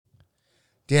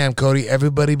Damn, Cody,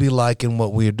 everybody be liking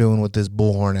what we're doing with this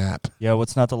Bullhorn app. Yeah,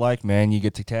 what's not to like, man? You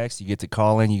get to text, you get to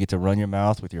call in, you get to run your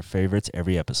mouth with your favorites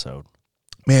every episode.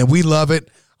 Man, we love it.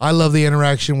 I love the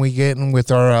interaction we get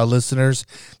with our listeners.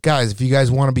 Guys, if you guys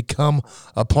want to become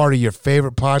a part of your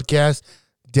favorite podcast,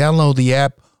 download the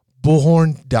app,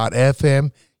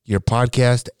 bullhorn.fm, your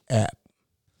podcast app.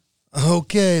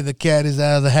 Okay, the cat is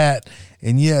out of the hat.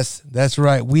 And yes, that's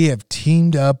right. We have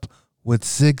teamed up with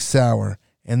Sig Sauer.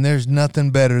 And there's nothing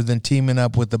better than teaming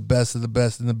up with the best of the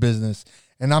best in the business.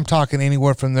 And I'm talking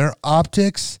anywhere from their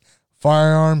optics,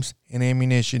 firearms, and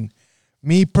ammunition.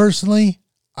 Me personally,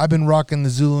 I've been rocking the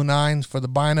Zulu 9s for the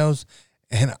binos,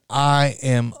 and I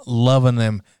am loving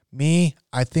them.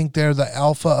 I think they're the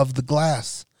alpha of the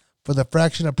glass. For the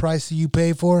fraction of price that you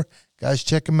pay for, guys,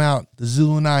 check them out, the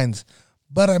Zulu 9s.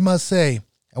 But I must say,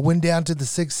 I went down to the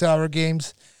Sig Sauer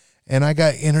games, and I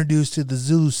got introduced to the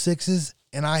Zulu 6s,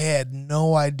 and I had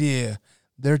no idea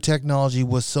their technology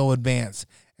was so advanced.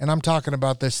 And I'm talking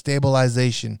about their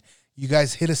stabilization. You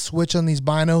guys hit a switch on these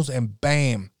binos and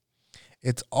bam,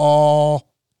 it's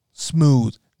all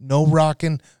smooth. No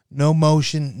rocking, no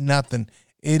motion, nothing.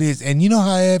 It is. And you know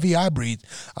how heavy I breathe.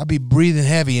 I'll be breathing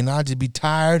heavy and I'll just be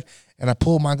tired. And I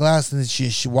pull my glass and it's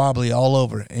just wobbly all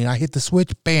over. And I hit the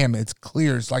switch, bam, it's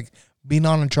clear. It's like being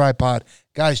on a tripod.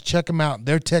 Guys, check them out.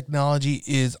 Their technology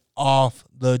is off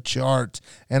the charts.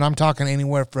 And I'm talking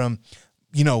anywhere from,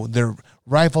 their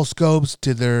rifle scopes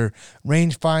to their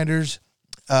range finders.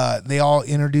 They all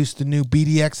introduced the new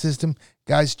BDX system.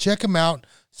 Guys, check them out.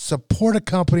 Support a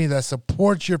company that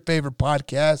supports your favorite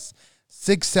podcasts.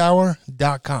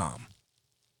 SigSauer.com.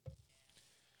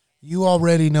 You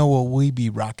already know what we be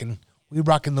rocking. We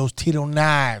rocking those Tito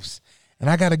knives. And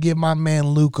I got to give my man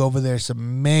Luke over there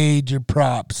some major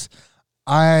props.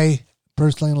 I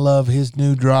personally love his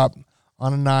new drop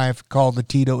on a knife called the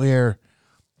Tito Air.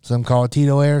 Some call it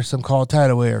Tito Air, some call it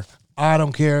Tito Air. I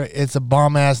don't care. It's a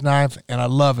bomb-ass knife, and I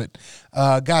love it.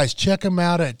 Guys, check them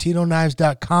out at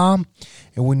TitoKnives.com.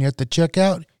 And when you're at the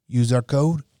checkout, use our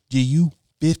code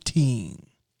GU15.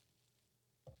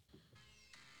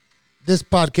 This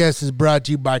podcast is brought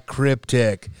to you by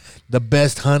Kryptek, the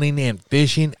best hunting and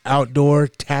fishing outdoor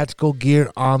tactical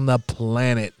gear on the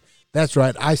planet. That's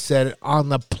right, I said it, on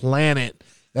the planet.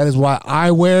 That is why I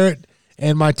wear it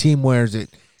and my team wears it.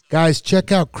 Guys,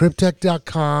 check out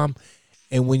Kryptek.com,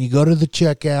 and when you go to the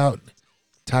checkout,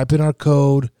 type in our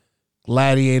code,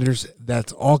 Gladiators.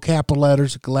 That's all capital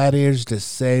letters, Gladiators, to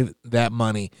save that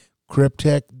money.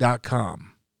 Kryptek.com.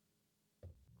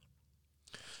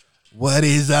 What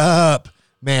is up?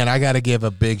 Man, I got to give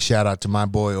a big shout out to my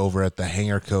boy over at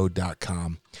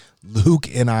thehangercode.com.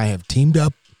 Luke and I have teamed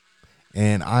up,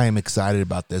 and I am excited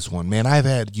about this one. Man, I've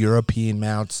had European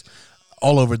mounts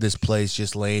all over this place,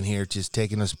 just laying here, just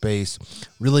taking up space,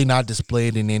 really not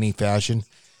displayed in any fashion.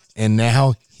 And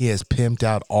now he has pimped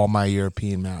out all my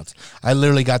European mounts. I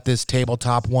literally got this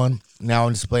tabletop one. Now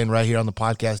I'm displaying right here on the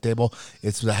podcast table.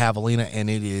 It's the Javelina, and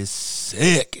it is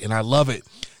sick, and I love it.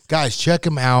 Guys, check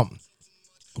him out.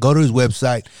 Go to his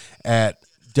website at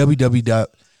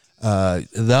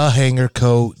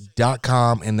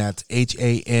www.thehangerco.com, and that's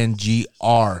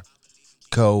HANGR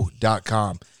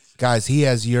co.com. Guys, he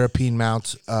has European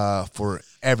mounts for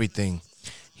everything.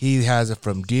 He has it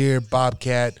from deer,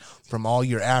 bobcat, from all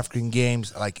your African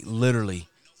games. Like, literally,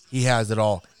 he has it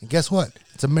all. And guess what?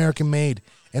 It's American made,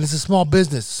 and it's a small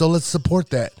business, so let's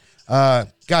support that.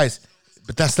 Guys,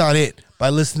 but that's not it. By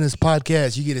listening to this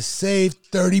podcast, you get to save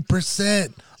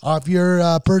 30% off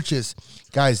your purchase.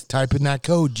 Guys, type in that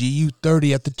code,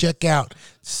 GU30 at the checkout.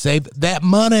 Save that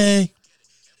money.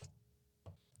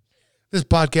 This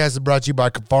podcast is brought to you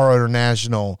by Kifaru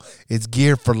International. It's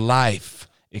gear for life.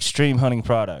 Extreme hunting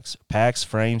products, packs,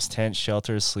 frames, tents,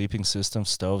 shelters, sleeping systems,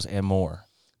 stoves, and more.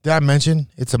 Did I mention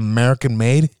it's American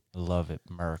made? Love it,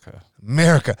 America.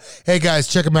 America. Hey, guys,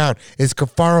 check them out. It's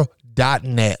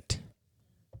Kifaru.net.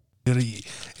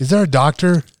 Is there a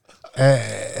doctor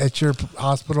at your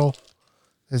hospital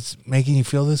that's making you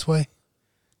feel this way?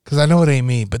 Because I know it ain't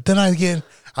me. But then I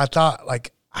thought,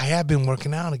 like, I have been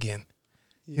working out again.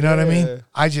 You know what I mean?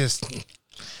 I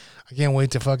can't wait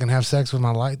to fucking have sex with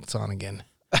my lights on again.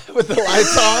 With the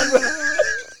lights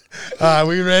on?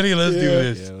 We ready? Let's do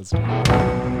this. Yeah, let's do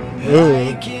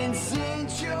it.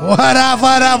 What up,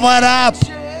 what up, what up?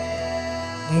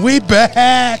 We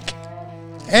back.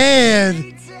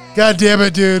 And, God damn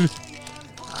it, dude.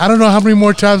 I don't know how many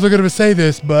more times we're going to say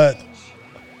this, but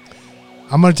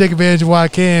I'm going to take advantage of what I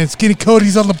can. Skinny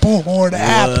Cody's on the Bullhorn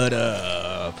app. What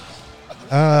up?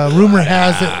 Rumor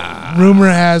has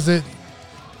it.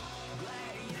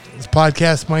 This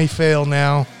podcast might fail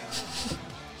now.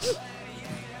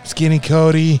 Skinny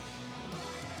Cody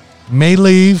may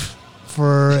leave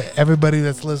for everybody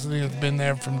that's listening that's been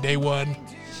there from day one.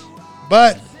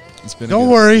 But don't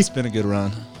worry. It's been a good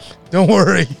run. Don't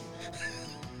worry.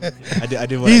 I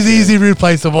did what He's I could. easy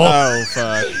replaceable. Oh,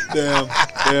 fuck. Damn.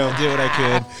 I did what I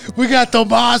could. We got the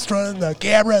boss running the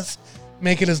cameras,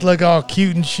 making us look all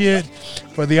cute and shit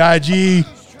for the IG.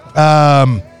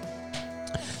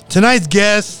 Tonight's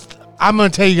guest, I'm gonna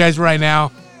tell you guys right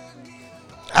now.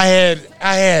 I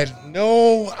had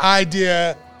no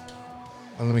idea.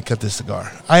 Well, let me cut this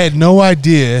cigar. I had no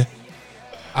idea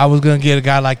I was gonna get a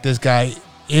guy like this guy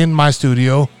in my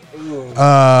studio.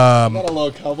 Got a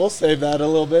little couple. Save that a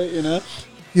little bit, you know.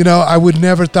 You know, I would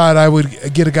never thought I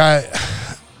would get a guy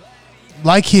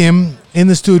like him in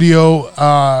the studio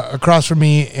across from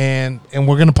me, and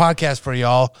we're gonna podcast for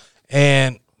y'all.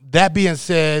 And that being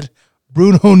said,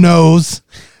 Bruno knows,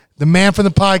 the man from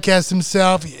the podcast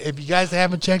himself. If you guys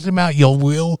haven't checked him out, you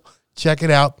will check it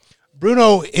out.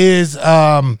 Bruno is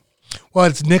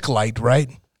it's Nicolite, right?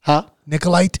 Huh?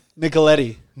 Nicolite?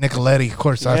 Nicoletti. Nicoletti, of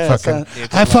course. Yeah,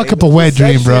 I fuck up a wet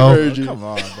dream, bro. Virgin. Come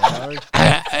on, dog.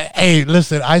 Hey,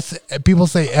 listen. People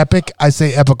say epic. I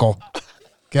say epical.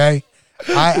 Okay,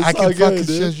 I can all good,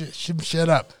 fucking shut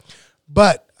up.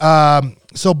 But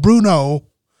so Bruno,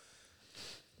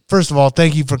 first of all,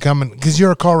 thank you for coming because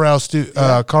you're a Colorado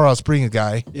Springs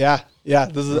guy. Yeah.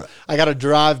 This is. I got to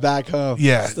drive back home.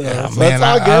 Yeah, So man. it's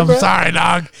all good, I'm bro. sorry,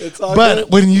 dog. It's all but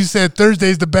good. when you said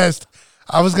Thursday's the best,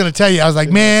 I was gonna tell you. I was like,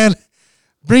 man,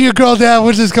 bring your girl down.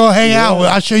 We'll just go hang out.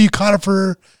 I'll show you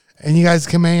Conifer, and you guys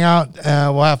come hang out.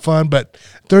 We'll have fun. But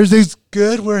Thursday's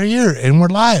good. We're here and we're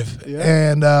live.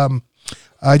 Yeah. And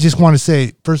I just want to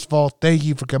say, first of all, thank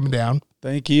you for coming down.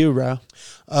 Thank you, bro.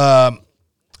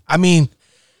 I mean,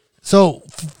 so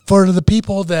for the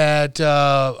people that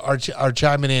are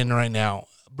chiming in right now,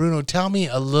 Bruno, tell me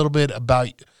a little bit about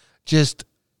just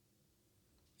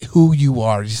who you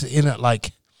are, just in a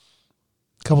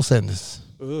couple sentences.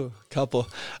 Ooh, couple.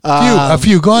 A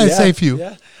few. Go ahead, say a few.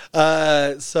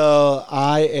 Yeah. So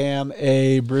I am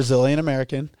a Brazilian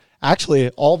American. Actually,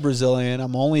 all Brazilian.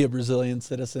 I'm only a Brazilian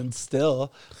citizen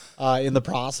still, in the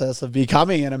process of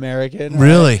becoming an American.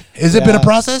 Really? Has it been a Yeah.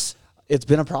 process? It's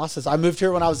been a process. I moved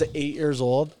here when I was 8 years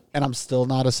old, and I'm still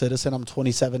not a citizen. I'm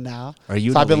 27 now. Are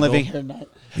you So I've been illegal? living here.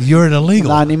 You're an illegal.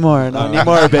 Not anymore. Not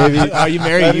anymore, baby. Are you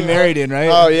married? You married in, right?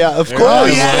 Oh yeah, of course. Oh,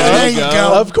 yeah, there you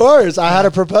go. Of course, I had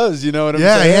to propose. You know what I'm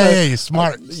Yeah, saying? You're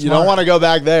smart. You don't want to go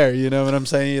back there. You know what I'm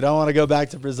saying? You don't want to go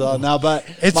back to Brazil now. But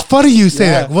It's funny you say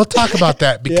Yeah. that. We'll talk about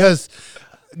that because.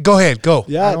 Go ahead. Go.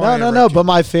 yeah, I don't wanna no. interrupt you. But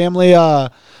my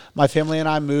family and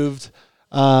I moved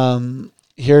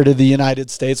here to the United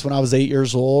States when I was 8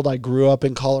 years old. I grew up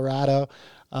in Colorado.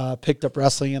 Picked up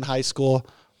wrestling in high school.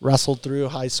 Wrestled through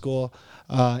high school.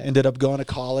 Ended up going to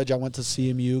college. I went to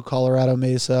CMU, Colorado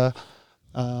Mesa.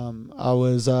 I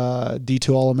was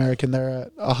D2 All-American there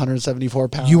at 174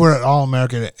 pounds. You were an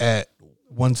All-American at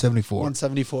 174.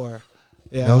 174.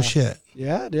 Yeah. No shit.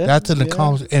 Yeah, dude. That's an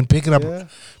accomplishment. And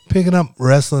picking up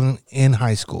wrestling in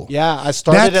high school. Yeah, I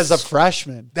started That's- as a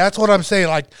freshman. That's what I'm saying.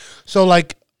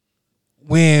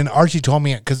 When Archie told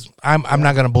me, because I'm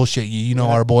not gonna bullshit you. You know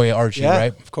our boy Archie, Yeah,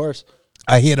 right? of course.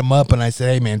 I hit him up and I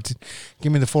said, "Hey man,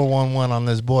 give me the 411 on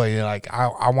this boy. You're like,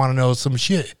 I want to know some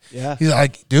shit." Yeah. He's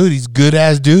like, "Dude, he's good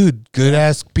ass dude, good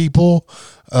ass people."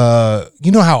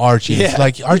 You know how Archie is. Yeah.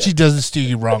 Like Archie doesn't steer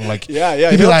you wrong. Like Yeah,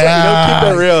 he'd be he'll like,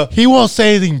 keep it real. He won't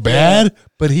say anything bad,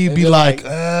 but he'd be be like,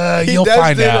 like, he "You'll does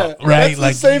find do out, that. right?"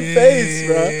 That's the same face,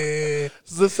 bro. yeah.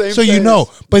 It's the same. So you face. know,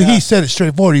 but Yeah. he said it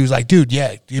straightforward. He was like, "Dude,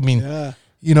 yeah, I mean." Yeah.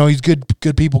 You know, he's good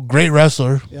people, great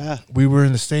wrestler. Yeah. We were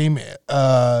in the same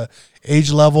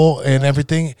age level and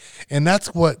everything. And that's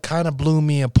what kind of blew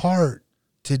me apart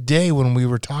today when we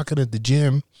were talking at the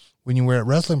gym, when you were at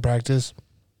wrestling practice.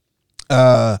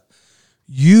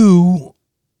 You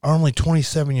are only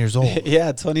 27 years old.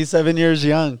 Yeah, 27 years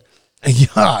young.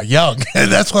 Yeah, young.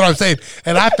 That's what I'm saying.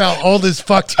 And I felt old as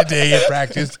fuck today at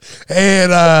practice.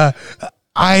 And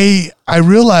I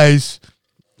realized,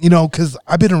 you know, because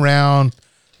I've been around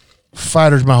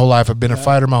fighters my whole life. I've been a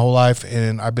fighter my whole life,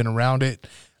 and I've been around it.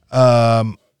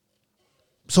 So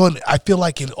I feel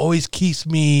like it always keeps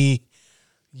me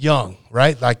young,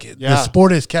 right? Like the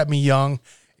sport has kept me young.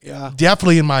 Yeah.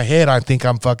 Definitely in my head, I think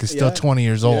I'm fucking still 20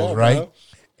 years old, Yeah, right? bro.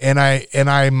 And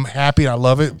I'm happy. I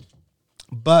love it,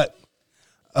 but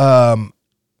my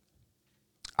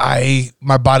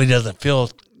body doesn't feel,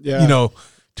 Yeah. you know,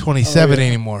 27 Oh, yeah.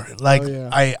 anymore. Like yeah.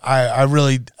 I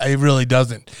really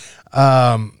doesn't.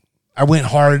 I went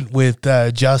hard with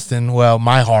Justin. Well,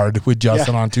 my hard with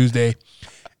Justin on Tuesday,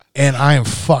 and I am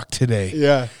fucked today.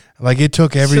 Yeah. Like it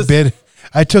took every Just- bit.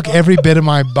 I took every bit of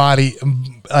my body,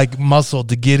 like muscle,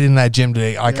 to get in that gym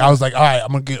today. Like I was like, all right,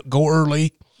 I'm gonna go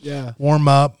early, warm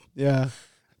up, Do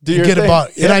your get thing. a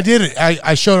body, and I did it.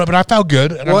 I showed up, and I felt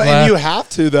good. And I'm glad. And you have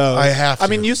to though. I have to. I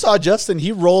mean, you saw Justin.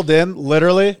 He rolled in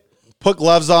literally, put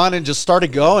gloves on, and just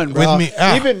started going. Bro. With me,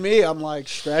 yeah. Even me, I'm like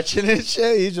stretching and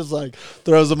shit. He just like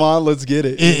throws them on. Let's get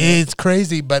it. It's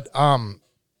crazy, but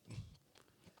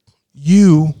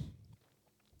you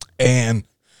and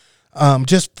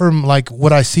just from like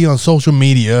what I see on social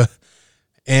media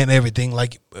and everything,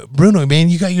 like Bruno, man,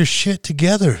 you got your shit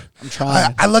together. I'm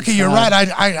trying. I look at your ride.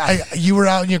 I you were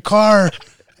out in your car,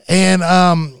 and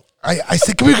I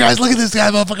said, "Come here, guys, look at this guy,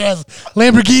 motherfucker has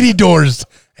Lamborghini doors."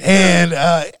 And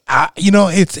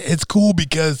it's cool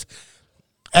because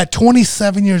at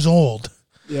 27 years old,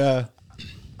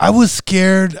 I was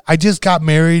scared. I just got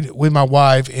married with my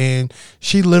wife, and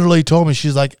she literally told me,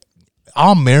 she's like,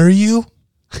 "I'll marry you,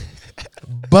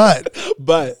 but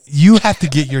you have to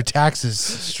get your taxes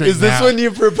straight." Is this when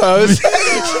you proposed?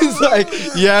 She's like,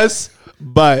 yes,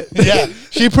 but yeah,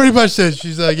 she pretty much said,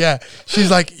 she's like, yeah, she's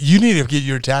like, you need to get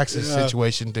your taxes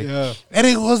situation thing. Yeah. And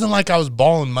it wasn't like I was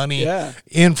balling money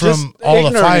in from Just all the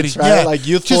ignorance, fighting. right? Yeah, Like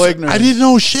youthful ignorance. I didn't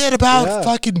know shit about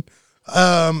fucking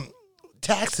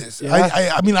taxes. Yeah.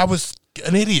 I mean, I was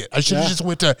an idiot. I should have just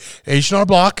went to H&R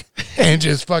Block and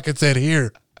just fucking said,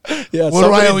 here. Yeah, What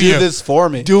do I owe do you? this for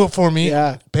me. Do it for me.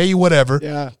 Yeah. Pay you whatever.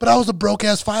 Yeah. But I was a broke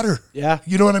ass fighter. Yeah.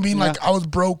 You know what I mean? Like I was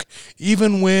broke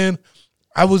even when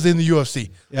I was in the UFC.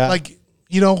 Yeah. Like,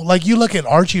 like you look at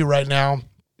Archie right now.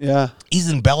 Yeah. He's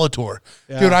in Bellator.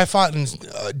 Yeah. Dude, I fought in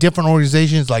different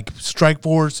organizations like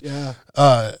Strikeforce,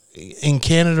 in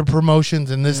Canada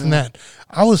promotions and this and that.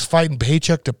 I was fighting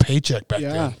paycheck to paycheck back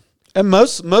then. And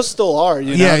most still are,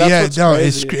 That's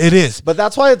what's crazy. It is. But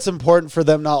that's why it's important for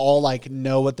them to all like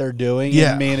know what they're doing Yeah.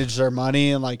 and manage their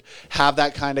money and like have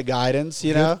that kind of guidance,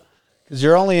 know? Because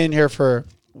you're only in here for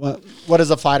what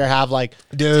does a fighter have, like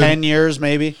 10 years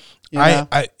maybe? You know?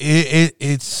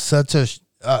 It's such a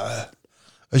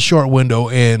short window,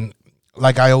 and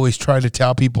like I always try to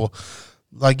tell people,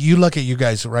 like you look at you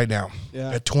guys right now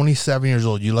at 27 years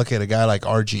old, you look at a guy like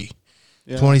RG.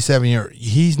 27 years.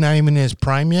 He's not even in his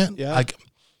prime yet. Yeah. Like,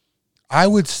 I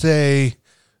would say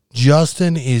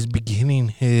Justin is beginning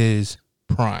his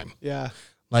prime. Yeah.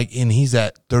 Like, and he's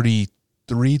at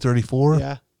 33, 34.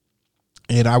 Yeah.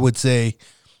 And I would say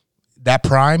that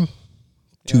prime,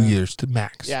 2 years to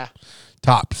max. Yeah.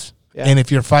 Tops. Yeah. And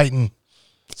if you're fighting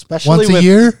Especially once a with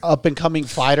year, up and coming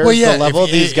fighters, Well, yeah, the level if-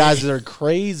 of these if- guys are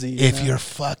crazy. if you're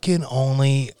fucking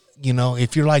only,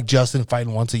 if you're like Justin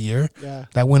fighting once a year, Yeah.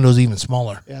 that window's even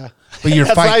smaller. Yeah. But you're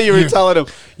That's fighting. why you were telling him,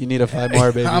 you need to fight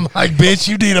more, baby. I'm like, bitch,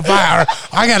 you need a fighter.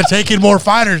 I got to take in more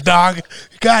fighters, dog.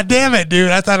 God damn it,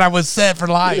 dude. I thought I was set for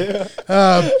life.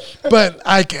 But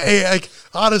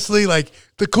honestly, like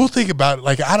the cool thing about it,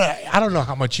 like I don't know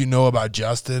how much you know about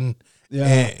Justin,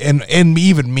 and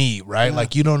even me, right?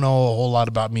 Like you don't know a whole lot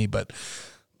about me, but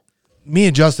me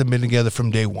and Justin been together from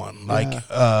day one. Like,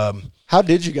 How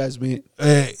did you guys meet?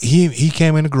 he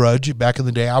came in a grudge back in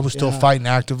the day. I was still fighting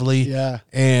actively. Yeah.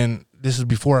 And this is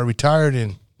before I retired,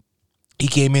 and he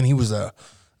came in. He was a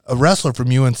wrestler from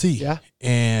UNC. Yeah.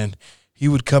 And he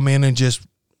would come in and just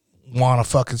want to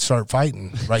fucking start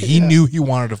fighting. Right. He knew he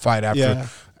wanted to fight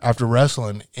after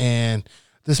wrestling, and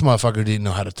this motherfucker didn't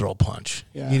know how to throw a punch.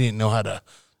 Yeah. He didn't know how to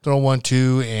throw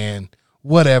 1-2 and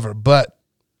whatever. But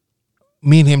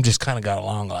me and him just kind of got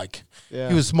along. Like he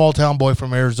was a small town boy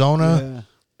from Arizona.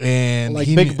 And Like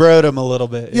he big knew- broed him a little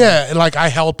bit. yeah, and like I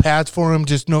held pads for him.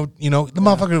 Just the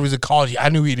motherfucker was in college. I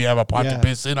knew he'd have a pot to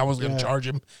piss in. I was going to charge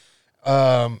him.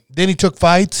 Then he took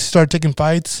fights, started taking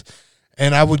fights,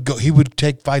 and he would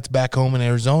take fights back home in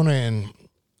Arizona, and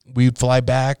we'd fly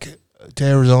back to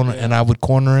Arizona, and I would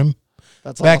corner him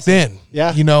That's back awesome. then. Yeah.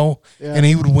 And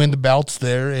he would win the belts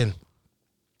there, and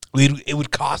it would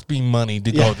cost me money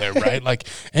to go there, right? Like,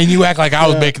 and you act like I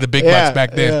was making the big bucks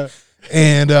back then. Yeah.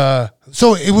 And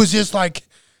so it was just like,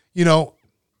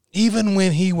 even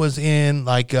when he was in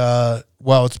like,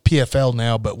 it's PFL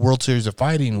now, but World Series of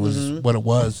Fighting was what it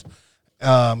was.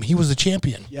 He was a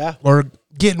champion. Yeah. Or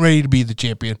getting ready to be the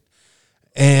champion.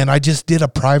 And I just did a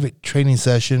private training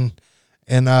session,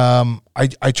 and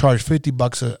I charged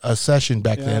 $50 a session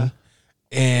back then.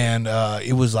 And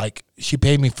it was like, she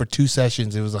paid me for 2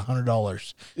 sessions. It was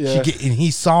 $100. Yeah. And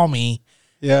he saw me.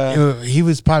 Yeah. He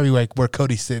was probably like where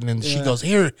Cody's sitting, and she goes,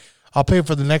 "Here, I'll pay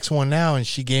for the next one now." And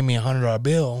she gave me $100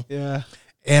 bill. Yeah.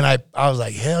 And I was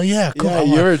like, hell yeah, cool. Yeah, I'm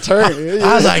you like- were turning.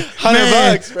 I was like,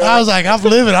 man, $100, bro. I was like, I'm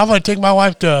living. I'm gonna take my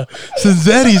wife to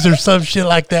Cinzetti's or some shit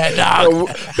like that.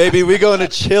 Nah, Baby, we going to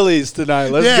Chili's tonight.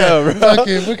 Let's go, bro.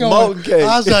 fucking, we going, Molten cake.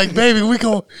 I was like, baby, we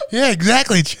go. Yeah,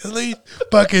 exactly. Chili,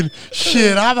 fucking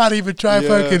shit. I might even try Yeah.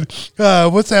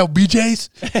 fucking. What's that?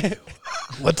 BJ's.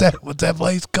 What's that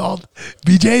place called?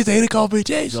 BJ's? Ain't it called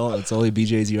BJ's? It's only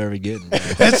BJ's you ever getting.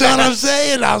 That's what I'm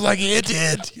saying. I was like, it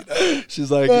did. You know?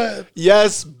 She's like, But-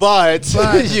 yes, but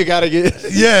you got to get.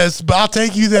 Yes, but I'll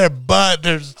take you there. But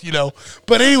there's,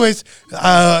 But anyways,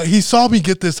 he saw me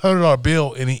get this $100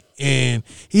 bill, and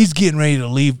he's getting ready to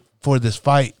leave for this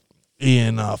fight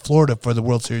in Florida for the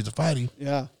World Series of Fighting.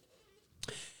 Yeah.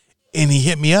 And he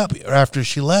hit me up after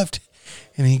she left,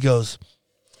 and he goes,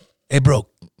 "Hey, bro,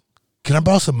 can I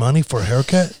borrow some money for a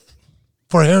haircut?"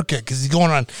 For a haircut, because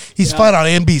he's fighting on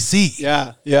NBC.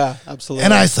 Yeah, absolutely.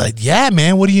 And I said, "Yeah,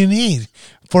 man, what do you need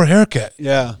for a haircut?"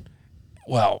 yeah.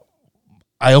 Well,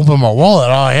 I open my wallet.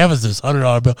 All I have is this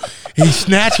 $100 bill. He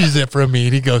snatches it from me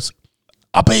and he goes,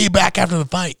 "I'll pay you back after the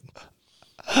fight."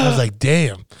 I was like,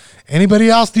 "Damn. Anybody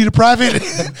else need a private?"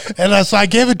 And so I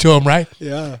gave it to him. Right?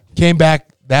 Yeah. Came back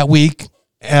that week.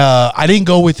 I didn't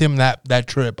go with him that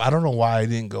trip. I don't know why I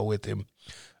didn't go with him.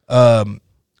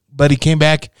 But he came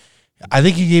back. I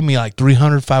think he gave me like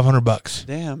 $300-$500.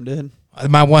 Damn, dude.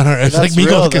 My 100. It's That's like me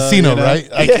real, going to the though, casino, right?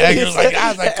 Like, I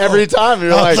was like, every oh. time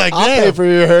you're I was like, like, I'll pay damn. for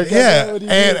your haircut. Yeah, What do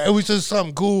you and do? it was just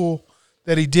something cool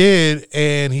that he did,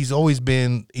 and he's always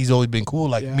been cool.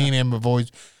 Like Yeah. me and him have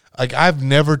always, like I've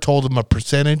never told him a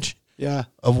percentage Yeah.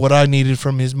 of what I needed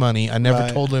from his money. I never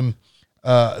Right. told him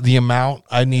the amount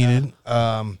I needed.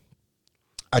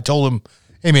 I told him,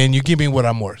 "Hey man, you give me what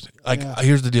I'm worth. Like Yeah.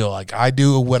 here's the deal. Like I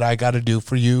do what I got to do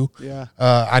for you. Yeah.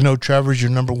 I know Trevor's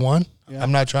your number one. Yeah.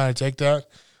 I'm not trying to take that.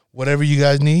 Whatever you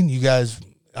guys need, you guys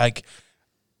like.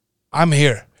 I'm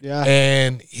here." Yeah.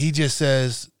 And he just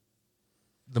says,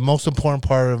 the most important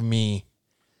part of me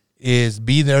is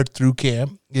be there through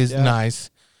camp is Yeah. nice,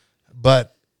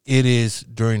 but it is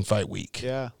during fight week.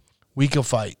 Yeah. Week of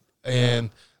fight.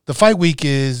 And the fight week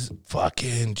is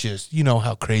fucking just,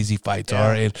 how crazy fights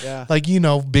are. And Yeah. like,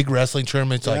 big wrestling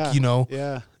tournaments, Yeah. like,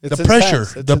 Yeah. It's the pressure,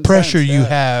 intense. It's the pressure intense, you yeah.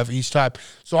 have each time.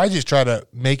 So I just try to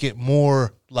make it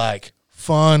more like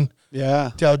fun,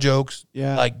 Yeah. tell jokes,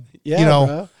 Yeah. like, Yeah,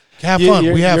 bro. have You- fun.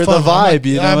 you're- We have you're fun. the vibe,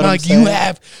 you know I'm what I'm like,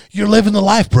 saying? you're living the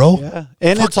life, bro. Yeah.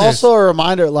 And Fuck it's also this. a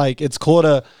reminder, like, it's cool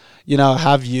to,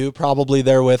 have you probably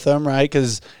there with them, right?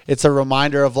 Because it's a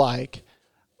reminder of, like,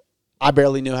 I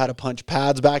barely knew how to punch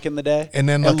pads back in the day. And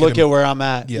then look look at at him. where I'm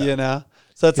at, Yeah.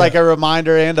 So it's like a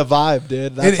reminder and a vibe,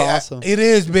 dude. That's awesome. It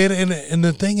is, man. And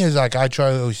the thing is, like, I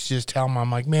try to always just tell them,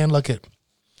 I'm like, man,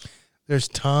 there's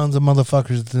tons of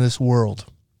motherfuckers in this world.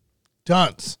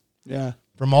 Tons. Yeah.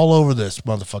 From all over this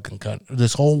motherfucking country,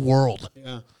 this whole world.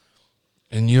 Yeah.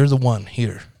 And you're the one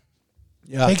here.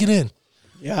 Yeah. Take it in.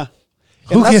 Yeah.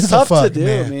 Who And that's gives a tough to fuck, do,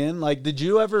 man? man. Like, did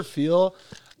you ever feel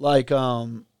like,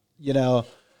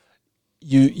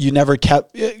 you never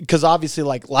kept, because obviously,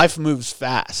 like, life moves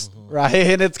fast, right?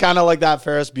 And it's kind of like that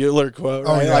Ferris Bueller quote,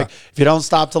 right? yeah. Like, if you don't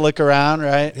stop to look around,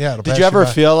 right? Yeah, it'll Did pass you you ever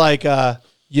by. feel like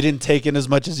you didn't take in as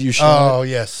much as you should? Oh,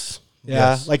 yes.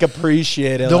 yeah. Yes. Like,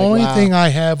 appreciate it. The like, only wow. thing I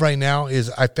have right now is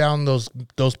I found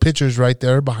those pictures right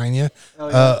there behind you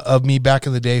of me back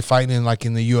in the day fighting in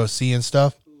the UFC and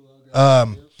stuff.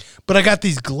 But I got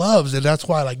these gloves, and that's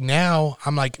why now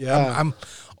I'm like Yeah. I'm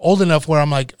old enough where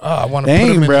I'm like, oh, I want to put them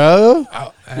Dang, in. bro.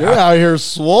 You're out here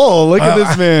swole. Look at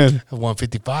this man.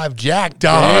 155 jack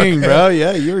dog. Dang, bro.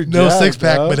 Yeah, you're No jacked, six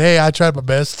pack, bro. but hey, I tried my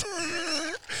best.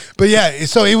 But yeah,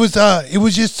 so it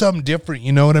was just something different,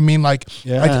 you know what I mean? Like,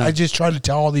 Yeah. I just try to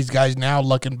tell all these guys now,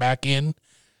 looking back in,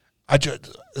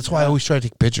 that's why I always try to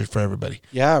take pictures for everybody.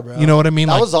 Yeah, bro. You know what I mean?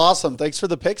 That Like, was awesome. Thanks for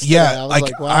the pics. today. yeah, I was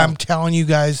like wow. I'm telling you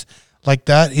guys, like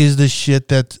that is the shit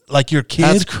that like your kid.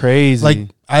 That's crazy. Like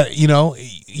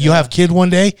you have kid one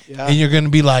day, Yeah. and you're gonna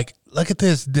be like, look at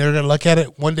this. They're gonna look at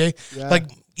it one day, Yeah. like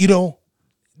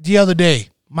the other day,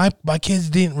 my kids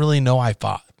didn't really know I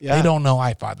fought. Yeah. They don't know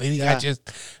I fought. They think I Yeah. just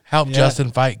helped Yeah.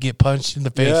 Justin fight, get punched in the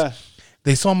face. Yeah.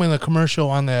 They saw me in the commercial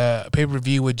on the pay per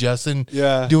view with Justin.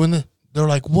 Yeah. They're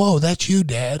like, whoa, that's you,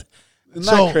 Dad. Isn't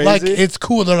So that crazy? like it's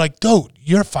cool. They're like, dude,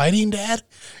 you're fighting, Dad.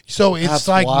 So it's That's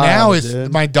like wild, now it's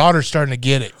dude. my daughter's starting to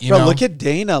get it. You Bro, know, look at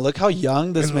Dana. Look how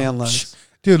young this man looks.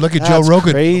 dude. Look at That's Joe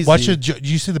Rogan. crazy. Watch it. Do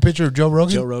you see the picture of Joe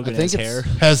Rogan? Joe Rogan I think has it's-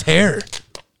 hair. Has hair.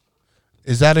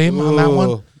 Is that him on that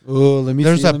one? Ooh, let me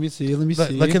There's see. a- Let me see. Let me Look,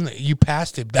 see. look in you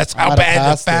passed him. That's how Might have bad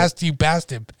passed it. fast you passed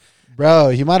him. Bro,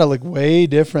 he might have looked way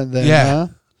different then. Yeah. Huh?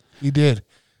 You did.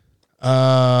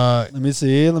 Let me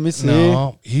see. Let me see.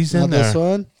 No, he's in Not there. this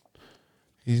one.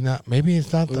 He's not. Maybe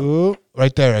it's not the Ooh.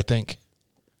 right there. I think.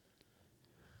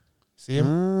 See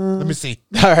him? Let me see.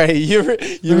 All right, you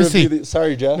Let me see.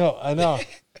 Sorry, Joe. No, I know.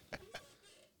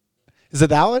 Is it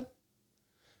that one?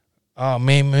 Oh,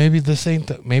 maybe this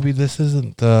ain't. Maybe this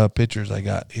isn't the pictures I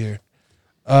got here.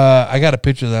 I got a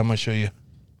picture that I'm gonna show you.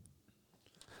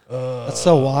 That's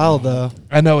so wild, though.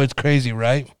 I know it's crazy,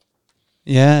 right?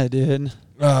 Yeah, dude.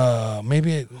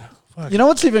 Maybe. Fuck. You know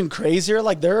what's even crazier?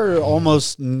 Like there are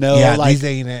almost no Yeah, like these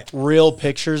ain't it. real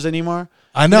pictures anymore.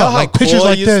 I know, You how like pictures cool it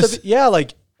like used to this. be? Yeah,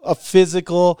 like a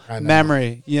physical I know.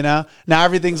 memory. You know, now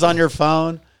everything's on your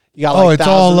phone. You got Oh, like it's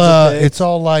all thousands of pics. it's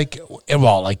all like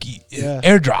Yeah.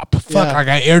 airdrop. Fuck, Yeah. I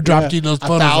got airdropped you those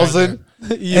photos. right 1,000.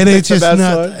 there. You and pick it's the just best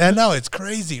not. one. I know it's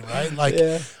crazy, right? Like,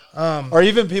 Yeah. Or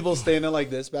even people standing like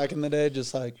this back in the day,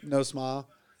 just like no smile.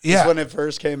 Yeah. Just when it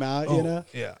first came out, you know.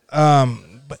 yeah.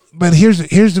 But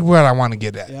here's what I want to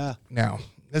get at. Yeah. Now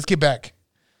let's get back.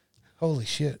 Holy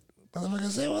shit, motherfucker,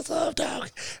 say what's up, dog.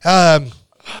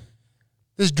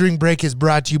 This drink break is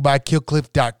brought to you by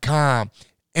KillCliff.com.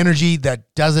 Energy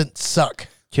that doesn't suck.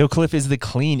 Killcliff is the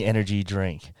clean energy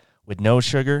drink with no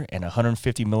sugar and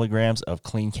 150 milligrams of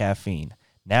clean caffeine.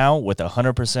 Now with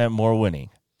 100% more winning,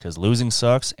 because losing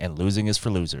sucks and losing is for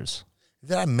losers.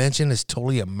 Did I mention it's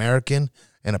totally American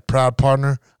and a proud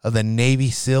partner of the Navy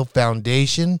SEAL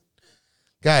Foundation?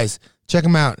 Guys, check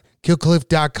them out.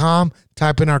 KillCliff.com.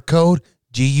 Type in our code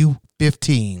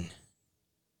GU15.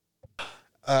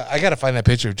 I gotta find that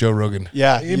picture of Joe Rogan.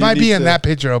 Yeah, it you might be need in to. that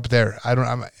picture up there. I don't.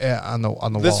 I'm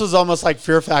on the This wall. was almost like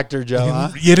Fear Factor, Joe. Huh?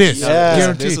 It is. Yeah.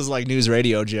 Guaranteed. This was like news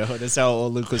radio, Joe. That's how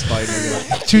old Luke was probably.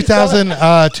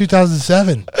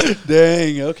 2007.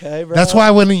 Dang. Okay, bro. That's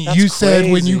why when That's you said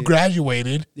when you crazy.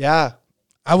 graduated, Yeah.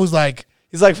 I was like,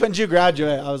 He's like, when did you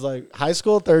graduate? I was like, high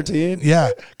school, 13.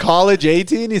 yeah. College,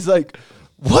 18. He's like,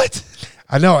 what?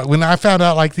 I know. When I found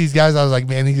out like these guys, I was like,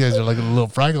 man, these guys are like a little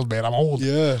fraggles, man. I'm old.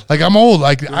 Yeah. Like I'm old.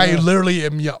 Like I literally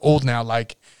am old now.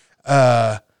 Like,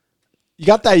 You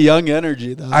got that young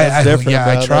energy, though. That's different. yeah,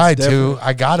 bro. I That's tried to. different.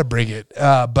 I gotta bring it.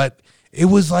 But it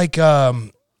was like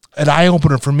an eye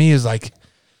opener for me. Is like,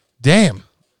 damn,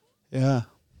 Yeah.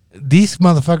 these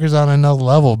motherfuckers on another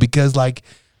level. Because like,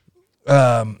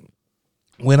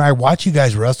 when I watch you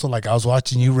guys wrestle, like I was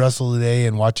watching you wrestle today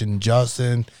and watching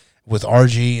Justin with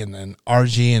RG and then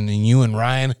RG and then you and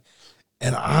Ryan,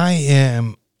 and I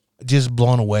am just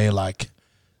blown away. Like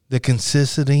the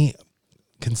consistent.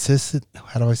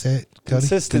 How do I say it, Cody?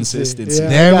 Consistency. Yeah,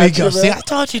 There I we got go. you, bro. See, I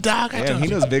told you, dog. I Damn, told he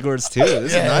you. knows big words too.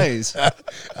 This is nice.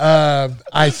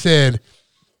 I said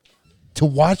to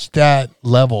watch that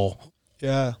level,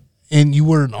 Yeah. and you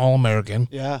were an All-American.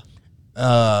 Yeah.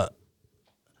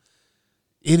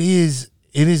 It is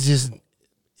just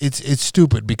it's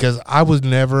stupid because I was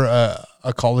never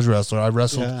a college wrestler. I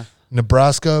wrestled Yeah.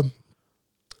 Nebraska,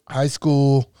 high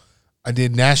school. I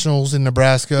did nationals in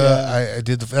Nebraska. Yeah. I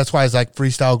did that's why it's like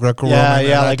freestyle Greco-Roman. Yeah. and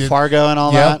Yeah. I Like did, Fargo and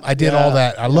all Yep, that. I did Yeah. all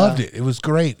that. I loved Yeah. it. It was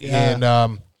great. Yeah. And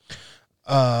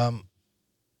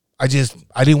I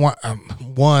didn't want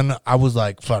one. I was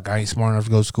like, fuck, I ain't smart enough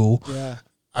to go to school. Yeah.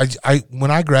 I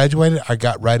when I graduated, I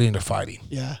got right into fighting,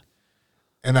 Yeah.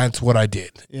 and that's what I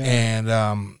did. Yeah.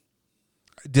 And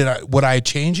would I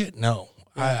change it? No.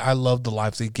 I loved the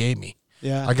life they gave me.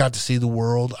 Yeah. I got to see the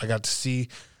world. I got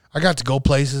to go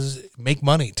places, make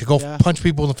money, to go Yeah. punch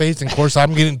people in the face. And of course,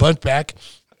 I'm getting punched back.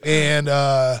 And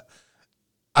I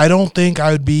don't think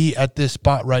I would be at this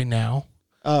spot right now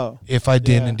Oh. if I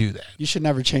didn't Yeah. do that. You should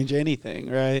never change anything,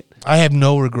 right? I have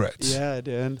no regrets. Yeah,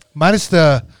 dude. Minus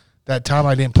that time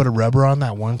I didn't put a rubber on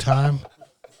that one time.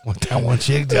 With that one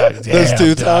chick, dog. Those Damn,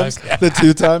 two dog. times. The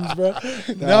two times, bro.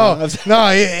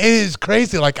 No, it is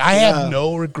crazy. Like I Yeah. have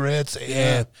no regrets,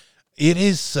 and it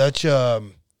is such a.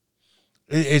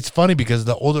 It's funny because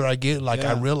the older I get, like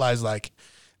I Yeah. realize, like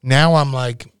now I'm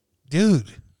like, dude,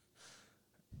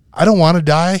 I don't want to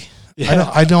die.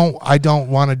 Yeah. I don't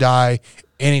want to die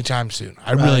anytime soon.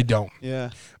 I really Right. don't.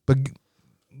 Yeah. But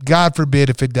God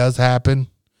forbid if it does happen,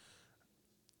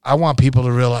 I want people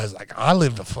to realize, like, I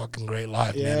lived a fucking great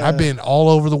life, man. Yeah. I've been all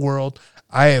over the world.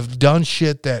 I have done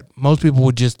shit that most people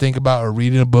would just think about or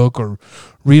read in a book or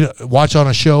watch on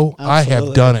a show. I have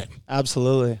Absolutely. done it.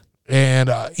 Absolutely.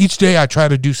 And each day I try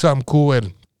to do something cool.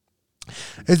 And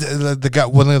it's, the guy,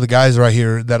 one of the guys right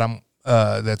here that I'm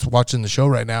that's watching the show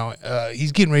right now,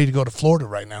 he's getting ready to go to Florida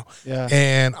right now. Yeah.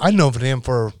 And I've known him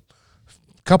for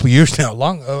a couple years now,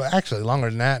 actually longer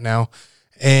than that now.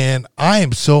 And I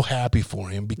am so happy for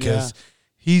him because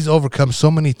he's overcome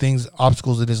so many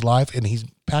obstacles in his life, and he's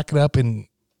packing up and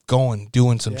going,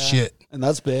 doing some Yeah. shit. And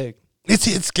that's big. It's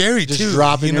scary Just too.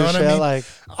 dropping you know your what shit, I mean? like-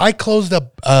 I closed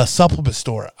up a supplement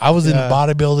store. I was in Yeah.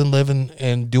 bodybuilding, living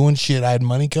and doing shit. I had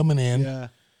money coming in, Yeah.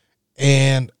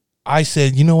 and I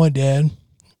said, "You know what, Dad?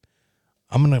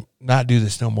 I'm gonna not do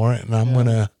this no more, and I'm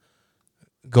gonna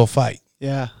go fight."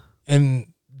 Yeah. And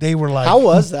they were like, How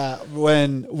was that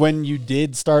when you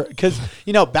did start? Because,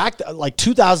 back to, like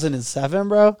 2007,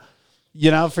 bro,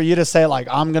 for you to say, like,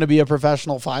 I'm going to be a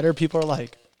professional fighter, people are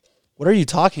like, what are you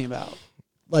talking about?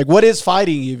 Like, what is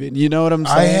fighting even? You know what I'm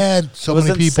saying? I had so many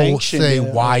Wasn't people sanctioned say,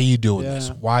 yet. "Why are you doing Yeah. this?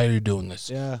 Why are you doing this?"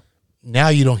 Yeah. Now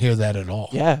you don't hear that at all.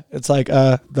 Yeah. It's like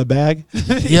the bag.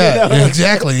 Yeah,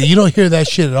 exactly. You don't hear that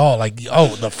shit at all. Like,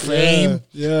 oh, the fame,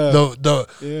 Yeah.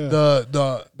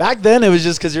 the Back then, it was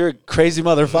just because you're a crazy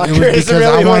motherfucker. it was It's because really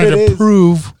I what wanted it to is.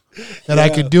 prove that I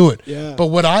Yeah. could do it. Yeah. But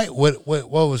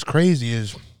what was crazy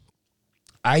is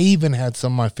I even had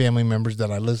some of my family members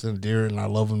that I listen to dear and I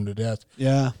love them to death.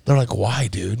 Yeah. They're like, "Why,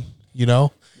 dude?" You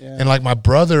know? Yeah. And like my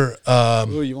brother,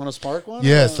 Ooh, you want to spark one?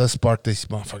 yes, let's spark this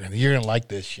motherfucker. You're gonna like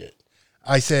this shit.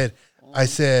 I said, I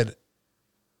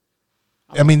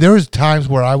mean, there was times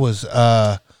where I was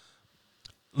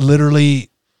literally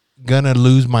gonna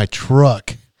lose my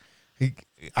truck.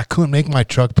 I couldn't make my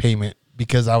truck payment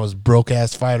because I was broke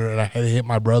ass fighter, and I had to hit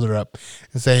my brother up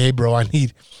and say, "Hey, bro, I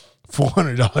need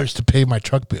 $400 to pay my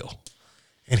truck bill,"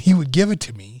 and he would give it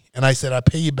to me, and I said, "I'll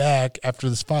pay you back after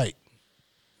this fight."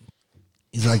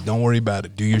 He's like, "Don't worry about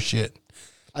it. Do your shit."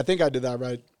 I think I did that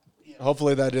right.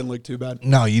 Hopefully that didn't look too bad.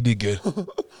 No, you did good.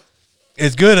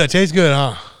 It's good. It tastes good,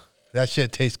 huh? That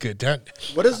shit tastes good.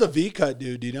 What does the V cut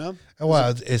do? Do you know?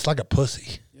 Well, it's like a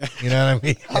pussy. You know what I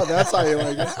mean? Oh, that's how you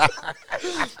like it.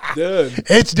 Dude.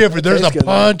 It's different. There's a tastes good,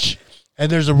 punch,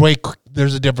 and there's a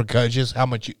different cut. It's just how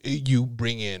much you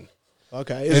bring in.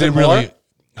 Okay. Is And it more?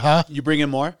 Huh? You bring in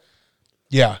more?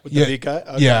 Yeah. With the V-cut?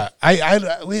 Okay. Yeah. I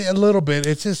a little bit.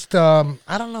 It's just I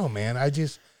don't know, man.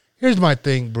 Here's my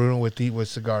thing, Bruno, with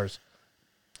cigars.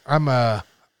 I'm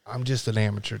just an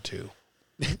amateur too.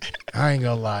 I ain't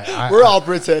gonna lie. We're all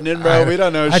pretending, bro. We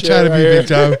don't know I shit. try to be right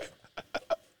big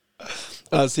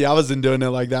time. See, I wasn't doing it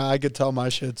like that. I could tell my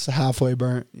shit's halfway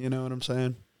burnt. You know what I'm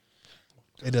saying?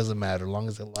 It doesn't matter as long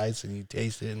as it lights and you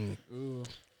taste it. And,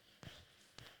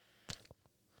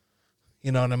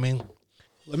 you know what I mean?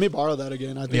 Let me borrow that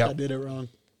again. I think Yeah. I did it wrong.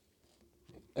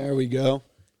 There we go.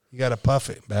 You gotta puff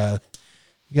it, man.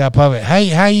 You gotta puff it. How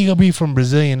you gonna be from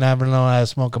Brazil and never know how to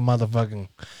smoke a motherfucking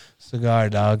cigar,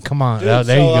 dog? Come on. Dude, Oh,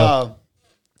 there you go.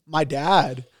 My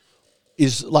dad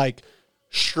is like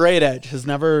straight edge, has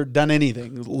never done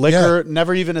anything. Liquor,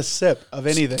 never even a sip of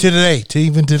anything. Today.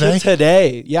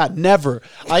 Today. Yeah, never.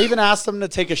 I even asked him to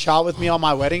take a shot with me on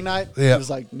my wedding night. Yeah. He was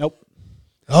like, nope.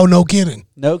 Oh, no kidding.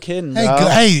 No kidding. Hey, bro.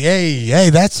 hey,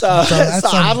 that's So that's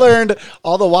I learned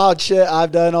all the wild shit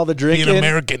I've done, all the drinking. being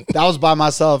American. That was by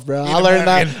myself, bro. Being I learned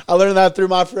American. that. I learned that through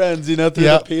my friends, through Yep.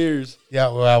 the peers.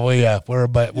 Yeah, well, we're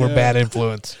bad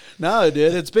influence. No,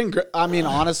 dude, it's been. I mean,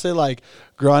 honestly, like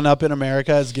growing up in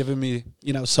America has given me,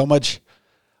 so much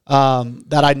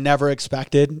that I never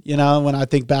expected. When I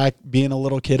think back, being a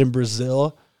little kid in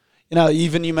Brazil,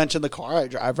 even you mentioned the car I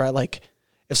drive, right? Like,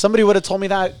 if somebody would have told me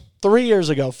that 3 years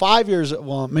ago, 5 years,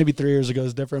 well, maybe 3 years ago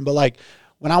is different, but like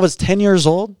when I was 10 years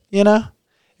old, it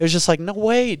was just like, no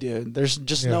way, dude. There's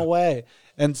just no way.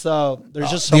 And so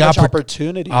there's just so The much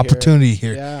opportunity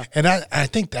here. Yeah. And I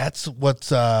think that's what's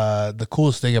the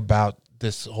coolest thing about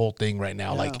this whole thing right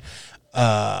now. Yeah.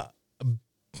 Like,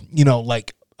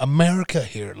 like America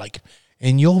here, like,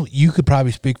 and you could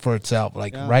probably speak for itself.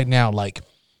 Like right now, like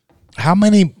how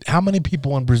many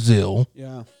people in Brazil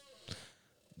Yeah.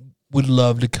 would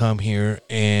love to come here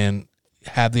and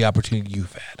have the opportunity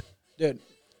you've had? Dude,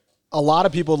 a lot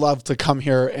of people love to come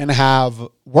here and have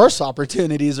worse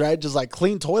opportunities, right? Just like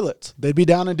clean toilets. They'd be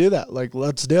down to do that. Like,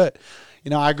 let's do it.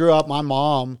 I grew up, my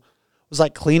mom was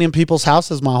like cleaning people's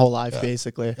houses my whole life,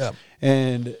 basically. Yeah.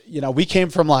 And, we came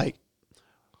from like,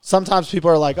 sometimes people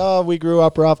are like, oh, we grew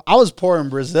up rough. I was poor in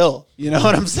Brazil. You know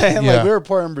what I'm saying? Yeah. Like, we were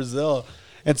poor in Brazil.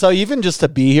 And so even just to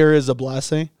be here is a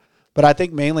blessing. But I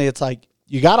think mainly it's like,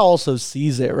 you got to also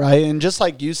seize it, right? And just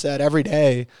like you said, every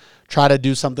day, try to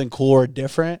do something cool or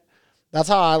different. That's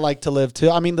how I like to live too.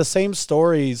 I mean, the same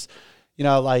stories,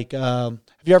 like, have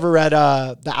you ever read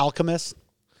The Alchemist?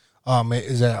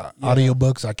 Is that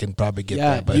audiobooks? I can probably get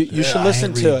Yeah, that. But you should I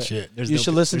listen ain't to reading it. shit. You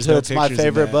should listen there's to no it. It's my pictures in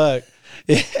favorite that. book.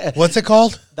 Yeah. What's it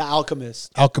called? The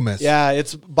Alchemist. Alchemist. Yeah,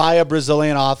 it's by a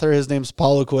Brazilian author. His name's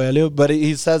Paulo Coelho. But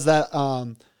he says that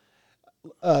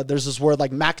there's this word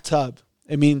like maktub.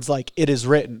 It means like it is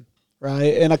written,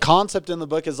 right? And a concept in the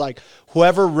book is like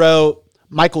whoever wrote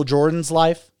Michael Jordan's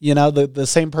life, you know, the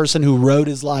same person who wrote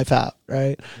his life out,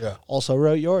 right? Yeah. Also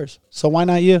wrote yours. So why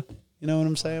not you? You know what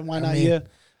I'm saying? Why not mean, you?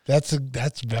 That's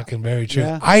fucking very true.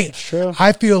 Yeah, I it's true.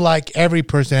 I feel like every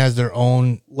person has their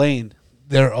own Lane.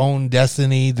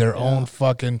 destiny, their own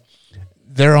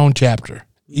chapter.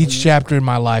 Each chapter in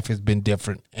my life has been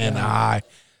different, and I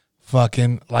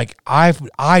fucking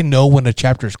I know when a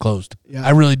chapter is closed. Yeah.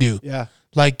 I really do. Yeah.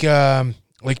 Like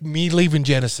me leaving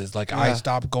Genesis. Like I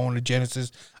stopped going to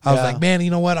Genesis. I was Yeah. like, man,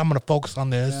 you know what? I'm gonna focus on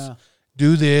this, Yeah.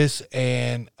 do this,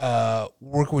 and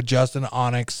work with Justin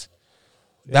Onyx.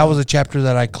 That was a chapter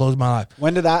that I closed my life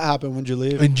When did that happen? When did you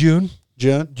leave? in June.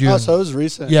 June. June. Oh, so it was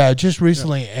recent. Yeah, just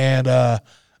recently, and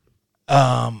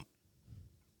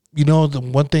you know, the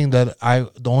one thing that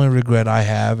the only regret I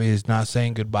have is not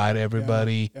saying goodbye to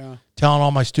everybody, Yeah. telling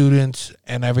all my students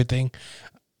and everything.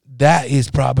 That is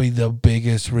probably the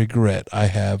biggest regret I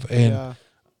have, and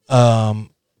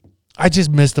I just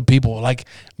miss the people. Like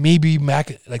maybe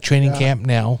back like training camp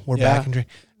now. We're back in training.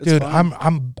 Dude,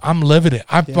 I'm living it.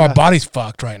 My body's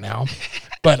fucked right now,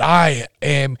 but I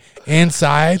am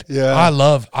inside. Yeah. I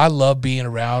love being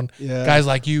around guys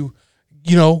like you.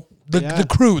 You know, the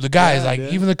crew, the guys, like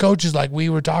dude. even the coaches. Like we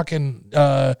were talking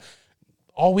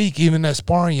all week, even at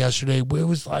sparring yesterday. It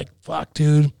was like, fuck,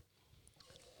 dude.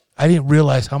 I didn't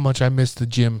realize how much I missed the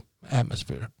gym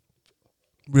atmosphere.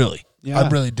 Really, I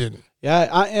really didn't. Yeah,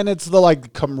 and it's the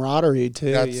like camaraderie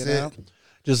too. That's you know, it.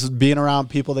 just being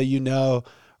around people that you know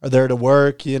are there to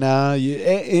work. You know,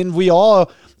 and we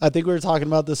all. I think we were talking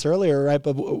about this earlier, right?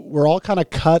 But we're all kind of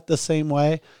cut the same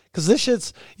way because this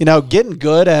shit's getting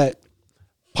good at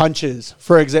punches,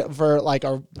 for example, for like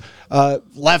a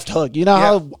left hook. You know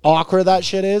how awkward that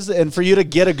shit is, and for you to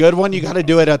get a good one, you got to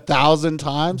do it 1,000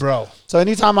 times, Bro. So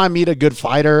anytime I meet a good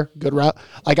fighter, good route,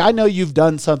 like I know you've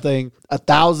done something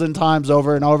 1,000 times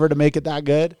over and over to make it that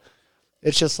good.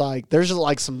 It's just like there's just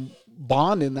like some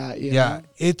bond in that. You know?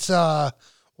 It's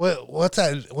what's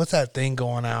that thing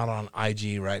going out on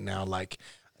IG right now? Like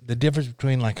the difference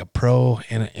between like a pro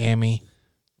and an AMI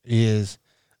is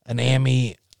an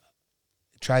AMI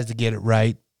tries to get it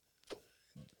right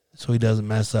so he doesn't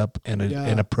mess up, and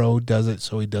a pro does it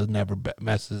so he never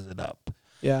messes it up.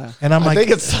 Yeah, and I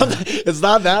think it's something. It's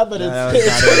not that, but That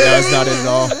was not it at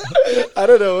all. I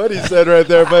don't know what he said right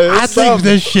there, but I think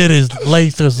this shit is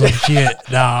laced with some shit,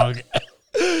 dog.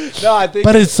 No, I think,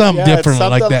 but it's something different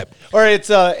like that. Or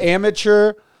it's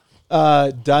amateur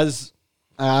does.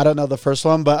 I don't know the first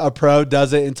one, but a pro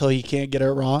does it until he can't get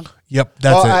it wrong. Yep,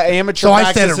 that's it. Amateur so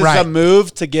I said practices it right. a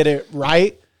move to get it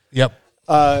right. Yep.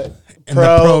 And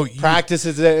pro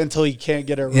practices it until he can't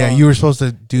get it wrong. Yeah, you were supposed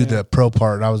to do the pro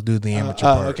part. I was doing the amateur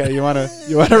part. Okay, you want to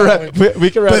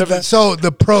we can run it back. So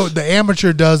the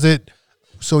amateur does it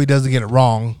so he doesn't get it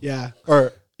wrong. Yeah.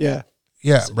 Or yeah.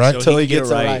 Yeah, right. Till he gets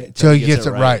it right. Till he gets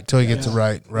it right. Till he gets it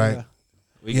right. Yeah.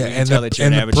 We can tell that you're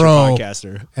an amateur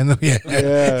podcaster. And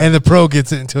the pro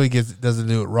gets it until he doesn't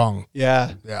do it wrong.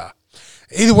 Yeah. Yeah.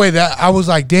 Either way, that I was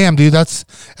like, damn, dude, that's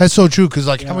so true. Because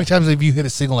like, how many times have you hit a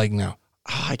single leg now?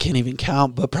 Oh, I can't even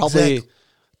count, but probably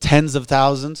tens of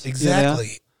thousands.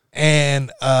 Exactly.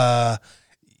 And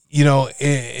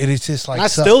it's just like I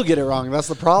still get it wrong. That's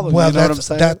the problem. Well, you know what I'm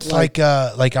saying? That's like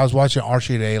I was watching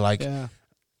Archie today. Like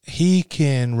he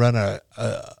can run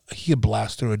he can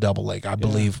blast through a double leg. I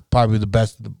believe probably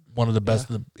one of the best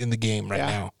in the game right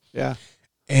now. Yeah.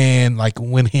 And like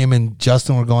when him and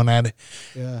Justin were going at it,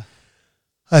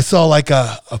 I saw like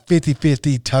a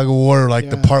 50-50 tug of war, like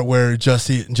the part where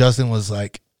Justin was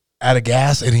like out of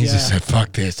gas, and he just said,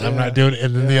 "Fuck this, I'm not doing it."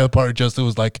 And then the other part of Justin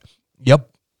was like, "Yep,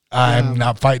 I'm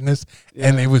not fighting this."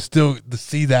 And it was still to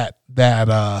see that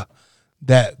part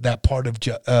of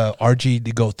RG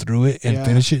to go through it and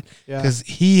finish it because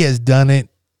he has done it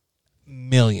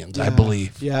millions, I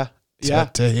believe. Yeah.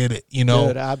 To hit it, you know.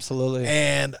 Dude, absolutely.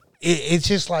 And it's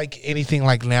just like anything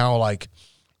like now, like,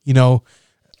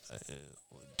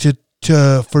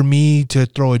 for me to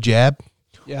throw a jab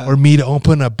or me to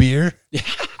open a beer,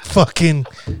 fucking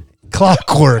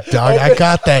clockwork, dog. I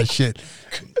got that shit.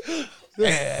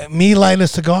 Me lighting a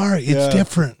cigar, it's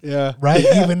different. Yeah. Right?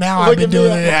 Even now I've been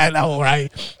doing it. I know,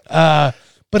 right?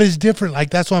 But it's different.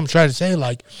 Like, that's what I'm trying to say.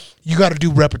 Like, you got to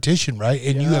do repetition, right?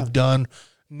 And you have done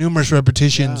numerous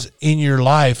repetitions in your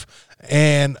life.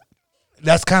 And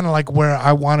that's kind of like where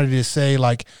I wanted to say,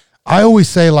 like, I always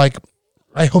say, like,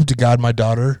 I hope to God my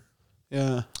daughter,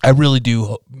 I really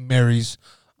do, marries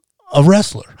a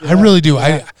wrestler. I really do.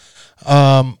 And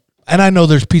I know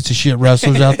there's piece of shit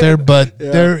wrestlers out there, but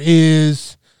there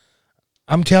is,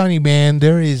 I'm telling you, man,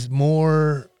 there is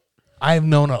more. I've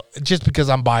known, just because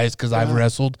I'm biased because I've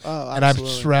wrestled and I'm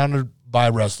surrounded by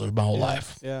wrestlers my whole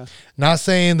life. Yeah. Not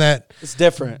saying that It's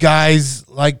different. guys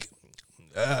like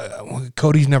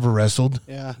Cody's never wrestled.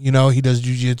 Yeah. You know, he does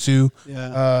jiu-jitsu.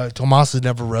 Yeah. Tomas has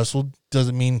never wrestled.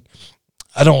 Doesn't mean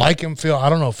I don't like him. I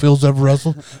don't know if Phil's ever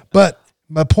wrestled. But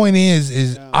my point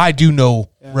is I do know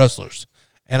wrestlers.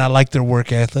 And I like their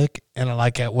work ethic, and I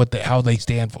like how they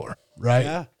stand for, right?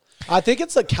 Yeah. I think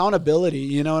it's accountability.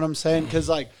 You know what I'm saying? Because,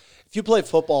 like, if you play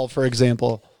football, for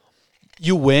example,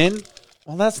 you win.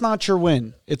 Well, that's not your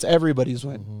win. It's everybody's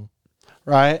win,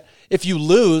 right? If you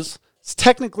lose, it's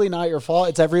technically not your fault.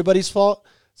 It's everybody's fault.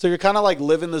 So you're kind of like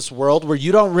living this world where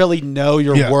you don't really know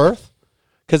your worth.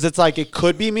 Because it's like, it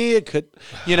could be me. It could,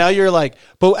 you're like,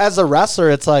 but as a wrestler,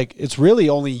 it's like, it's really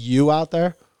only you out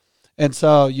there. And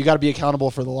so you got to be accountable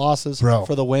for the losses,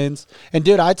 for the wins. And,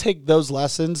 dude, I take those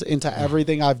lessons into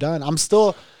everything I've done. I'm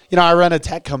still, I run a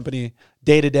tech company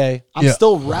day to day. I'm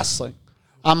still wrestling.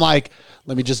 I'm like,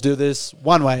 let me just do this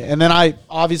one way. And then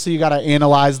you got to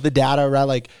analyze the data, right?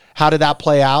 Like, how did that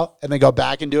play out? And then go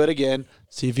back and do it again,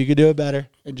 see if you could do it better,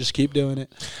 and just keep doing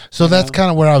it. So that's kind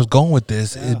of where I was going with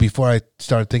this is before I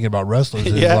started thinking about wrestlers.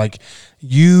 Is like,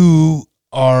 you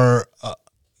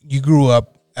grew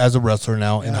up as a wrestler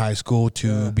now in high school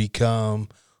to become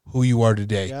who you are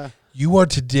today. Yeah. You are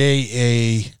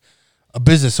today a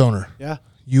business owner. Yeah.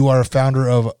 You are a founder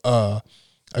of a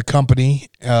company.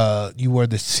 You are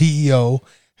the CEO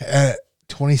at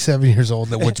 27 years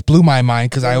old, which blew my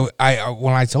mind because I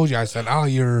when I told you, I said, "Oh,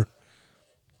 you're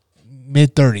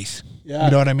mid-30s." Yeah.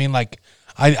 You know what I mean? Like,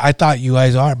 I thought you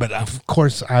guys are, but of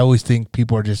course, I always think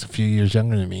people are just a few years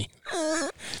younger than me.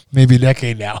 Maybe a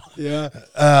decade now.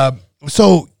 Yeah.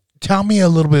 So tell me a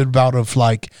little bit about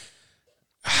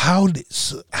how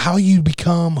you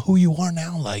become who you are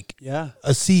now, like a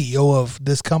CEO of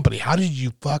this company. How did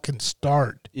you fucking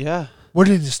start? Yeah. Where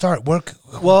did it start?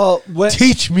 Well,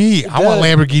 teach me. I want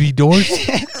Lamborghini doors.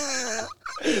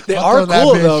 They are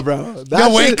cool though, bro.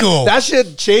 They're way cool. That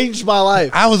shit changed my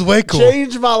life. I was way cool.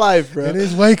 Changed my life, bro. It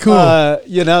is way cool. I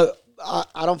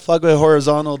don't fuck with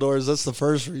horizontal doors. That's the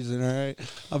first reason, all right?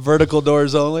 Vertical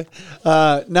doors only.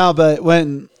 No, but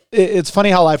when it's funny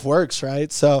how life works,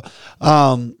 right? So,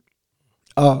 I'm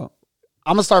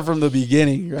gonna start from the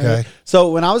beginning, right? Okay. So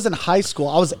when I was in high school,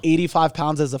 I was 85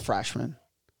 pounds as a freshman,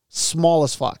 small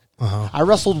as fuck. I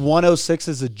wrestled 106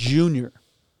 as a junior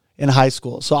in high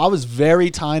school, so I was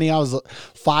very tiny. I was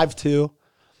 5'2".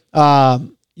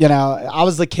 I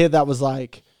was the kid that was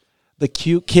like the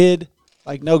cute kid.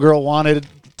 Like, no girl wanted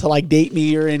to, like, date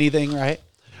me or anything, right?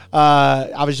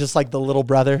 I was just, like, the little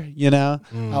brother, I,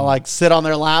 like, sit on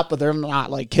their lap, but they're not,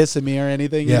 like, kissing me or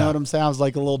anything. You know what I'm saying? I was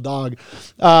like a little dog.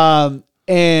 Also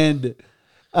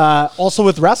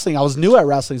with wrestling, I was new at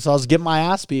wrestling, so I was getting my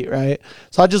ass beat, right?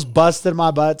 So I just busted my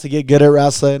butt to get good at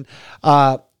wrestling.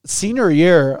 Senior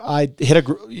year, I hit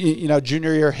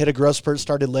junior year, hit a growth spurt,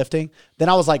 started lifting. Then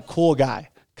I was, like, cool guy.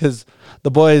 Because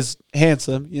the boy is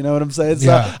handsome, you know what I'm saying?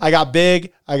 So I got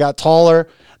big, I got taller.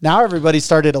 Now everybody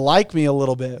started to like me a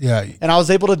little bit. Yeah. And I was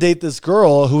able to date this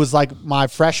girl who was like my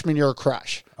freshman year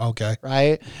crush. Okay.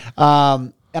 Right?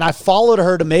 And I followed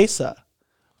her to Mesa.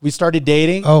 We started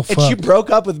dating. Oh, fuck. And she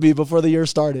broke up with me before the year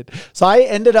started. So I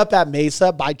ended up at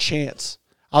Mesa by chance.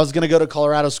 I was going to go to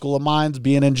Colorado School of Mines,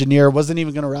 be an engineer, wasn't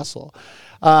even going to wrestle.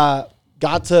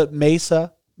 Got to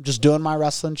Mesa, just doing my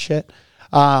wrestling shit.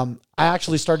 I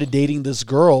actually started dating this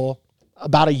girl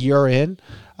about a year in,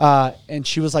 and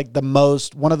she was like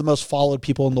one of the most followed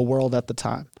people in the world at the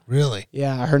time. Really?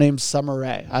 Yeah, her name's Summer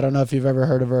Rae. I don't know if you've ever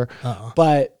heard of her,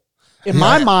 but in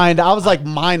my mind, I was like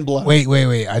mind blown. Wait.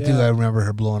 I remember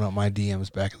her blowing up my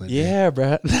DMs back in the day. Yeah,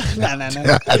 bro.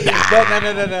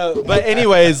 No. But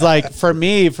anyways, like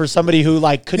for somebody who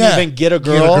like couldn't even get a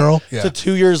girl, to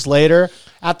 2 years later,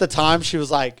 at the time she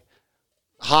was like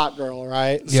hot girl,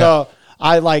 right? Yeah. So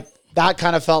I like that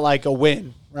kind of felt like a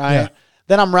win, right? Yeah.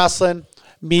 Then I'm wrestling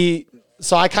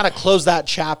so I kind of closed that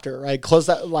chapter, right? Close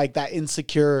that like that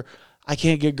insecure, I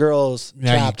can't get girls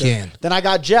chapter. You can. Then I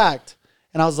got jacked.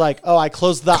 And I was like, I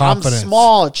closed the Confidence. I'm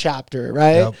small chapter,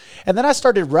 right? Yep. And then I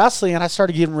started wrestling and I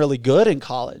started getting really good in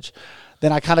college.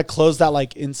 Then I kind of closed that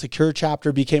like insecure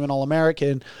chapter, became an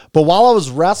All-American. But while I was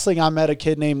wrestling, I met a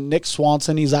kid named Nick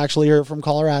Swanson. He's actually here from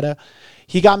Colorado.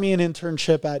 He got me an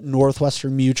internship at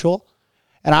Northwestern Mutual.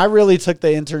 And I really took the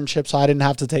internship so I didn't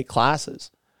have to take classes,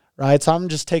 right? So I'm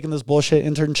just taking this bullshit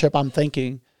internship, I'm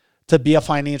thinking, to be a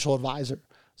financial advisor.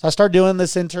 So I started doing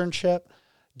this internship,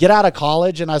 get out of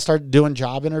college, and I started doing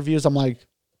job interviews. I'm like,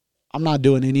 I'm not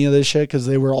doing any of this shit because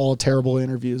they were all terrible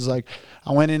interviews. Like,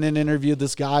 I went in and interviewed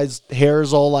this guy's hair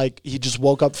is all like, he just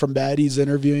woke up from bed. He's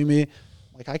interviewing me.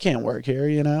 Like, I can't work here,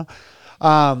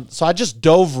 So I just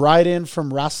dove right in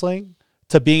from wrestling.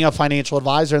 to being a financial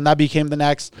advisor. And that became the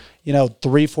next,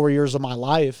 3-4 years of my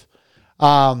life.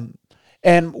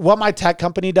 And what my tech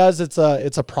company does, it's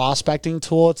a prospecting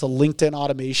tool. It's a LinkedIn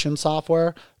automation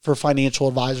software for financial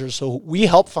advisors. So we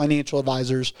help financial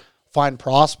advisors find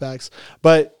prospects,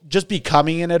 but just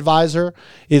becoming an advisor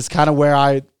is kind of where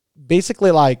I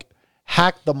basically like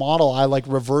hacked the model. I like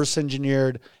reverse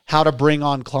engineered how to bring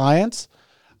on clients.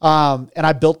 And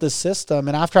I built this system.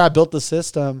 And after I built the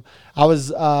system, I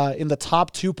was in the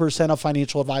top 2% of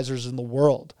financial advisors in the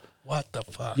world. What the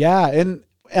fuck? Yeah.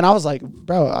 And I was like,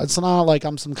 bro, it's not like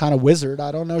I'm some kind of wizard.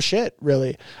 I don't know shit,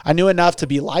 really. I knew enough to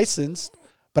be licensed,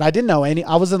 but I didn't know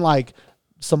I wasn't like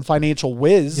some financial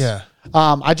whiz. Yeah.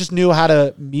 I just knew how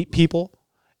to meet people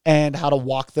and how to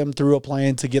walk them through a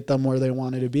plan to get them where they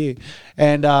wanted to be.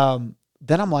 And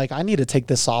then I'm like, I need to take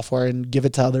this software and give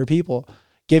it to other people.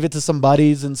 Gave it to some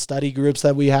buddies and study groups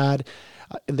that we had,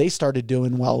 and they started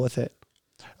doing well with it.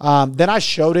 Then I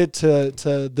showed it to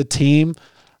the team.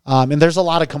 And there's a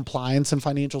lot of compliance in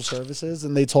financial services.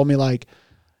 And they told me like,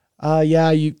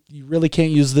 you really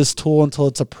can't use this tool until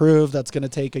it's approved. That's going to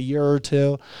take a year or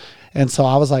two. And so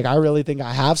I was like, I really think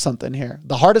I have something here.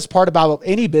 The hardest part about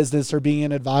any business or being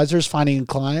an advisor is finding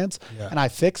clients. Yeah. And I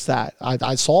fixed that.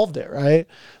 I solved it, right?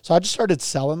 So I just started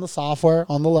selling the software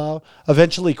on the low,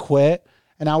 eventually quit.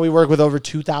 And now we work with over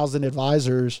 2,000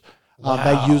 advisors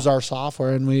that use our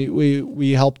software. And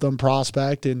we help them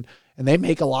prospect and they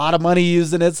make a lot of money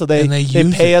using it, so they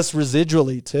pay us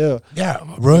residually too. Yeah,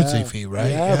 royalty fee, right?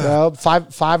 Yeah, bro.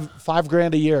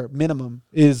 $5,000 a year minimum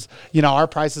is, our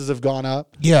prices have gone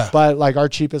up. Yeah. But like our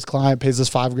cheapest client pays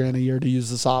us $5,000 a year to use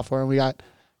the software, and we got,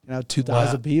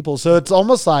 2,000 people. So it's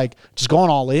almost like just going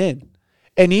all in.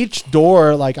 And each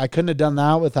door, like I couldn't have done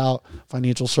that without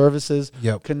financial services.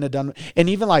 Yep. Couldn't have done, and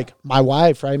even like my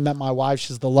wife, right? I met my wife.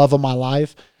 She's the love of my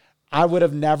life. I would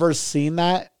have never seen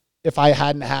that if I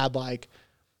hadn't had like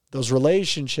those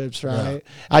relationships, right?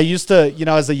 Yeah. I used to,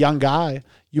 as a young guy,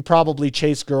 you probably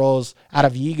chase girls out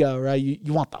of ego, right?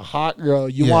 You want the hot girl,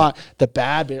 you want the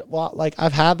bad bit. Well, like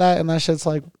I've had that, and that shit's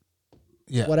like,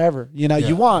 whatever.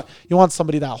 You want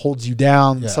somebody that holds you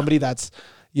down, somebody that's,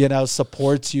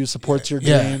 supports you, supports your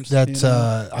dreams. That's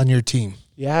on your team.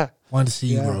 Yeah, want to see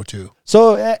you grow too.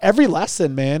 So every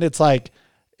lesson, man, it's like.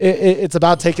 It's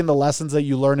about taking the lessons that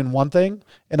you learn in one thing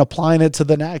and applying it to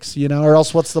the next, or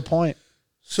else what's the point?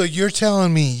 So you're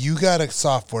telling me you got a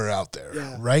software out there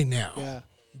right now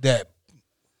that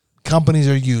companies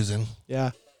are using.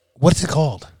 Yeah. What's it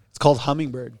called? It's called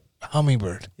Hummingbird.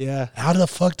 Hummingbird. Yeah. How the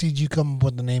fuck did you come up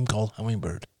with the name called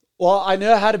Hummingbird? Well, I knew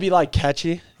it had to be like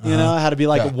catchy, it had to be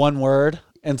like one word.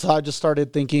 And so I just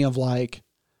started thinking of like,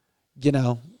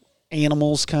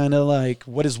 animals, kind of like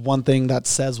what is one thing that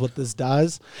says what this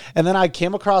does. And then I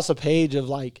came across a page of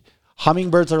like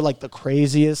hummingbirds are like the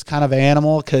craziest kind of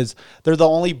animal because they're the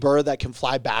only bird that can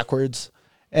fly backwards,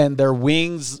 and their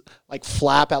wings like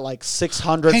flap at like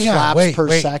 600 flaps per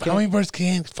second. Hummingbirds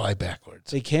can't fly backwards.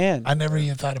 They can. I never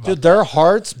even thought about that. Their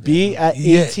hearts beat at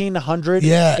 1,800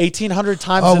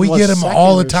 times. Oh, we get them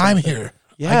all the time here.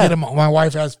 Yeah, I get them. My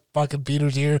wife has fucking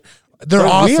feeders here. They're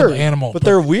awesome weird, animal, but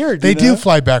they're weird. They do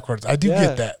fly backwards. I do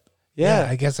get that. Yeah,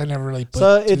 I guess I never really put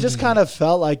so it just kind of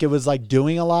felt like it was like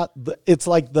doing a lot. It's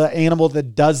like the animal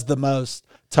that does the most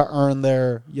to earn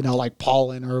their, like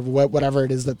pollen or whatever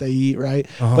it is that they eat, right?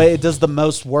 But it does the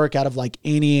most work out of like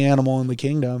any animal in the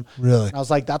kingdom. Really? And I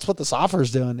was like, that's what the software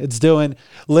is doing. It's doing,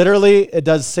 literally, it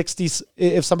does 60,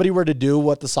 if somebody were to do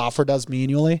what the software does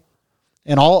manually,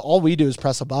 and all we do is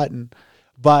press a button,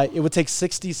 but it would take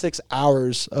 66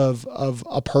 hours of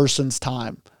a person's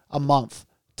time a month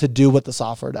to do what the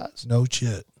software does. No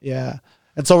shit. Yeah.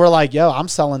 And so we're like, yo, I'm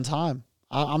selling time.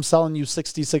 I'm selling you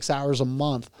 66 hours a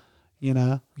month,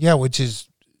 Yeah, which is,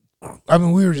 I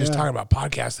mean, we were just talking about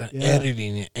podcasting and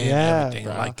editing and everything.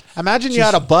 Bro. Like, imagine you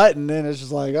had a button and it's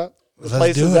just like,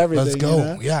 replaces everything. Let's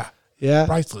go. Yeah.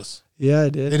 Priceless. Yeah,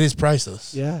 it is. It is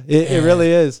priceless. Yeah, it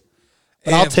really is.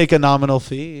 But I'll take a nominal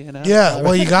fee, Yeah,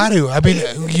 well, you got to. I mean,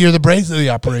 you're the brains of the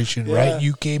operation, right?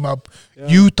 You came up,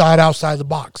 you thought outside the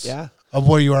box of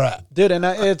where you are at. Dude, and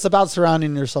it's about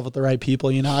surrounding yourself with the right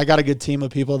people. I got a good team of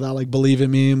people that like believe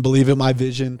in me and believe in my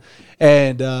vision.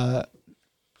 And,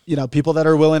 people that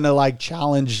are willing to like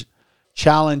challenge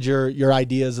your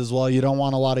ideas as well. You don't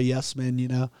want a lot of yes men,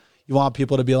 You want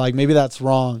people to be like, maybe that's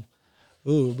wrong.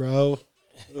 Ooh, bro.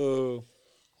 Ooh.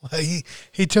 Well,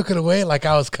 he took it away like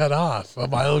I was cut off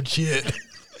of my own shit.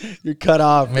 You're cut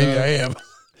off. Maybe I am.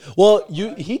 Well,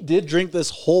 he did drink this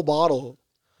whole bottle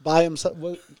by himself,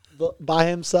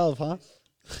 huh?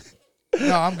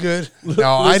 No, I'm good.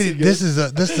 No, I didn't.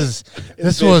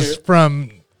 This was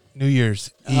from New Year's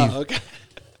Eve. Okay.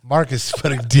 Marcus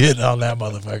put a dent on that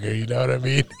motherfucker. You know what I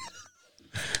mean?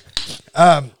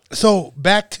 So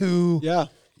back to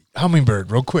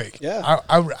Hummingbird real quick. Yeah.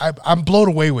 I'm blown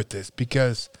away with this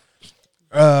because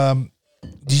did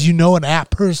you know an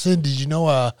app person? Did you know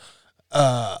a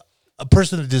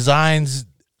person that designs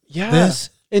this?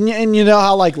 And you know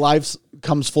how like life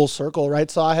comes full circle,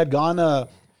 right? So I had gone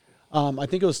I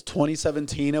think it was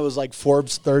 2017. It was like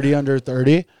Forbes 30 under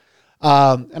 30.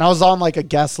 And I was on like a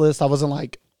guest list. I wasn't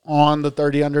like on the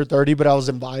 30 under 30, but I was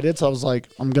invited. So I was like,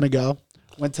 I'm going to go.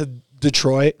 Went to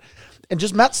Detroit and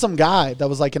just met some guy that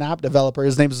was like an app developer.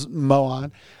 His name's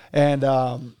Moan. And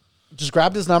just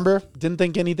grabbed his number. Didn't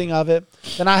think anything of it.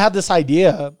 Then I had this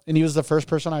idea and he was the first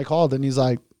person I called. And he's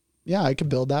like, yeah, I could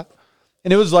build that.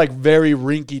 And it was like very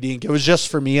rinky dink. It was just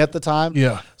for me at the time.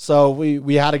 Yeah. So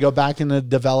we had to go back into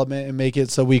development and make it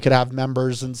so we could have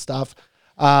members and stuff.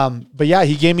 But yeah,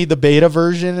 he gave me the beta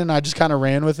version and I just kind of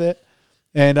ran with it.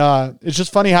 And it's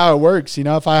just funny how it works. You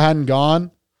know, if I hadn't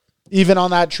gone, even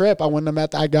on that trip, I wouldn't have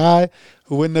met that guy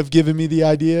who wouldn't have given me the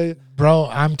idea. Bro,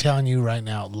 I'm telling you right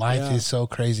now, life is so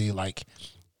crazy. Like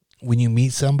when you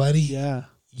meet somebody,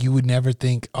 you would never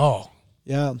think, oh,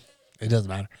 it doesn't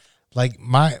matter. Like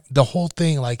the whole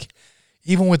thing, like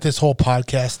even with this whole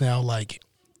podcast now, like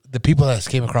the people that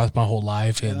came across my whole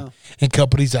life and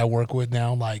companies I work with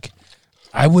now, like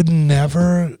I would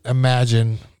never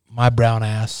imagine my brown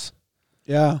ass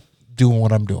doing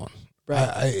what I'm doing. Right.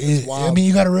 I mean,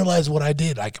 you got to realize what I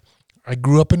did. Like I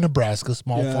grew up in Nebraska,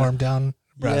 small farm down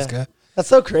Nebraska. Yeah. That's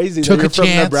so crazy. Took that you're a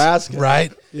chance, from Nebraska.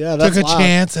 right? Yeah, that's Took a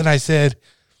chance and I said,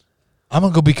 I'm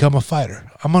going to go become a fighter.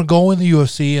 I'm going to go in the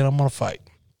UFC and I'm going to fight.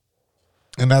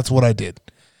 And that's what I did.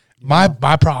 My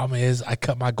problem is I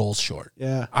cut my goals short.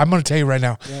 Yeah. I'm going to tell you right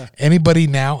now, anybody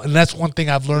now, and that's one thing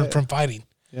I've learned from fighting.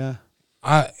 Yeah.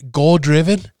 Goal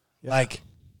driven, like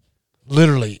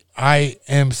literally I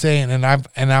am saying, and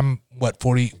I'm what,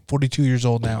 42 years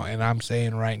old now. And I'm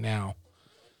saying right now,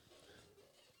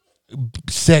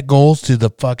 set goals to the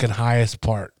fucking highest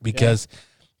part because,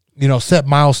 you know, set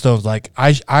milestones. Like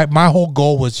my whole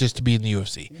goal was just to be in the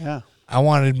UFC. Yeah. I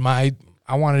wanted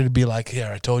to be like, here,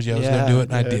 I told you I was going to do it,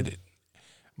 and I did it.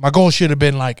 My goal should have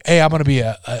been like, hey, I'm going to be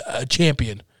a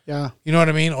champion. Yeah. You know what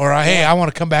I mean? Or, hey, I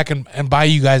want to come back and buy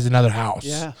you guys another house.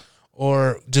 Yeah.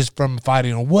 Or just from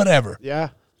fighting or whatever. Yeah.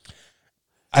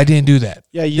 I didn't do that.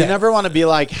 Yeah, you never want to be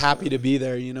like happy to be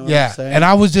there, you know what I'm saying? And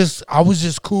I was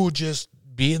just cool just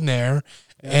being there.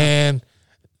 Yeah. And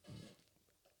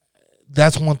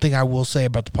that's one thing I will say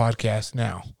about the podcast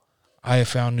now. I have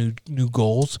found new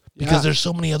goals because there's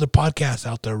so many other podcasts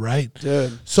out there, right?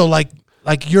 Dude. So like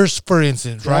yours, for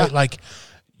instance, right? Like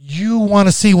you want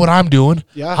to see what I'm doing.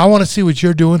 Yeah. I want to see what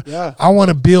you're doing. Yeah. I want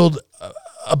to build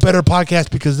a better podcast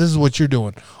because this is what you're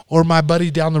doing. Or my buddy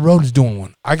down the road is doing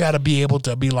one. I got to be able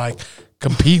to be like,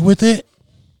 compete with it,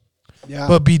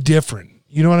 but be different.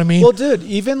 You know what I mean? Well, dude,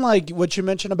 even like what you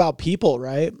mentioned about people,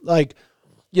 right? Like,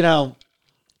 you know,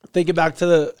 thinking back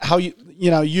to how you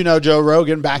know Joe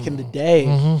Rogan back in the day.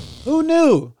 Mm-hmm. Who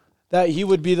knew that he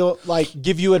would be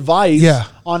give you advice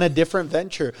on a different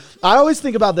venture? I always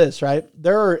think about this, right?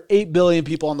 There are 8 billion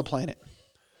people on the planet,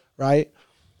 right?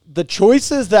 The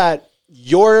choices that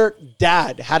your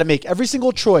dad had to make, every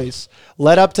single choice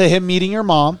led up to him meeting your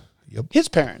mom, his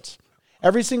parents.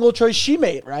 Every single choice she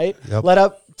made, right? Led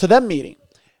up to them meeting.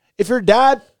 If your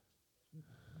dad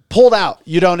pulled out,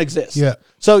 you don't exist. Yeah.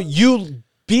 So you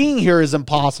being here is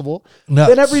impossible.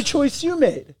 Then every choice you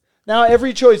made. Now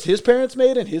every choice his parents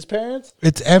made and his parents.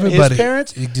 It's everybody. His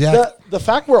parents. Exactly. The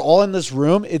fact we're all in this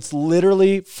room, it's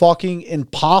literally fucking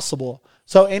impossible.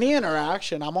 So any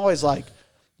interaction, I'm always like,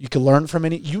 you can learn from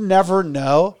any. You never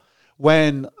know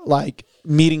when like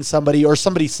meeting somebody or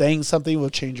somebody saying something will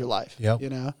change your life. Yep. You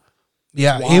know?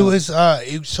 Yeah. It was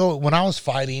so when I was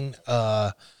fighting,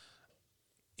 I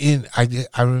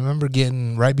remember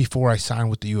getting right before I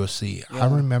signed with the UFC. I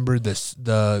remember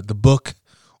the book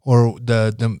or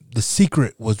the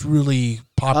Secret was really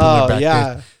popular back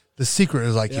then. The Secret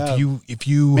is like if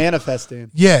you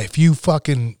manifesting. Yeah, if you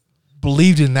fucking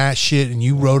believed in that shit and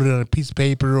you wrote it on a piece of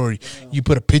paper or you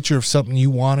put a picture of something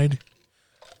you wanted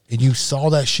and you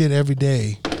saw that shit every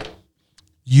day,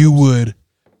 it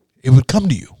would come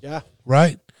to you. Yeah.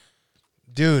 Right?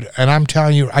 Dude, and I'm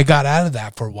telling you, I got out of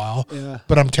that for a while. Yeah.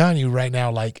 But I'm telling you right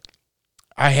now, like,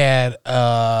 I had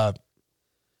a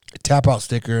Tap Out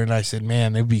sticker, and I said,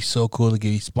 man, it'd be so cool to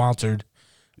get sponsored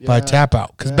by Tap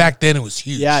Out. Because back then it was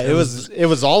huge. Yeah, it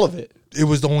was all of it. It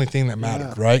was the only thing that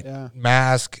mattered, right? Yeah.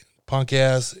 Mask, Punk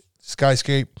Ass,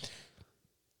 Skyscape.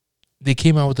 They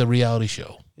came out with a reality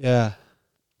show. Yeah.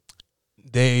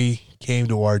 They came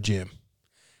to our gym.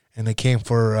 and they came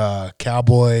for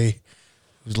Cowboy. It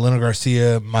was Leonard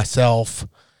Garcia, myself,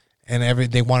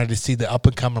 and they wanted to see the up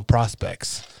and coming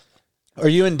prospects. Are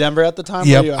you in Denver at the time?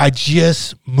 Yep, I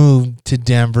just moved to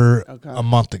Denver a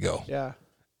month ago. Yeah,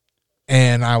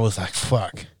 and I was like,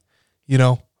 "Fuck,"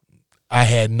 I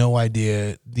had no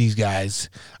idea these guys.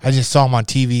 I just saw them on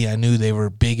TV. I knew they were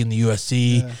big in the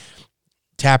USC. Yeah.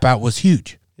 Tap Out was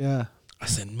huge. Yeah. I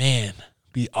said, man,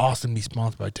 be awesome to be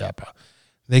sponsored by Tap Out.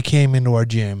 They came into our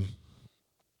gym.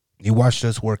 They watched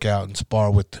us work out and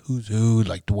spar with who's who,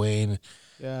 like Dwayne.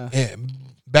 Yeah. And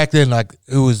back then, like,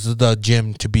 it was the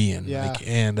gym to be in. Yeah. Like,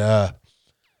 and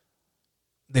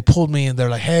they pulled me and they're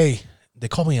like, hey, they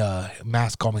called me,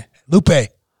 Mask called me, Lupe,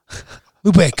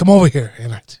 come over here.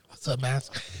 And I said, what's up,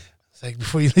 Mask? It's like,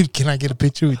 before you leave, can I get a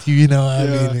picture with you?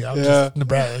 I mean, I'm just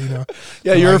Nebraska,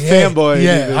 Yeah, you're like, a fanboy.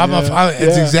 Yeah,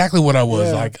 it's exactly what I was.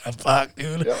 Yeah. Like, fuck,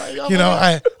 dude.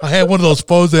 I had one of those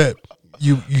phones that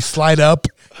you slide up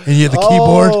and you have the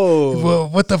keyboard. Well,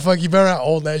 what the fuck? You remember how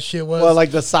old that shit was? Well,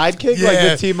 like the sidekick, like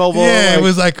the T-Mobile. Yeah, it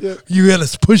was like you had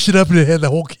to push it up and it had the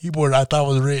whole keyboard. I thought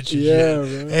was rich. And yeah,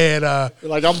 shit. Bro. And you're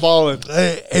like, I'm balling.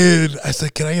 And I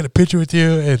said, can I get a picture with you?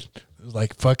 And it was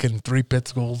like fucking 3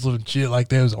 pixels and shit like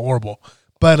that. It was horrible.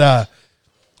 But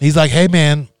he's like, hey,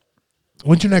 man,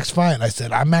 when's your next fight? I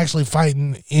said, I'm actually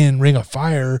fighting in Ring of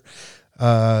Fire.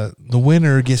 The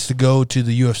winner gets to go to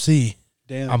the UFC.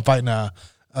 Damn. I'm fighting a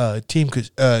team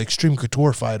Extreme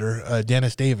Couture fighter,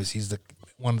 Dennis Davis. He's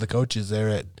one of the coaches there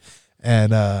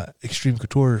at Extreme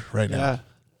Couture right now.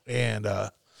 And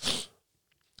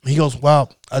he goes,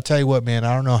 well, I'll tell you what, man,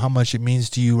 I don't know how much it means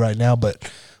to you right now, but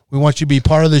we want you to be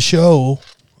part of the show,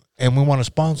 and we want to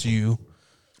sponsor you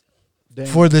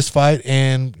for this fight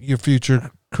and your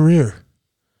future career.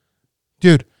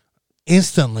 Dude,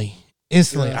 instantly,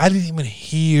 I didn't even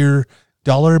hear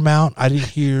dollar amount. I didn't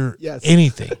hear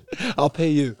anything. I'll pay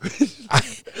you.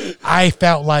 I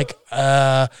felt like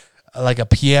a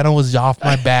piano was off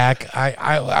my back.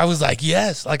 I was like,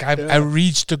 yes, like I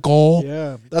reached a goal.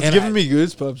 Yeah, that's giving me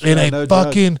goosebumps.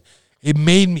 And it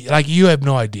made me, like, you have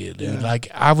no idea, dude. Yeah. Like,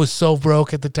 I was so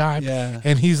broke at the time. Yeah.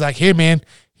 And he's like, here, man,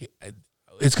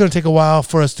 it's going to take a while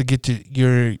for us to get to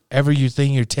your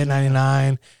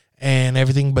 1099 and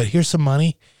everything, but here's some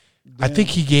money. I think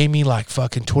he gave me like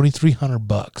fucking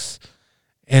 $2,300,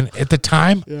 and at the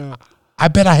time, I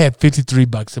bet I had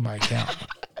 $53 in my account.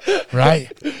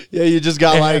 Right? Yeah, you just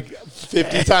got like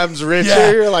 50 times richer.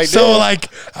 Yeah. You're like, so like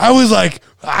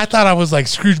I thought I was like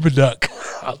Scrooge McDuck.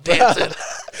 I'm dancing.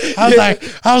 I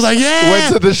was like, yeah.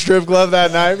 Went to the strip club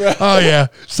that night, bro. Oh yeah.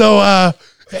 So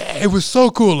it was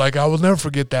so cool. Like, I will never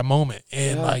forget that moment.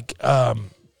 And like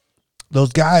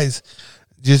those guys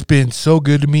just been so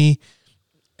good to me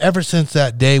ever since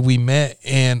that day we met,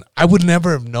 and I would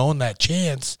never have known that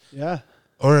chance. Yeah.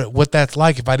 Or what that's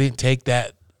like if I didn't take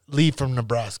that leave from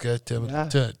Nebraska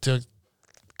to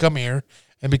come here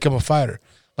and become a fighter.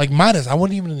 Like Midas, I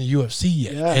wasn't even in the UFC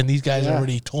yet, and these guys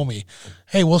already told me,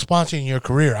 "Hey, we'll sponsor you in your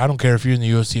career. I don't care if you're in the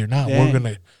UFC or not. Dang. We're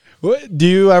gonna." Do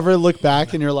you ever look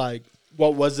back and you're like,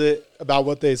 "What was it about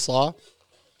what they saw?"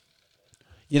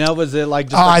 Was it like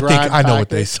just? I think I know what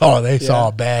they saw. They saw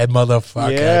a bad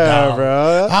motherfucker. Yeah,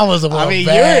 bro. I was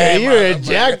you're a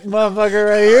jacked motherfucker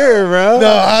right here, bro.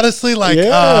 No, honestly, like,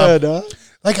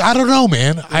 like, I don't know,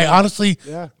 man. Yeah. I honestly,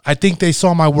 I think they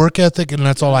saw my work ethic, and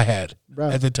that's all I had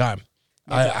at the time.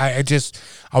 I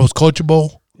was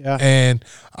coachable. Yeah. And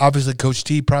obviously Coach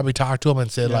T probably talked to him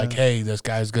and said, like, hey, this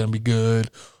guy's going to be good.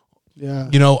 Yeah.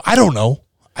 I don't know.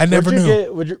 I never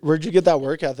knew. Where'd you get that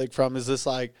work ethic from? Is this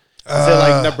like, is it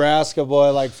like Nebraska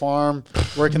boy, like farm,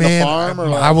 working the farm? Or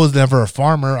I was never a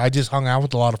farmer. I just hung out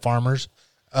with a lot of farmers.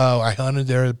 I hunted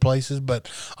their places. But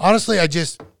honestly, I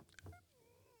just,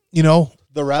 The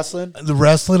wrestling? The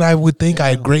wrestling, I would think. I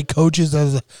had great coaches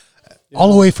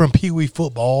all the way from Pee Wee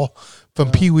football,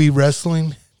 from Pee Wee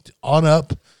wrestling on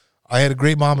up. I had a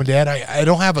great mom and dad. I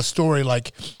don't have a story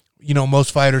like,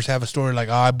 most fighters have a story like,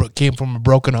 I came from a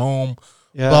broken home,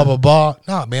 blah, blah, blah.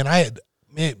 No, man,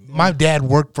 my dad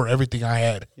worked for everything I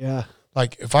had. Yeah.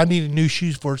 Like, if I needed new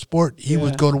shoes for a sport, he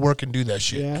would go to work and do that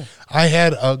shit. Yeah. I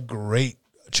had a great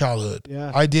childhood.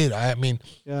 Yeah. I did.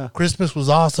 Christmas was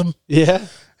awesome. Yeah.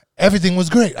 Everything was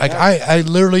great. Like, I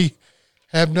literally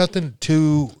have nothing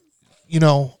to,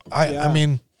 I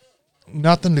mean,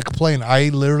 nothing to complain. I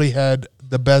literally had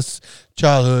the best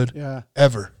childhood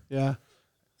ever. Yeah.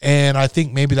 And I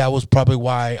think maybe that was probably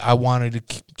why I wanted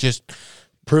to just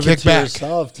prove kick it to back.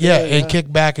 Yourself too, and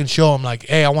kick back and show them, like,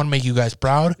 hey, I want to make you guys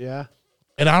proud. Yeah.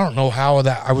 And I don't know how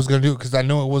that I was going to do it, because I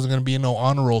know it wasn't going to be no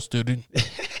honor roll student.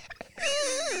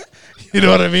 You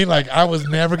know what I mean? Like, I was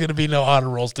never going to be no honor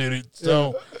roll student.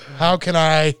 So how can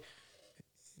I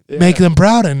make them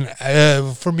proud?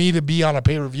 And for me to be on a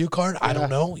pay-per-view card, I don't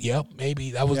know. Yep,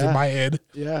 maybe that was in my head.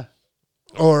 Yeah.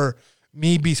 Or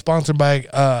me be sponsored by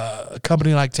a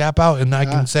company like Tap Out, and I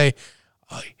can say,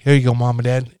 oh, here you go, Mom and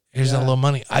Dad. Here's a little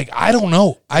money. I don't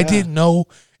know. I didn't know,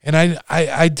 and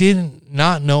I didn't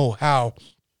not know how.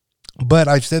 But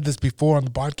I've said this before on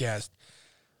the podcast.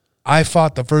 I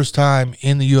fought the first time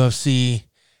in the UFC,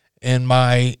 and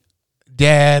my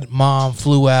dad, mom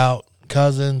flew out,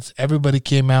 cousins, everybody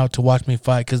came out to watch me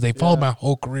fight because they followed my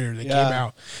whole career. They came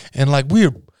out, and like we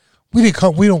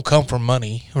don't come from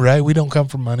money, right? We don't come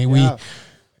from money.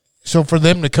 So for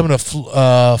them to come to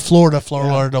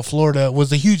Florida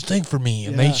was a huge thing for me,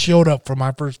 and they showed up for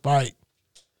my first fight.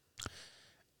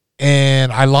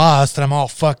 And I lost, and I'm all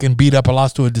fucking beat up. I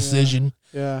lost to a decision.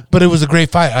 Yeah. But it was a great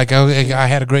fight. Like, I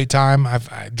had a great time.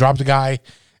 I dropped a guy,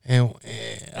 and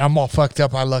I'm all fucked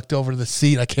up. I looked over the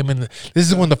seat. I came in. This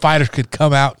is when the fighters could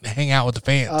come out and hang out with the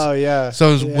fans. Oh, yeah. So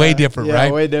it was way different, right?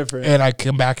 Yeah, way different. And I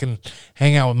come back and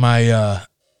hang out with my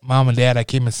mom and dad. I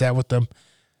came and sat with them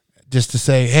just to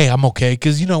say, hey, I'm okay.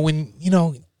 Because,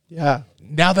 now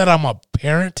that I'm a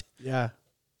parent. Yeah.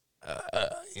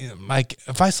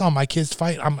 If I saw my kids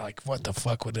fight, I'm like, what the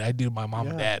fuck would I do to my mom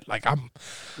and dad? Like,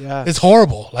 it's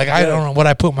horrible. Like, I don't know what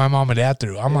I put my mom and dad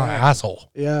through. I'm an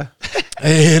asshole. Yeah.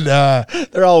 And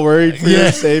they're all worried for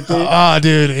your safety. Oh,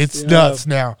 dude, it's nuts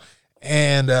now.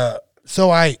 And so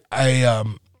I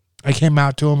came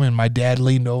out to him, and my dad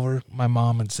leaned over my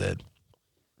mom and said,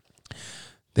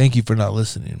 thank you for not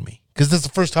listening to me. Because this is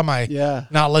the first time I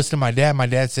not listened to my dad. My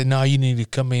dad said, no, you need to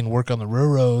come in and work on the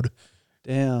railroad.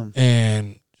 Damn.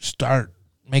 And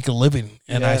make a living.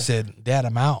 And I said, Dad,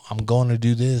 I'm out. I'm going to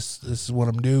do this. This is what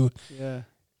I'm doing. Yeah.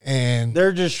 And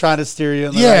they're just trying to steer you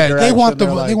in the right direction.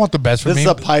 They want the best for me. This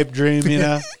is a pipe dream,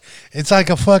 It's like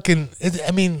a fucking.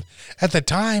 At the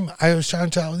time, I was trying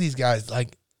to tell these guys,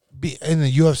 like, in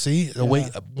the UFC,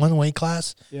 one weight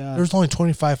class. Yeah. There was only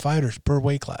 25 fighters per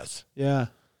weight class. Yeah.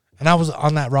 And I was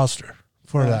on that roster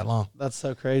for that long. That's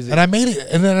so crazy. And I made it,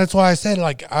 and then that's why I said,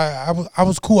 like, I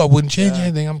was cool. I wouldn't change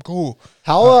anything. I'm cool.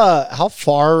 How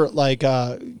far, like,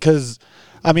 because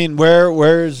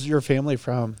where's your family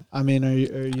from? Are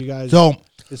you guys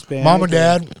Hispanic? Mom and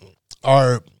dad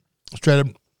are straight up.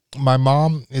 My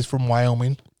mom is from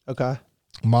Wyoming. Okay.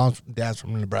 Dad's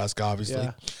from Nebraska, obviously.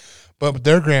 Yeah. But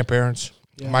their grandparents,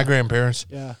 my grandparents,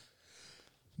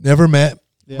 never met.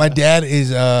 Yeah. My dad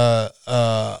is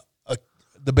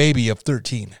the baby of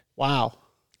 13. Wow.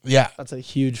 Yeah. That's a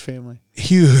huge family.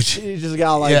 Huge. You just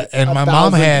got like and my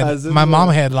mom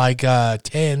had like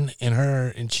 10 in her,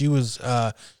 and she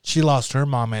lost her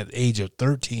mom at the age of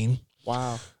 13.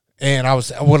 Wow. And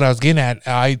what I was getting at,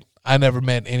 I never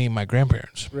met any of my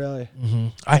grandparents. Really? Mm-hmm.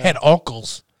 I had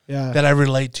uncles that I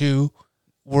relate to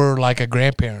were like a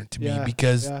grandparent to me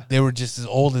because they were just as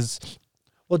old as.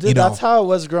 Well, dude, that's how it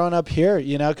was growing up here,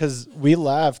 because we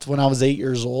left when I was 8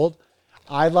 years old.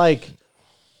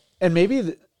 And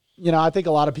maybe, I think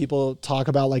a lot of people talk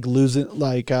about like losing,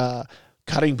 like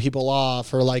cutting people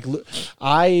off, or like,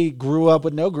 I grew up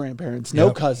with no grandparents,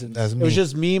 no cousins. It was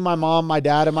just me, my mom, my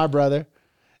dad, and my brother.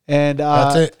 And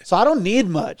that's it. So I don't need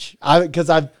much because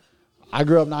I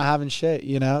grew up not having shit,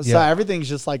 So everything's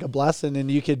just like a blessing,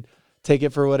 and you could take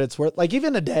it for what it's worth. Like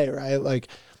even a day, right? Like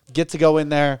get to go in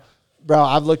there. Bro,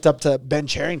 I've looked up to Ben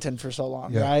Charrington for so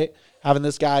long, right? Having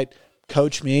this guy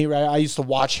coach me, right? I used to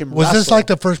watch him wrestle. Was this like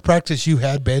the first practice you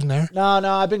had been there? No,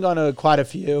 I've been going to quite a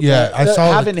few. Yeah, I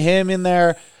saw having him in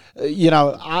there.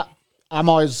 I'm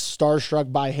always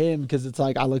starstruck by him because it's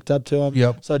like I looked up to him.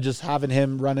 Yep. So just having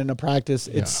him run into practice,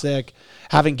 it's sick.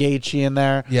 Having Gaethje in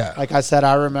there. Yeah. Like I said,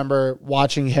 I remember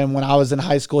watching him when I was in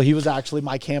high school. He was actually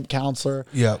my camp counselor.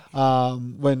 Yep.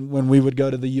 When we would go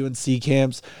to the UNC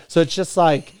camps. So it's just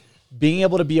like being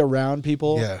able to be around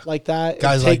people like that.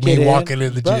 Guys like me walking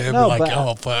in the gym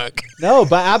oh, fuck. No,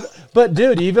 but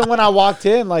dude, even when I walked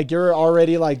in, like you're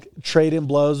already like trading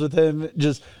blows with him,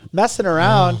 just messing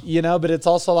around, but it's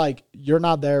also like you're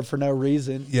not there for no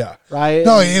reason. Yeah. Right?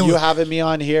 No, you having me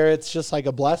on here, it's just like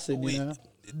a blessing,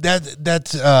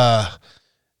 That's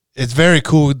it's very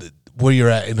cool where you're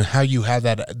at and how you have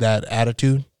that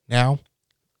attitude now.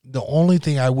 The only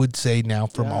thing I would say now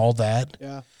from all that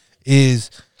is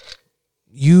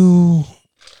you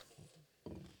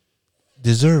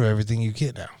deserve everything you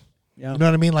get now. Yeah. You know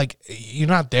what I mean? Like, you're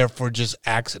not there for just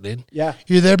accident. Yeah.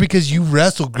 You're there because you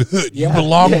wrestle good. You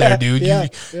belong there, dude.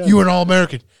 You were an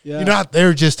All-American. Yeah. You're not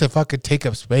there just to fucking take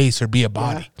up space or be a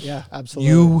body. Yeah,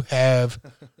 absolutely. You have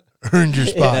earned your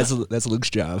spot. That's Luke's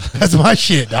job. That's my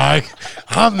shit, dog.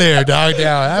 I'm there, dog.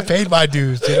 Now I paid my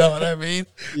dues. You know what I mean?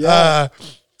 Yeah.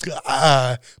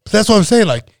 But that's what I'm saying.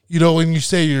 Like, you know, when you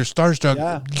say you're starstruck,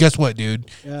 Yeah. guess what, dude?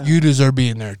 Yeah. You deserve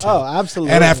being there too. Oh,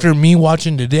 absolutely. And after me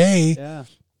watching today, yeah.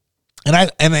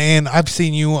 and I've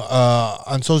seen you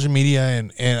on social media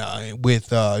and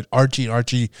with Archie.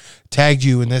 Archie tagged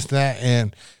you and this and that,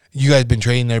 and you guys been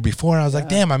training there before. And I was like,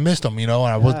 damn, I missed them. You know,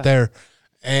 and I was there,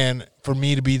 and for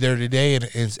me to be there today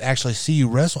and actually see you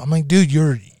wrestle, I'm like, dude,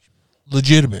 you're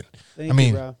legitimate. Thank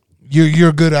you, bro. You're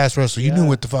a good ass wrestler. You knew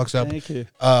what the fuck's up. Thank you.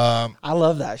 I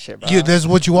love that shit, bro. That's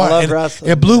what you are. I love And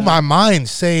wrestling, it blew my mind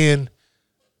saying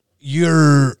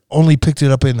you're only picked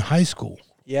it up in high school.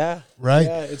 Yeah. Right?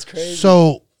 Yeah, it's crazy.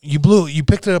 So you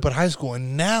picked it up at high school,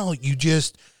 and now you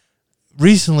just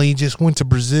recently just went to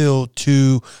Brazil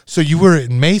so you were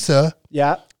in Mesa.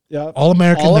 Yeah.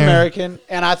 All-American there. All-American,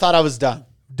 and I thought I was done.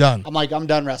 Done. I'm like, I'm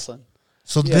done wrestling.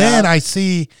 So then I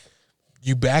see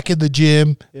you back in the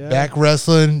gym, back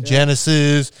wrestling,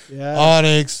 Genesis,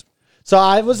 Onyx. So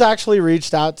I was actually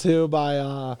reached out to by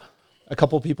a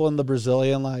couple people in the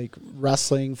Brazilian like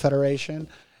wrestling federation.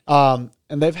 And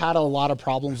they've had a lot of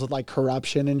problems with like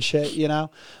corruption and shit, you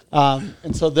know?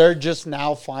 And so they're just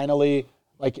now finally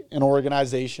like an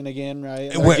organization again,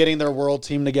 right? And they're getting their world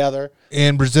team together.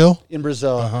 In Brazil? In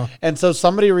Brazil. And so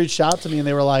somebody reached out to me and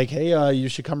they were like, hey, you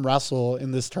should come wrestle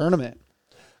in this tournament.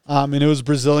 And it was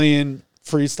Brazilian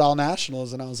Freestyle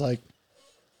Nationals. And I was like,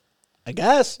 I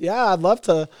guess, yeah, I'd love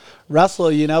to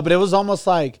wrestle, you know? But it was almost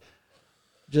like,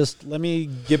 just let me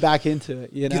get back into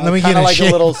it, you know? Let me kind get of in like shape.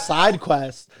 a little side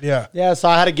quest. Yeah. So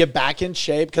I had to get back in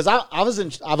shape because I've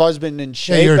always been in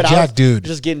shape. you're a but I jack was dude.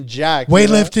 just getting jacked.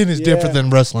 Weightlifting is different than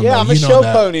wrestling. Yeah, though. I'm a You know show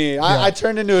that. pony. I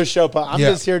turned into a show pony. I'm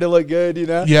just here to look good, you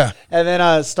know? Yeah. And then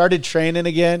I started training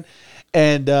again,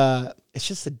 and it's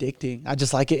just addicting. I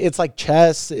just like it. It's like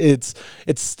chess. It's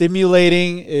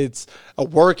stimulating. It's a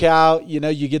workout. You know,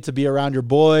 you get to be around your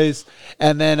boys.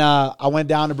 And then I went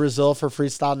down to Brazil for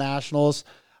Freestyle Nationals.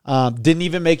 Didn't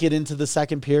even make it into the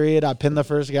second period. I pinned the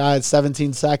first guy at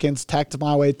 17 seconds, teched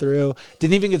my way through.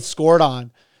 Didn't even get scored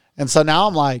on. And so now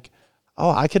I'm like,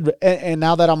 oh, I could. And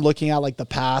now that I'm looking at like the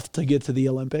path to get to the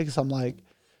Olympics, I'm like,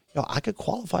 yo, I could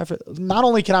qualify for. Not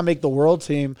only can I make the world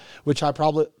team, which I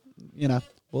probably, you know,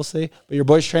 we'll see. But your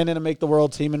boy's training to make the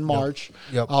world team in March.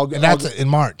 Yep. And that's in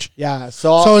March. Yeah.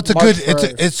 So it's a March good.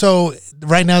 1st. It's so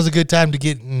right now is a good time to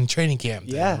get in training camp.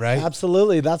 Then, Yeah, right.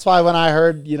 Absolutely. That's why when I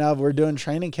heard, you know, we're doing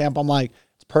training camp, I'm like,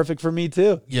 it's perfect for me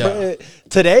too. Yeah.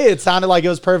 Today it sounded like it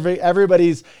was perfect.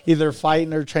 Everybody's either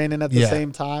fighting or training at the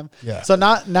same time. Yeah. So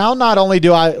not only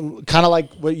do I kind of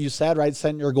like what you said, right?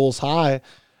 Setting your goals high.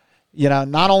 You know,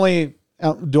 not only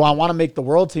do I want to make the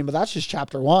world team, but that's just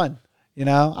chapter 1. You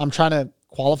know, I'm trying to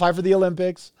qualify for the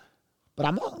Olympics. But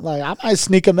I'm not, like, I might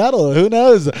sneak a medal. Who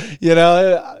knows? You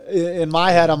know, in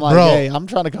my head, I'm like, hey, I'm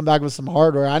trying to come back with some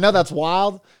hardware. I know that's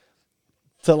wild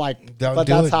to like, but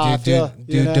that's how I feel.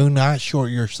 Do not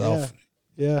short yourself.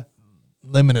 Yeah.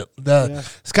 Limit it. The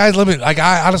sky's limit. Like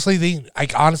I honestly think,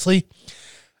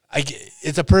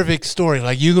 it's a perfect story.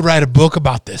 Like you could write a book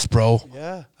about this, bro.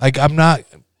 Yeah. Like I'm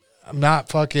not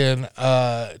fucking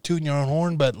tooting your own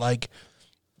horn, but like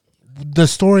the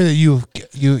story that you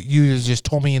just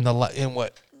told me in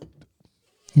what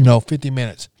 50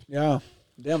 minutes. Yeah.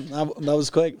 Damn, that was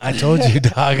quick. I told you,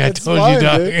 dog. I told fine, you,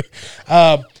 dog.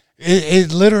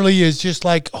 It literally is just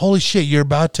like, holy shit, you're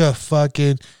about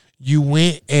to you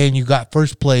went and you got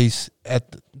first place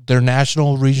at their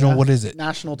national, regional, what is it?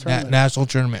 National tournament. National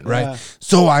tournament, right? Yeah.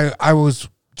 So I was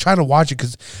trying to watch it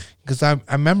because I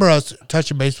remember us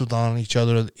touching base on each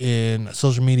other in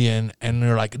social media, and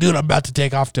they're like, dude, I'm about to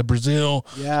take off to Brazil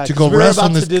to go wrestle.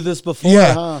 We were about to do this before,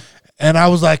 huh? And I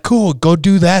was like, cool, go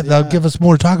do that. That'll give us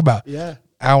more to talk about. Yeah.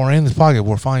 Hour in this pocket,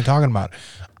 we're finally talking about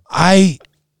it.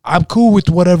 I'm cool with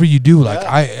whatever you do. Like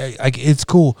I it's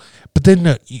cool. But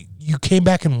then you came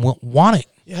back and won it.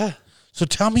 Yeah. So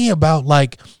tell me about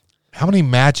like how many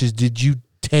matches did you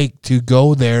take to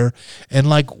go there, and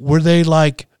like were they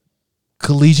like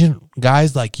collegiate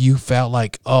guys? Like you felt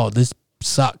like, oh, this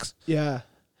sucks. Yeah.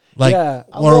 Like yeah.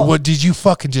 or what did you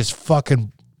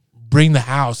fucking bring the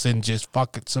house and just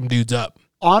fuck some dudes up?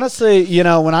 Honestly, you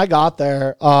know, when I got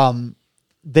there,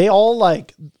 they all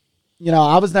like, you know,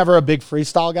 I was never a big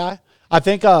freestyle guy. I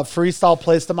think freestyle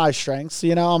plays to my strengths.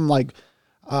 You know, I'm like,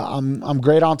 I'm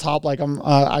great on top. Like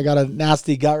I got a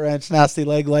nasty gut wrench, nasty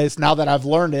leg lace. Now that I've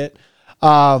learned it,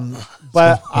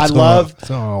 but I love. That's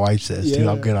what my wife says, dude.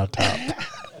 I'm good on top,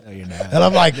 No, you're not. and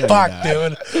I'm like, fuck,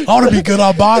 dude. I want to be good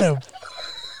on bottom.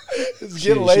 It's She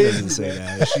getting doesn't lazy. say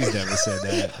that. She's never said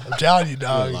that. I'm telling you, You're a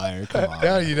dog. liar. Come on. I'm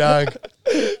telling you, dog.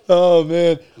 Oh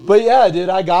man, but yeah, dude,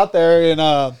 I got there and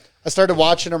I started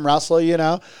watching him wrestle. You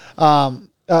know,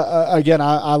 again,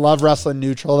 I love wrestling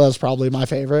neutral. That's probably my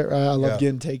favorite. Right? I love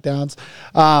getting takedowns.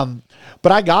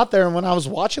 But I got there and when I was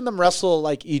watching them wrestle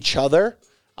like each other,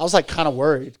 I was like kind of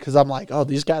worried because I'm like, oh,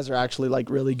 these guys are actually like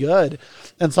really good.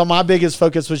 And so my biggest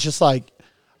focus was just like,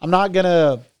 I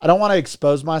don't want to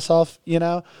expose myself, you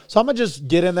know? So I'm going to just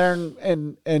get in there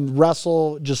and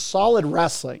wrestle, just solid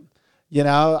wrestling. You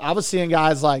know, I was seeing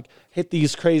guys like hit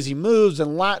these crazy moves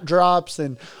and lat drops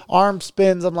and arm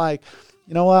spins. I'm like,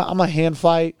 you know what? I'm a hand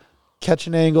fight, catch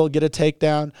an angle, get a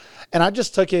takedown. And I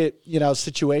just took it, you know,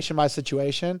 situation by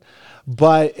situation.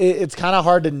 But it's kind of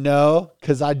hard to know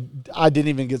because I didn't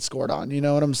even get scored on. You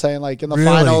know what I'm saying? Like in the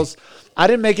finals, I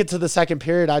didn't make it to the second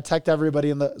period. I teched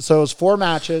everybody so it was 4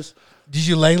 matches. Did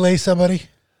you lay somebody?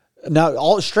 No,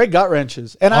 all straight gut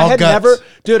wrenches. And All I had guts.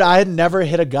 I had never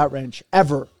hit a gut wrench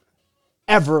ever,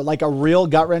 like a real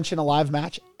gut wrench in a live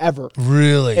match ever.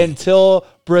 Really? Until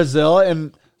Brazil.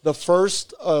 And the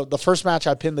first match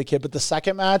I pinned the kid, but the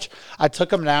second match I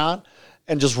took him down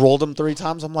and just rolled him 3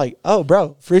 times. I'm like, oh,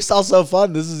 bro, freestyle's so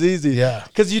fun. This is easy. Yeah.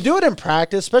 Because you do it in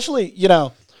practice, especially, you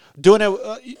know, doing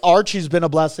it. Archie's been a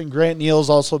blessing. Grant Neal's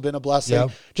also been a blessing.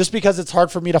 Yep. Just because it's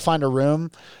hard for me to find a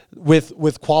room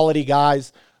with quality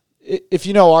guys. If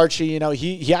you know Archie, you know,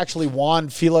 he actually won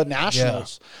FILA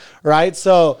Nationals, right?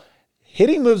 So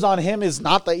hitting moves on him is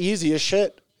not the easiest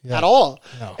shit at all.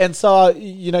 No. And so,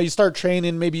 you know, you start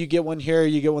training, maybe you get one here,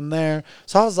 you get one there.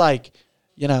 So I was like,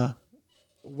 you know,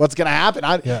 what's going to happen?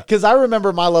 Because I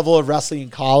remember my level of wrestling in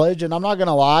college, and I'm not going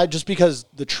to lie, just because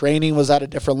the training was at a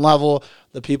different level,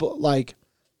 the people, like,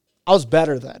 I was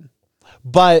better then.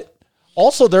 But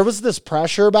also there was this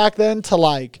pressure back then to,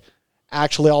 like,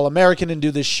 actually All-American and do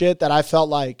this shit that I felt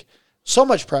like so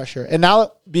much pressure. And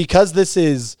now, because this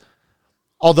is,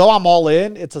 although I'm all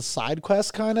in, it's a side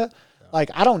quest kind of. Like,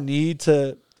 I don't need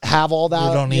to have all that.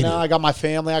 You don't need it. I got my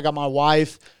family. I got my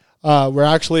wife. We're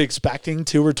actually expecting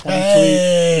to. We're 23.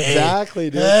 Hey. Exactly,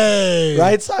 dude. Hey.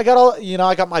 Right? So I got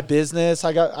I got my business.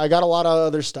 I got a lot of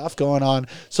other stuff going on.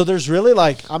 So there's really,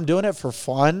 like, I'm doing it for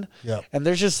fun. Yep. And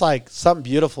there's just, like, something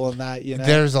beautiful in that, you know?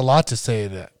 There's a lot to say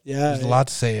that. Yeah. There's a lot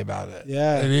to say about it.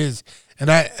 Yeah. It is. And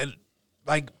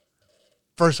like,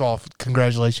 first of all,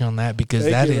 congratulations on that because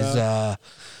Thank that you, is bro.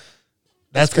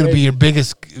 that's going to be your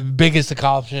biggest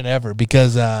accomplishment ever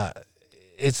because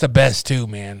it's the best too,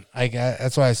 man.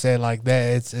 That's why I say like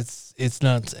that. It's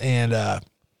nuts. And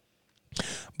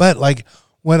but like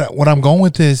what I'm going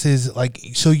with this is like,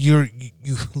 so you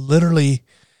literally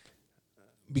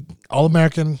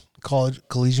All-American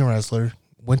collegiate wrestler,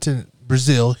 went to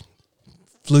Brazil,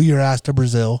 flew your ass to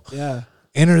Brazil,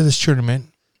 entered this tournament,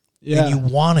 and you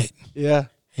won it. Yeah.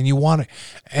 And you want it.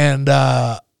 And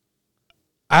I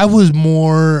was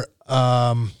more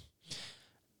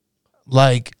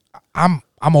like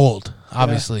I'm old,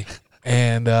 obviously.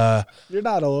 And You're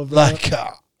not old, bro.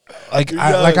 like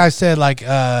I said, like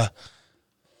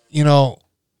you know,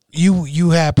 you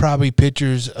had probably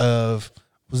pictures of,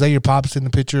 was that your pops in the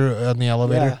picture on the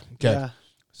elevator? Okay. Yeah.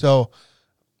 So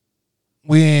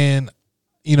when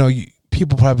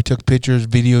people probably took pictures,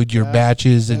 videoed your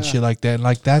batches and shit like that, and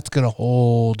like that's gonna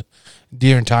hold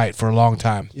dear and tight for a long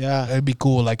time. Yeah. It'd be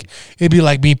cool. Like it'd be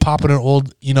like me popping an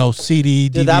old, CD,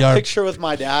 Dude, DVR. that picture with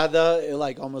my dad, though, it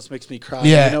like almost makes me cry.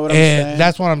 Yeah, You know what I'm and saying?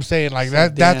 that's what I'm saying. Like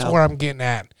It's that's damn. where I'm getting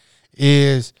at.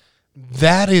 Is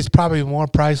that is probably more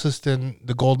priceless than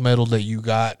the gold medal that you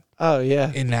got Oh,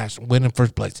 yeah. in national win in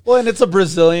first place. Well, and it's a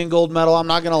Brazilian gold medal. I'm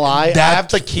not going to lie. That- I have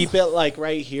to keep it like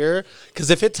right here because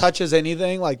if it touches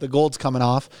anything, like the gold's coming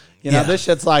off. You know, Yeah. this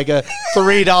shit's like a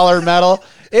 $3 medal.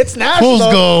 It's national.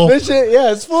 Fool's gold. This shit,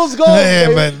 yeah, it's fool's gold. Yeah,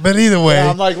 baby. but either way,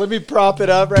 Yeah, I'm like, let me prop it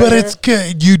up right but here. it's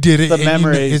good. You did it. The and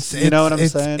memories, you know what I'm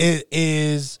saying? It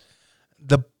is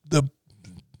the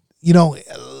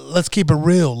let's keep it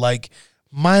real. Like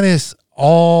minus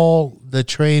all the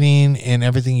training and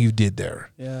everything you did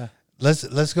there. Yeah. Let's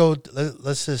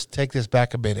just take this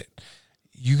back a minute.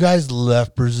 You guys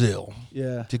left Brazil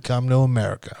Yeah. to come to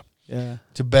America Yeah.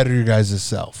 to better your guys'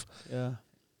 self. Yeah.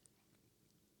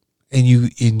 And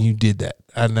you did that.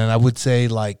 And then I would say,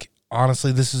 like,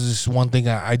 honestly, this is just one thing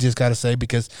I just got to say,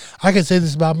 because I can say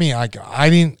this about me. I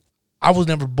was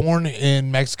never born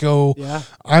in Mexico. Yeah.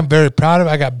 I'm very proud of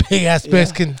it. I got big ass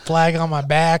Mexican flag on my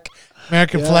back,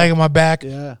 American flag on my back.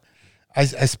 Yeah. I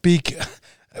speak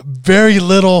very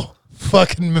little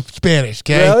fucking Spanish.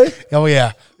 Okay. Really? Oh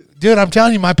yeah, dude. I'm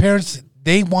telling you, my parents,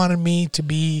 they wanted me to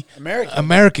be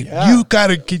American. Yeah.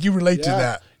 Can you relate to Yeah.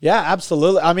 that? Yeah,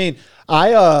 absolutely. I mean,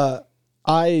 I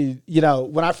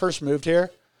when I first moved here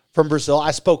from Brazil,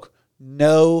 I spoke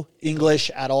no English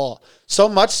at all. So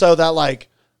much so that like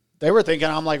they were thinking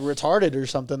I'm like retarded or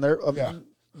something. They're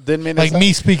didn't mean to Like say-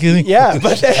 me speaking. Yeah,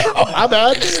 but my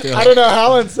bad. I don't know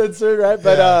how uncensored, right?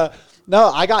 But no,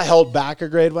 I got held back a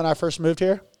grade when I first moved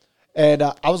here, and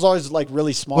I was always like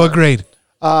really smart. What grade?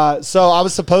 So I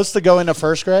was supposed to go into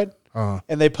first grade,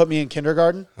 and they put me in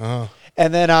kindergarten.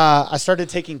 And then I started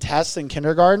taking tests in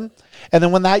kindergarten. And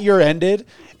then when that year ended,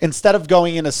 instead of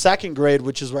going into second grade,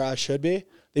 which is where I should be,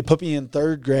 they put me in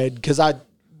third grade because I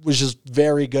was just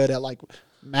very good at like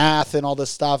math and all this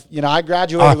stuff. You know, I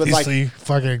graduated Obviously, with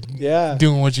fucking Yeah.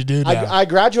 doing what you do now. I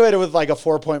graduated with like a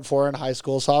 4.4 in high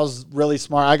school, so I was really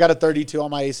smart. I got a 32 on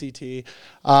my ACT.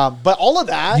 But all of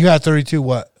that You got 32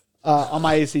 what? on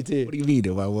my ACT. What do you mean?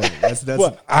 If I won? That's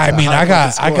What? I that's a mean, high I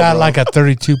got fucking score, bro. like a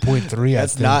 32.3.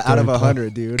 That's not out of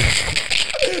 100, dude.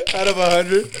 Out of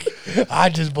 100? I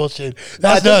just bullshit. I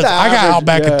That's think nuts. the I got average- out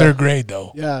back yeah. in third grade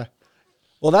though. Yeah.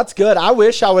 Well, that's good. I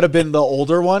wish I would have been the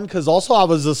older one because also I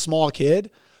was a small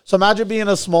kid. So imagine being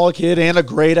a small kid and a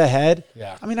grade ahead.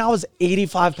 Yeah. I mean, I was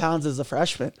 85 pounds as a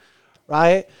freshman,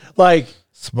 right? Like,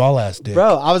 Small ass dick.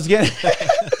 bro, I was getting.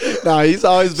 No, he's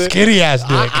always been. Skinny ass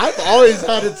dick. I've always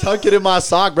had to tuck it in my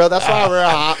sock, bro. That's why I wear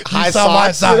high saw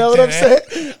my socks. You know sock what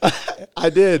I'm saying? I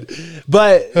did,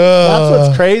 but that's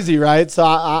what's crazy, right? So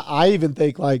I even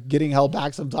think like getting held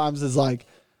back sometimes is like,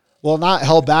 well, not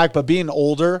held back, but being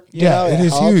older. You Yeah, know, it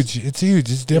is helps. huge. It's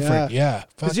huge. It's different. Yeah.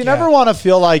 Because Fuck you yeah. never want to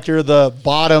feel like you're the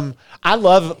bottom. I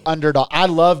love underdog. I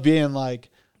love being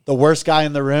like the worst guy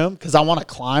in the room because I want to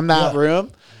climb that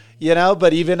room, you know.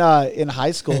 But even in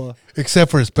high school,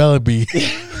 Except for a spelling bee.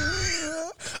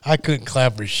 I couldn't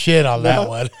clap for shit on that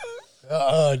one.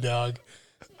 Dog.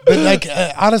 But like,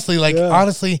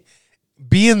 honestly,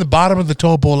 being the bottom of the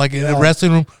totem pole, like in a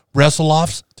wrestling room, wrestle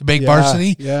offs to make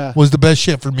varsity yeah. was the best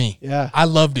shit for me. Yeah. I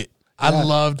loved it. I Yeah.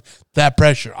 loved that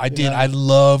pressure. I did. Yeah. I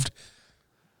loved.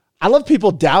 I love people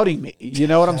doubting me. You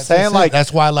know what I'm saying? That's it. Like,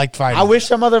 that's why I liked fighting. I wish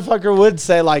some motherfucker would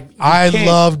say like, you I can't.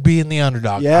 loved being the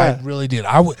underdog. Yeah. I really did.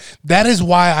 That is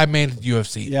why I made it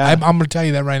UFC. Yeah. I'm going to tell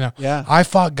you that right now. Yeah. I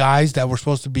fought guys that were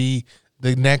supposed to be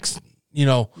the next,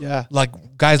 Yeah. like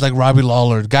guys like Robbie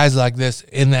Lawler, guys like this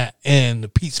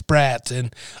and Pete Spratz.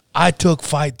 And I took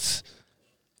fights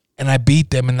and I beat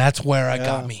them, and that's where I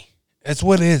got me. That's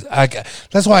what it is.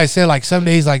 That's why I said, like, some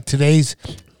days, like today's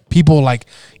people, like,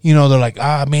 they're like,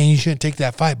 man, you shouldn't take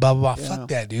that fight, blah, blah, blah. Fuck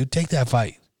that, dude. Take that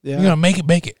fight. Yeah. Make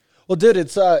it. Well, dude,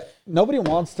 it's nobody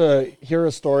wants to hear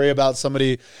a story about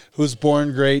somebody who's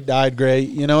born great, died great.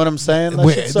 You know what I'm saying?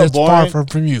 That shit's so That's boring. far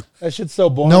from you. That shit's so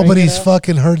boring. Nobody's you know?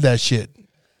 fucking heard that shit.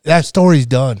 That story's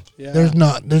done. Yeah. There's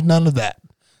none of that.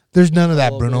 There's none of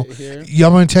that, Bruno. bit here. Yeah,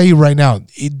 I'm going to tell you right now,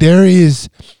 there is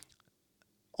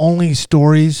only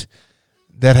stories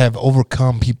that have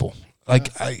overcome people. Like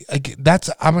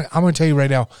I'm going to tell you right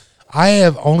now, I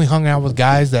have only hung out with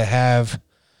guys that have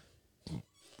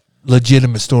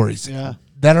legitimate stories. Yeah.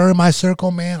 That are in my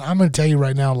circle, man. I'm going to tell you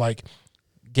right now, like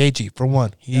Gaethje, for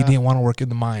one, he didn't want to work in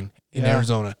the mine in Yeah.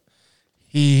 Arizona.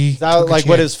 He Is that took a like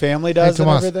what chance. his family does and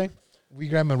Tomas. everything? We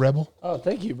grab him a Rebel. Oh,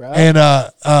 thank you, bro. And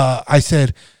I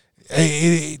said,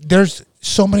 there's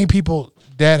so many people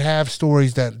that have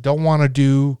stories that don't want to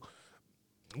do.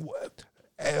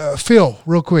 Phil,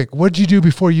 real quick, what did you do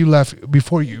before you left?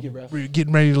 Before you were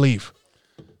getting ready to leave?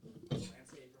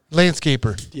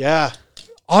 Landscaper. Yeah.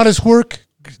 Honest work.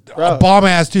 Bro. A bomb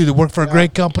ass dude that work for a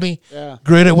great company. Yeah.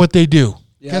 Great at what they do.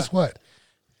 Yeah. Guess what?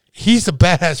 He's a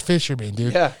badass fisherman,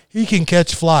 dude. Yeah. He can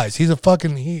catch flies. He's a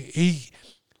fucking he.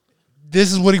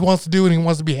 This is what he wants to do, and he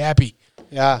wants to be happy.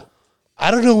 Yeah.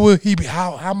 I don't know what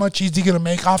how much is he gonna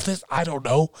make off this. I don't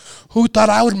know. Who thought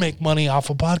I would make money off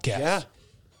a podcast? Yeah.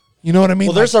 You know what I mean?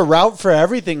 Well, there's a route for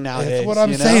everything nowadays. that's what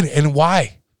I'm you know? saying. And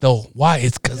why though? Why?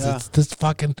 It's because Yeah. it's this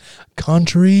fucking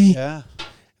country. Yeah.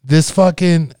 This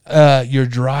fucking your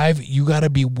drive. You got to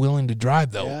be willing to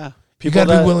drive though. Yeah. You People got to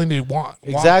be that- willing to want.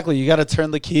 Exactly. You got to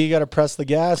turn the key. You got to press the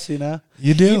gas, you know?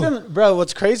 You do. Even, bro,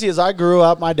 what's crazy is I grew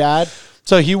up, my dad,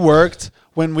 so he worked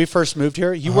when we first moved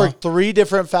here. He worked 3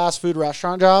 different fast food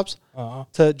restaurant jobs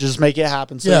to just make it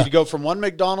happen. So Yeah. he'd go from one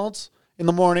McDonald's in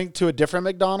the morning to a different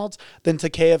McDonald's, then to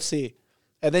KFC.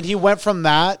 And then he went from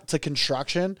that to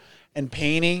construction and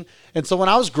painting. And so when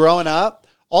I was growing up,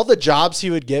 all the jobs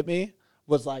he would get me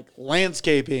was like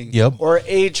landscaping Yep. or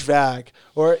HVAC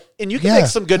and you can Yeah. make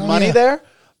some good Oh, money yeah. there.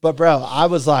 But bro, I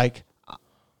was like,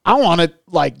 I want to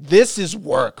like, this is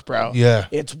work, bro. Yeah.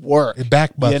 It's work. It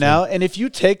back You know? And if you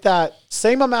take that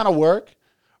same amount of work,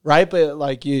 right? But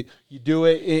like you do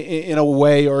it in a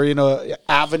way or in a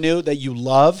avenue that you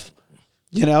love,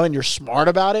 you know, and you're smart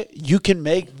about it, you can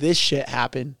make this shit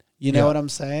happen. You know Yeah. what I'm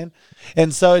saying?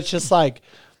 And so it's just like,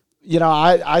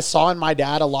 I saw in my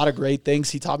dad a lot of great things.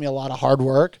 He taught me a lot of hard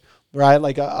work, right?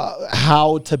 Like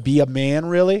how to be a man,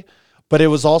 really. But it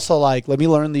was also like, let me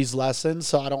learn these lessons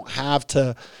so I don't have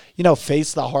to,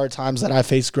 face the hard times that I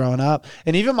faced growing up.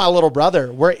 And even my little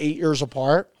brother, we're 8 years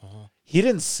apart. He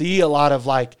didn't see a lot of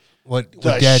like what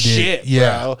the dad shit, did.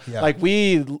 Yeah, bro. yeah.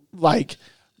 Like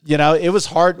it was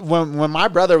hard when my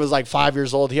brother was like 5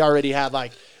 years old. He already had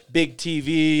like big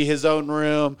TV, his own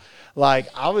room. Like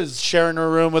I was sharing a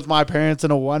room with my parents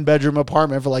in a 1-bedroom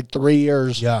apartment for like 3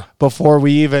 years before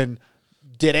we even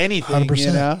did anything,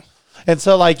 100%. And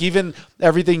so like even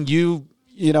everything you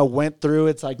went through,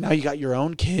 it's like now you got your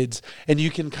own kids and you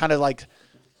can kind of like,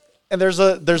 and there's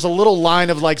a little line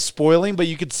of like spoiling, but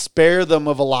you could spare them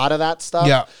of a lot of that stuff.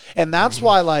 Yeah. And that's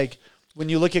why like when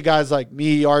you look at guys like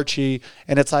me, Archie,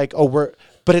 and it's like,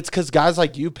 but it's because guys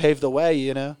like you paved the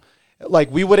way, Like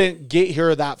we wouldn't get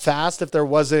here that fast if there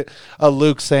wasn't a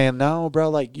Luke saying, no, bro,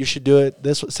 like you should do it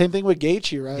this way. Same thing with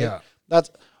Gaethje, right? Yeah.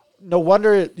 That's no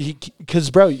wonder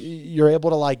because bro, you're able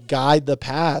to like guide the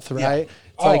path, right? Yeah.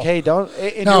 It's like, hey, don't.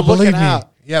 And No, you're believe looking me.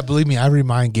 out. Yeah, believe me. I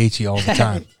remind Gaethje all the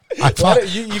time.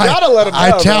 You gotta let him know.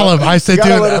 I tell bro. him. I said, You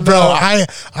gotta let dude, him bro, know.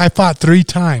 I fought 3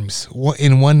 times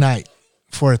in one night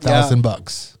for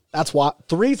 $1,000. That's why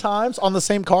 3 times on the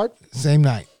same card. Same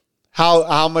night.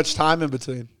 How much time in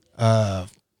between?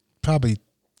 Probably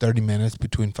 30 minutes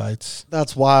between fights.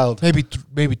 That's wild. Maybe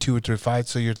 2 or 3 fights.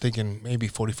 So you're thinking maybe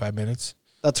 45 minutes.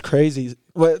 That's crazy.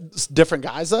 What, different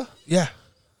guys though? Yeah.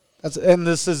 And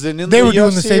this is in They were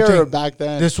doing the same thing back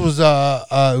then. This was it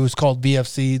was called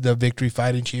VFC, the Victory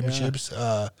Fighting Championships.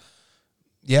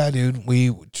 Yeah, dude,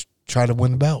 we try to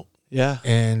win the belt. Yeah.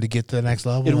 And to get to the next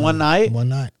level In one night? One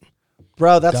night.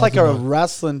 Bro, that's like a $1,000.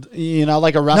 wrestling,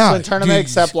 like a wrestling tournament, dude,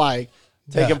 except like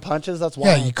taking yeah. punches. That's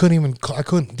Yeah, wild. you couldn't even. I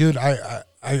couldn't, dude.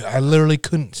 I literally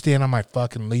couldn't stand on my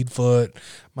fucking lead foot.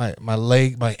 My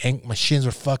leg, my shins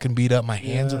were fucking beat up. My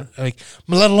hands were like,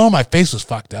 let alone my face was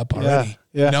fucked up already.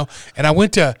 Yeah. And I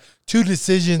went to 2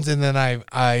 decisions, and then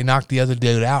I knocked the other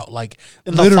dude out. Like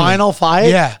In the final fight?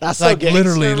 Yeah, That's so like gangster,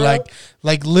 literally, bro.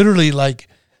 like literally, like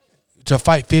to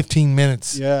fight 15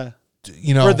 minutes. Yeah.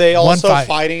 Were they also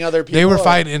fighting other people? They were or-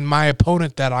 fighting, and my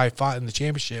opponent that I fought in the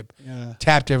championship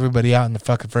tapped everybody out in the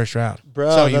fucking first round.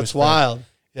 Bro, So he that's was wild.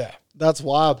 Yeah. That's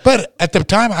wild. But at the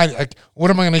time,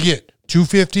 what am I going to get?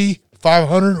 $250,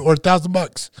 $500, or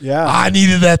 $1,000? Yeah. I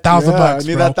needed that $1,000 bucks. I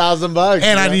need bro. that $1,000.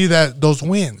 And I need those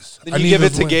wins. Then I you need give it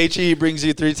those to wins. Gaethje, he brings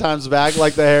you 3 times back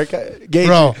like the haircut. Gaethje,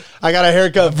 Bro. I got a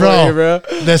haircut for you, bro.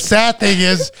 The sad thing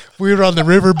is, we were on the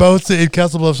river boats in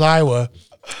Castle Bluffs, Iowa.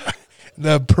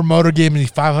 The promoter gave me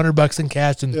 $500 in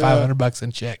cash and $500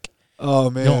 in check. Oh,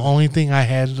 man. The only thing I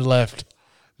had left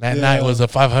that night was a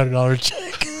 $500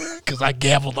 check because I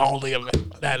gambled all day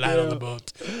that night on the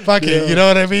boat. Fuck it, you know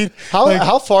what I mean?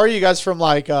 How far are you guys from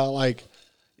like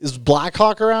is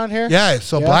Blackhawk around here? Yeah,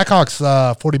 so Blackhawk's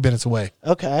 40 minutes away.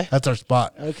 Okay. That's our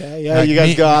spot. Okay. Yeah, you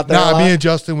guys go out there. a lot? Me and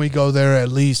Justin, we go there at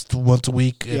least once a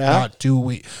week, if Yeah? not 2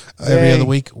 weeks, every Dang. other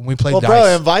week. We play Well, dice. bro,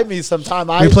 invite me sometime.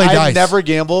 I play dice. never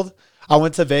gambled. I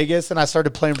went to Vegas and I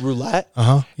started playing roulette.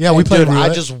 Yeah, we And, played dude,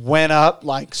 roulette. I just went up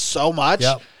like so much.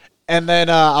 Yep. And then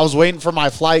I was waiting for my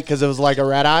flight because it was like a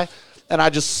red eye. And I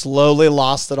just slowly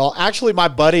lost it all. Actually, my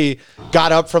buddy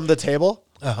got up from the table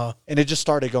and it just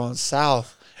started going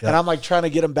south. Yep. And I'm like trying to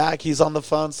get him back. He's on the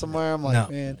phone somewhere. I'm like, No.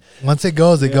 man. Once it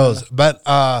goes, it goes. But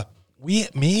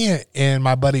me and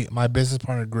my buddy, my business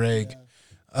partner Greg,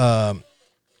 and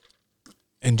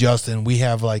Justin, we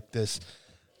have like this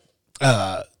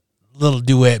little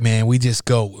duet, man. We just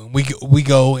go. We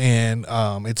go, and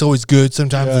it's always good.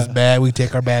 Sometimes it's bad. We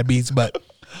take our bad beats, but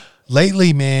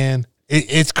lately, man,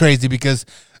 it's crazy because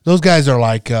those guys are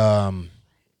like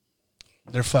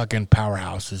they're fucking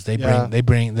powerhouses. They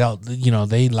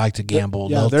like to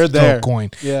gamble. Yeah, They'll they're throw there. a coin.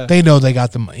 Yeah. They know they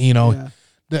got them.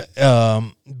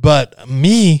 But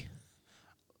me,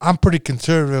 I'm pretty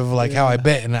conservative, like how I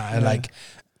bet, and I like.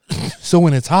 So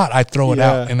when it's hot, I throw it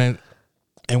out, and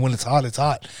when it's hot, it's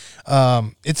hot.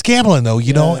 It's gambling though,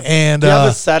 you know. And you have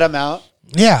to set them out.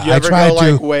 yeah, You I ever try go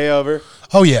to. like way over?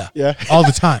 Oh yeah, Yeah. all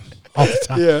the time, all the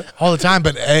time, Yeah. all the time.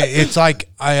 But it's like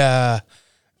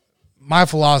my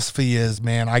philosophy is,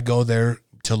 man, I go there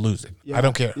to lose it. I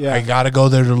don't care. Yeah. I gotta go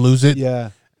there to lose it. Yeah.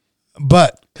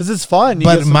 But Because it's fun. You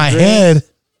but get in some my drinks. head,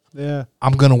 Yeah.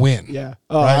 I'm gonna win. Yeah.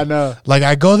 Oh, right? I know. Like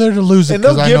I go there to lose it, And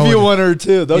they'll 'cause I give know you it- one or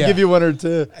two. They'll Yeah. give you one or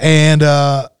two. And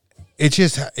it's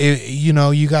just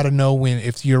you got to know when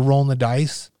if you're rolling the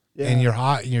dice and you're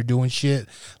hot and you're doing shit.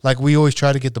 Like we always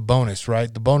try to get the bonus,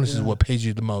 right? The bonus is what pays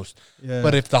you the most. Yeah.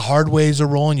 But if the hard ways are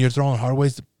rolling, you're throwing hard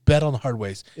ways. Bet on the hard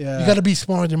ways. Yeah. You got to be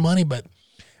smart with your money. But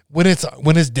when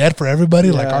it's dead for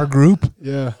everybody, like Yeah. our group,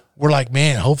 Yeah. we're like,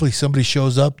 man, hopefully somebody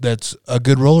shows up that's a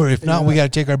good roller. If not, we got to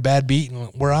take our bad beat and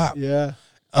we're out. Yeah.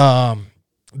 I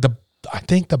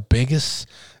think the biggest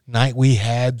night we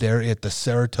had there at the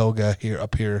Saratoga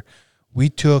up here, we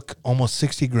took almost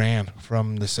 60 grand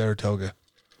from the Saratoga,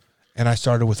 and I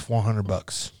started with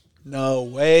 $400. No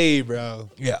way, bro.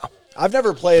 Yeah. I've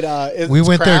never played. We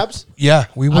went crabs. there. Yeah,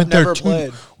 we went there. never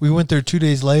played. We went there 2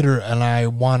 days later, and I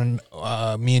won.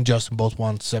 Me and Justin both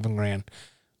won $7 grand.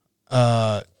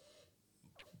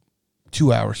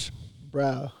 2 hours.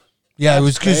 Bro. Yeah, it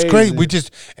was That's just great. crazy.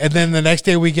 And then the next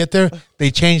day we get there, they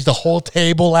changed the whole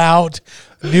table out,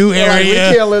 new They're like, we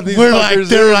area. can't let these We're like, fuckers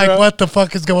they're in, like, bro. what the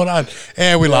fuck is going on?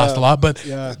 And we lost a lot, but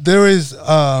Yeah. there is,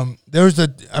 I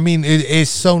mean, it is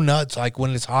so nuts. Like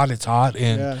when it's hot,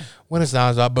 and Yeah. when it's not,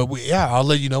 it's hot. But I'll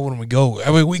let you know when we go.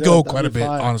 I mean, we Dude, go that'd quite a be bit,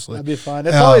 fun. honestly. That'd be fun.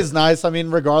 It's always nice. I mean,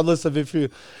 regardless of if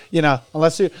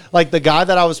unless you like the guy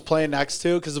that I was playing next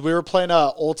to, because we were playing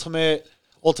ultimate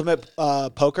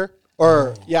poker.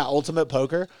 Ultimate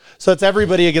poker. So it's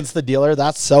everybody against the dealer.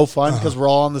 That's so fun because we're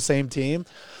all on the same team.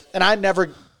 And I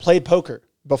never played poker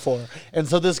before. And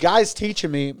so this guy's teaching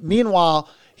me. Meanwhile,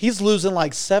 he's losing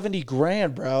like 70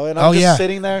 grand, bro. And I'm just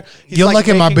sitting there. He's You'll like look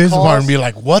at my making business calls. partner and be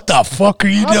like, what the fuck are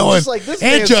you I'm doing? just like, this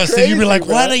and man's Justin, you'd be crazy, like,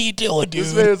 bro. what are you doing, dude?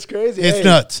 This man's crazy. It's Hey.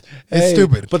 nuts. It's Hey,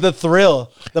 stupid. But the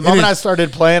thrill, the moment is. I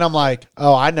started playing, I'm like,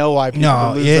 oh, I know why people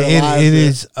No, lose their lives it here.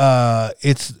 is.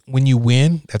 It's when you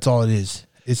win. That's all it is.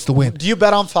 It's the win. Do you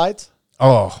bet on fights?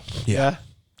 Oh yeah,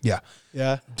 yeah.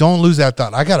 Yeah. Don't lose that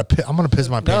thought. I'm gonna piss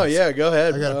my pants. No, yeah, go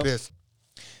ahead. I gotta bro. piss.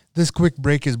 This quick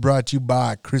break is brought to you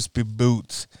by Crispy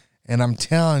Boots, and I'm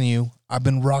telling you, I've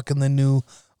been rocking the new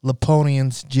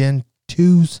Laponians Gen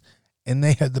 2s, and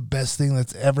they are the best thing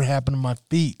that's ever happened to my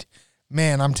feet.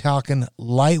 Man, I'm talking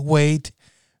lightweight,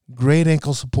 great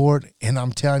ankle support, and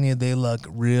I'm telling you, they look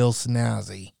real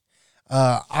snazzy.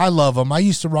 I love them. I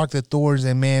used to rock the Thors,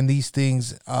 and man, these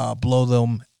things blow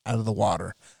them out of the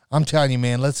water. I'm telling you,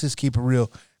 man, let's just keep it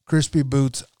real. Crispy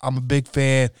Boots, I'm a big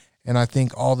fan, and I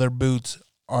think all their boots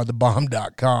are the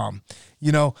bomb.com.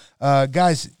 You know,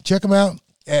 guys, check them out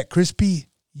at crispyus.com.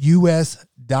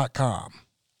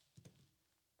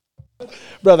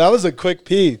 Bro, that was a quick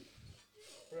pee.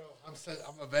 Bro, I'm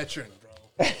a veteran,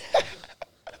 bro.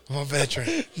 I'm a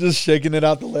veteran. Just shaking it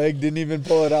out the leg. Didn't even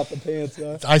pull it out the pants.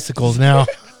 Huh? It's icicles now.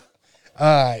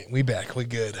 All right, we back. We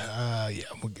good. Yeah,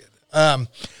 we're good.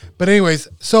 But anyways,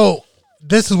 so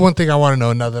this is one thing I want to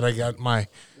know now that I got my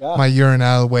urine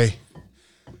out of the way.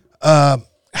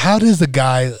 How does a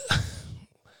guy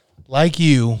like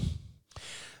you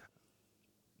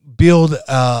build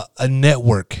a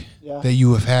network that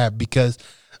you have had? Because,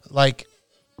 like,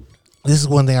 this is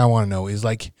one thing I want to know is,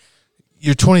 like,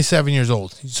 you're 27 years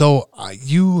old. So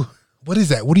what is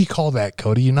that? What do you call that,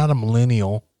 Cody? You're not a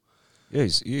millennial. Yeah,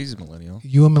 he's a millennial.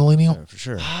 You a millennial? Yeah, for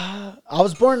sure. I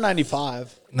was born in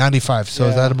 95. 95. So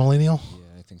is Yeah. that a millennial?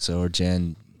 Yeah, I think so. Or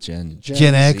Gen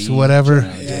X, whatever.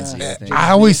 Gen Z, I think.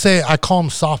 I always say I call them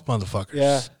soft motherfuckers.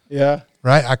 Yeah. Yeah.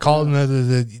 Right? I call them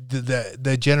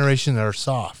the generation that are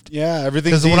soft. Yeah.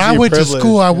 Everything's Because when easy I went to privilege,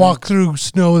 school, I yeah. walked through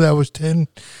snow that was 10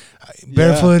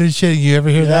 barefoot and shit. You ever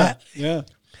hear that? Yeah.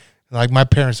 Like my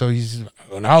parents always,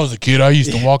 when I was a kid, I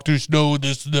used to walk through snow,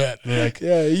 this and that. They're like,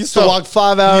 Yeah. You used So- to walk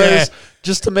 5 hours Yeah.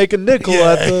 just to make a nickel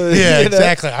yeah, at the. yeah, you know,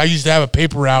 exactly. I used to have a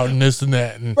paper route and this and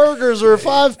that. And Burgers were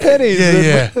 5 pennies.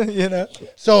 Yeah, You know.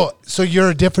 so you're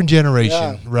a different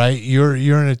generation, Yeah. right? You're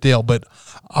in a deal, but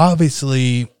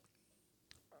obviously,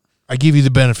 I give you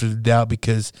the benefit of the doubt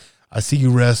because I see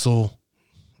you wrestle,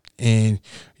 and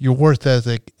your worth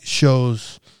ethic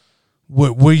shows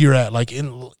where you're at. Like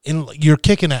you're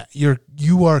kicking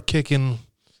you are kicking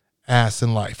ass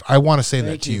in life. I want to say that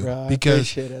Thank to you bro. I because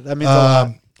appreciate it. That means a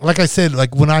lot. like I said,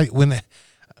 like when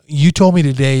you told me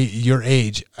today your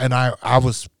age, and I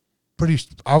was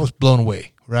blown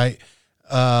away, right?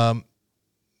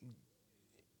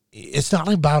 It's not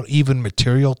about even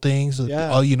material things.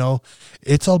 Yeah. You know,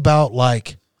 it's about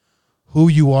like who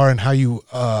you are and how you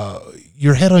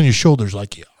your head on your shoulders, I'm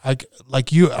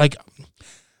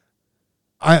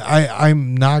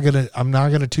not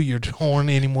gonna toot your horn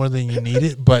any more than you need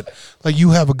it, but like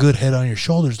you have a good head on your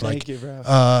shoulders. Thank like you,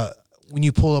 bro. when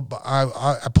you pull up,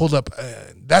 I pulled up.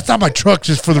 That's not my truck,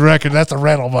 just for the record. That's a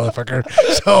rental, motherfucker.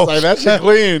 So Like, that shit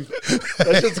clean.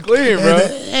 That shit's clean, bro.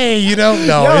 hey, you know,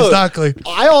 no, Yo, it's not clean.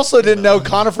 I also didn't know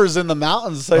conifers in the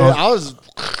mountains, so I was.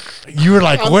 You were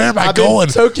like, where am I I've been going?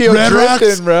 Tokyo Red Rocks?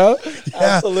 drifting, bro. Yeah.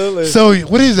 Absolutely. So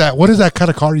what is that? What is that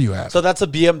kind of car you have? So that's a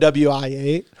BMW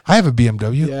i8. I have a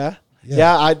BMW. Yeah.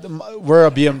 Yeah, we're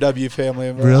a BMW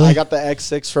family. Really? I got the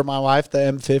X6 for my wife, the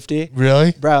M50.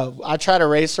 Really? Bro, I tried to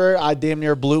race her. I damn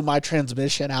near blew my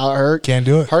transmission out. Can't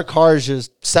do it. Her car is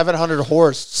just 700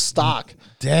 horse stock.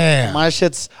 Damn. My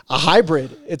shit's a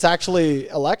hybrid. It's actually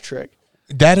electric.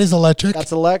 That is electric?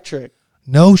 That's electric.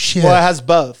 No shit. Well, it has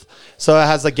both. So it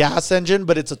has a gas engine,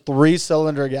 but it's a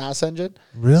 3-cylinder gas engine.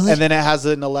 Really? And then it has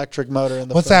an electric motor in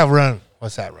the What's front. that run?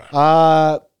 What's that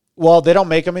run? Well, they don't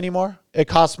make them anymore. It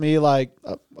cost me like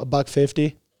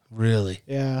 $150. Really?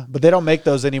 Yeah, but they don't make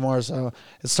those anymore, so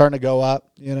it's starting to go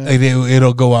up. You know,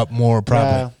 It'll go up more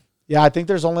probably. yeah, yeah. I think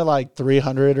there's only like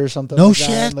 300 or something. No like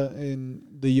that shit. in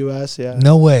the U.S. Yeah,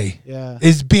 No way. yeah.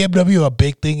 Is BMW a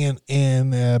big thing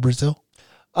in Brazil?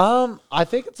 I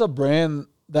think it's a brand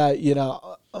that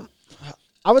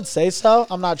I would say so.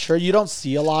 I'm not sure. You don't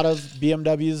see a lot of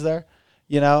BMWs there.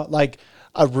 Like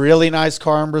a really nice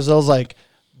car in Brazil is like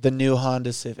the new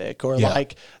Honda Civic or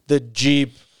like the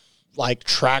Jeep like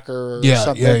Tracker or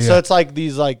something. Yeah, yeah. So it's like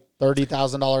these like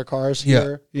 $30,000 cars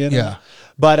here. Yeah.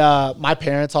 But my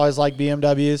parents always like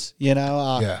BMWs.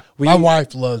 My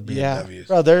wife loves Yeah, BMWs.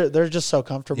 bro, they're just so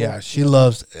comfortable. Yeah, she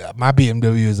loves my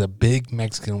BMW is a big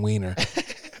Mexican wiener.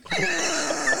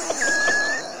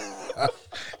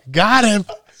 Got him.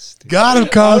 Got him, I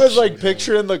coach. was like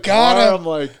picturing the Got car. him. I'm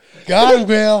like, Got him,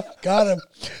 Bill. Got him.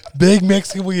 Big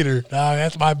Mexican wiener. No,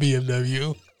 that's my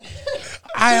BMW.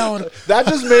 I own. that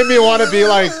just made me want to be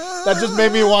like. That just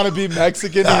made me want to be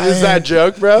Mexican to use that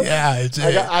joke, bro. Yeah, it's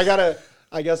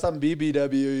I guess I'm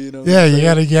BBW. yeah.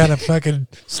 You gotta fucking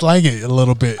slang it a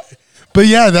little bit. But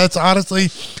yeah, that's honestly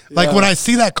like when I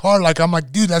see that car, like I'm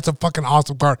like, dude, that's a fucking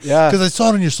awesome car. Yeah. Because I saw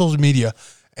it on your social media,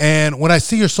 and when I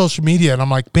see your social media, and I'm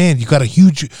like, man, you got a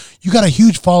huge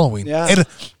following. Yeah. And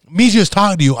me just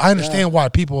talking to you, I understand why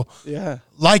people Yeah.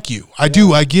 like you. I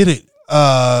do. I get it.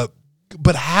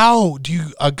 But how do you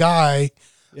a guy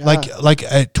like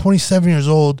at 27 years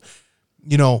old,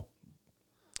 it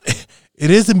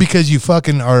isn't because you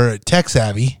fucking are tech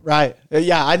savvy. Right.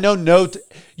 Yeah, I know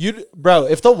bro,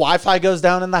 if the Wi-Fi goes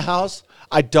down in the house,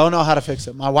 I don't know how to fix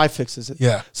it. My wife fixes it.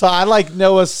 Yeah. So I like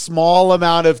know a small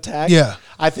amount of tech. Yeah.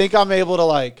 I think I'm able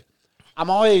to I'm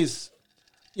always,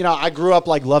 I grew up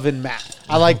like loving math.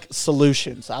 I like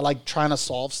solutions. I like trying to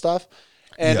solve stuff.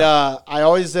 And I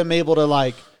always am able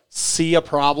to see a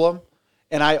problem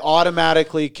and I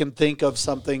automatically can think of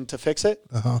something to fix it.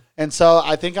 And so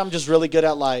I think I'm just really good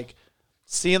at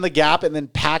seeing the gap and then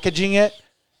packaging it.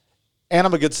 And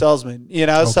I'm a good salesman,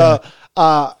 So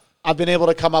I've been able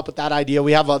to come up with that idea.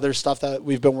 We have other stuff that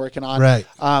we've been working on. Right.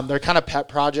 They're kind of pet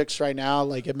projects right now.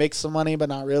 Like it makes some money, but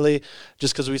not really,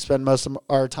 just because we spend most of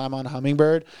our time on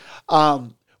Hummingbird. But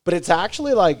it's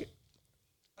actually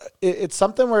it's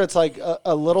something where it's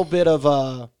a little bit of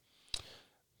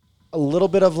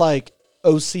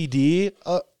OCD.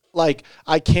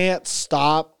 I can't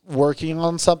stop working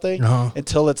on something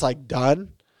until it's done.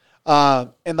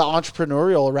 In the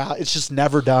entrepreneurial route, it's just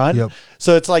never done. Yep.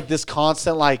 So it's this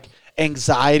constant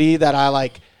anxiety that I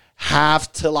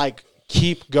have to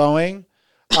keep going.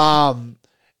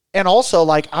 And also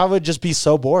I would just be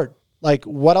so bored.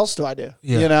 What else do I do?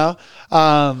 Yeah.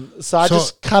 So I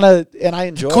just kind of, and I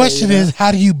enjoy The question it. is,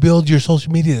 how do you build your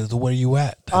social media to where you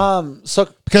at? So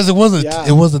Because it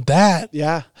wasn't that.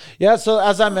 yeah. So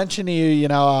as I mentioned to you,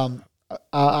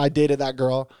 I dated that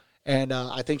girl and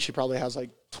I think she probably has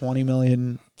 20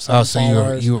 million. Oh, so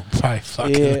followers. you were probably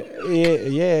fucking.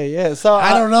 Yeah. So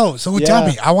I don't know. So tell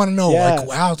me. I want to know Yeah.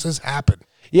 how's this happen?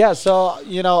 Yeah. So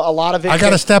a lot of it. I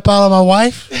got to step out on my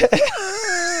wife.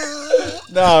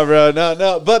 No, bro,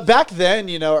 no. But back then,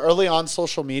 early on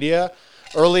social media,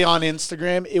 early on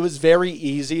Instagram, it was very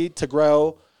easy to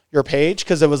grow your page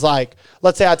because it was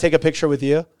let's say I take a picture with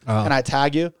you and I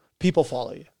tag you, people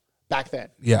follow you back then.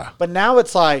 Yeah. But now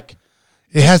it's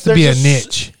It has to be a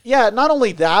niche. Yeah, not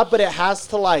only that, but it has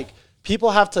to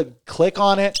people have to click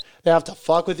on it. They have to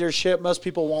fuck with your shit. Most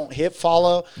people won't hit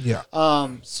follow. Yeah.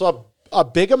 So a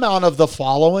big amount of the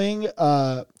following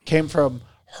came from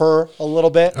her a little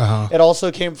bit. It also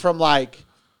came from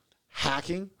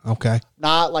hacking, Okay.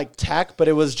 not tech, but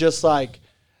it was just Are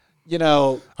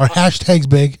hashtags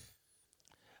big?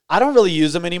 I don't really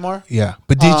use them anymore. Yeah.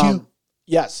 But did you?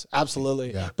 Yes,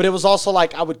 absolutely. Yeah. But it was also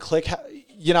I would click,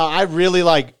 I really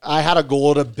I had a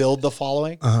goal to build the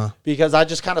following because I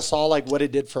just kind of saw what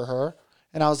it did for her.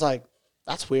 And I was like,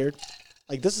 that's weird.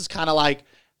 This is kind of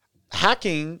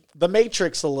hacking the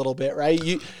matrix a little bit, right?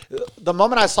 The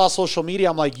moment I saw social media,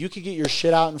 I'm like, you could get your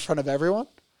shit out in front of everyone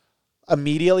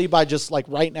immediately by just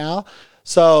right now.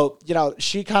 So,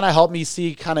 she kind of helped me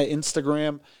see kind of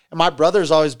Instagram, and my brother's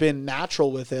always been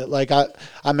natural with it.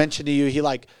 I mentioned to you, he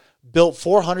built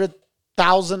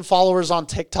 1,000 followers on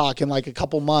TikTok in like a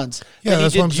couple months. Yeah, then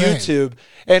that's he what I'm did saying. YouTube.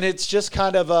 And it's just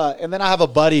kind of and then I have a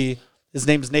buddy, his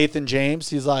name's Nathan James.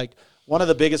 He's like one of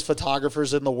the biggest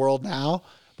photographers in the world now.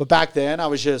 But back then I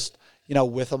was just,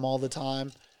 with him all the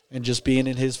time and just being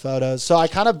in his photos. So I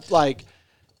kind of like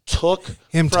took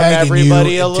Him from tagging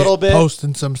everybody you, a little bit.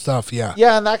 posting some stuff. Yeah.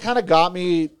 Yeah, and that kind of got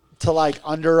me to like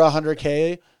under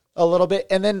 100K a little bit.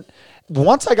 And then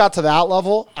once I got to that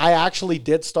level, I actually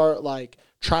did start like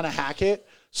trying to hack it.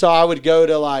 So I would go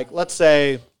to like, let's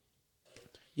say,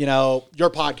 your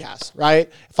podcast, right?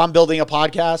 If I'm building a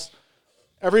podcast,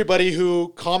 everybody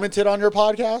who commented on your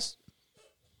podcast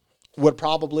would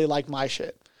probably like my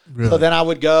shit. Really? So then I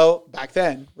would go back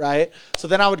then, right? So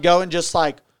then I would go and just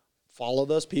like follow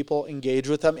those people, engage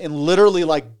with them, and literally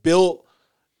like built,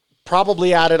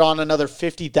 probably added on another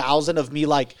 50,000 of me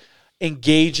like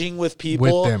engaging with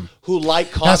people With them. who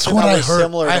like That's content what that I was heard.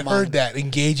 similar to I mine. heard that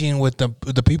engaging with the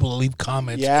people that leave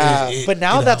comments. Yeah, but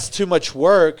now that's too much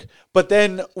work. But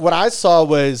then what I saw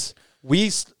was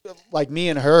like me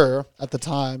and her at the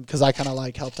time, because I kind of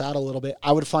like helped out a little bit,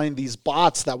 I would find these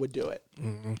bots that would do it.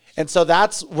 Mm-hmm. And so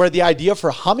that's where the idea for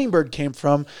Hummingbird came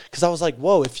from, because I was like,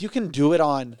 whoa, if you can do it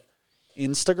on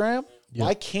Instagram,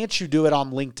 why can't you do it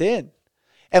on LinkedIn?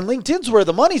 And LinkedIn's where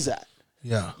the money's at.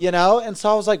 Yeah. And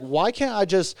so I was like, why can't I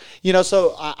just,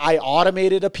 so I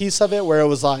automated a piece of it where it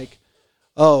was like,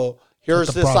 oh, here's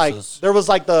the this like, process. there was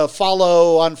like the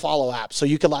follow, unfollow app. So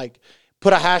you could like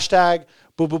put a hashtag,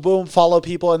 boom, boom, boom, follow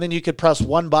people. And then you could press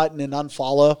one button and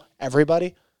unfollow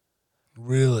everybody.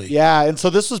 Really? Yeah. And so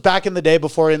this was back in the day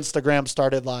before Instagram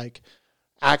started like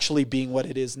actually being what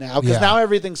it is now. Because Yeah. now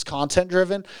everything's content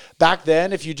driven. Back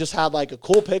then, if you just had like a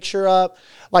cool picture up,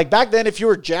 like back then, if you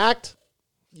were jacked,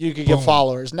 you could get Boom.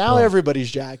 followers. Now Boom. everybody's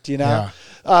jacked, Yeah.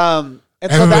 And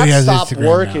so Everybody that has stopped Instagram now,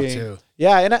 working. too.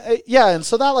 Yeah, and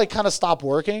so that like kind of stopped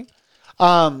working.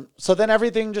 So then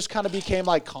everything just kind of became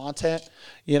like content,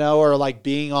 or like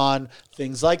being on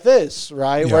things like this,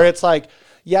 right? Yeah. Where it's like,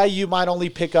 yeah, you might only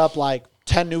pick up like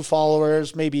 10 new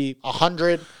followers, maybe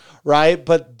 100, right?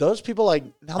 But those people like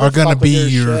now Are they gonna fuck with be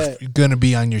shit. gonna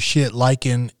be on your shit,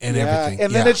 liking and everything.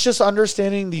 And then it's just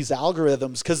understanding these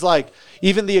algorithms, because like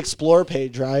even the explore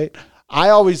page, right? I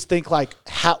always think like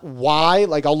why,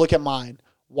 like I'll look at mine.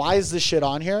 Why is this shit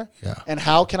on here? Yeah. And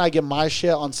how can I get my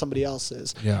shit on somebody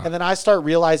else's? Yeah. And then I start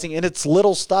realizing, and it's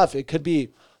little stuff. It could be,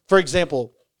 for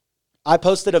example, I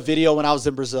posted a video when I was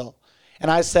in Brazil. And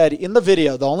I said in the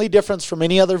video, the only difference from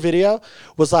any other video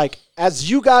was like, as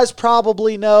you guys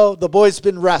probably know, the boy's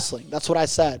been wrestling. That's what I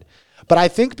said. But I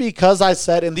think because I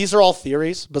said, and these are all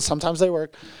theories, but sometimes they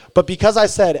work. But because I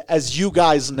said, as you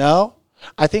guys know,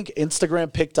 I think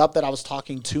Instagram picked up that I was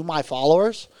talking to my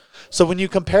followers. So when you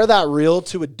compare that reel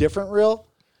to a different reel,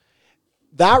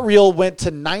 that reel went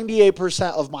to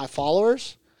 98% of my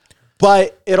followers,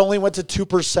 but it only went to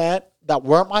 2% that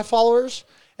weren't my followers.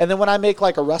 And then when I make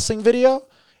like a wrestling video,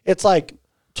 it's like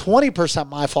 20%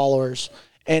 my followers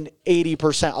and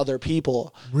 80% other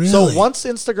people. Really? So once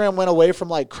Instagram went away from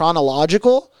like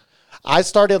chronological, I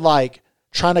started like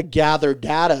trying to gather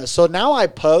data. So now I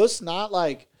post not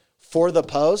like for the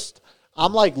post.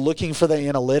 I'm like looking for the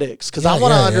analytics, because I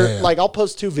want to like I'll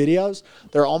post 2 videos.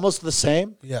 They're almost the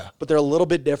same. Yeah. But they're a little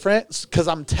bit different because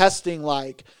I'm testing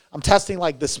like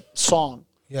this song.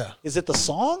 Yeah. Is it the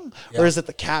song or is it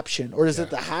the caption or is it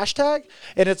the hashtag?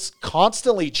 And it's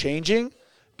constantly changing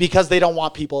because they don't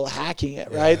want people hacking it,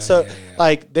 right? So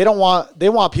like they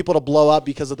want people to blow up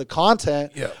because of the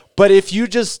content. Yeah. But if you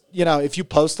just, if you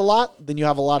post a lot, then you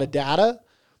have a lot of data.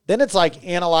 Then it's like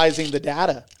analyzing the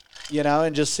data,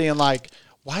 and just seeing like,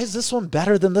 why is this one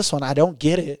better than this one? I don't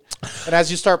get it. And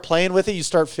as you start playing with it, you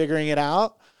start figuring it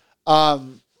out.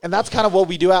 And that's kind of what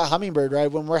we do at Hummingbird,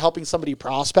 right? When we're helping somebody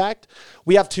prospect,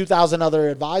 we have 2,000 other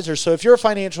advisors. So if you're a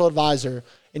financial advisor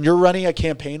and you're running a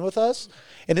campaign with us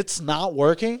and it's not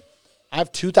working, I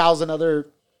have 2,000 other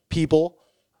people,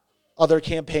 other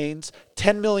campaigns,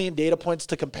 10 million data points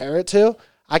to compare it to.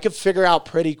 I could figure out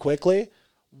pretty quickly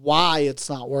why it's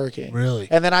not working. Really?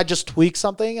 And then I just tweak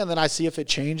something and then I see if it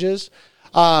changes.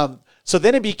 So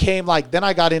then it became like, then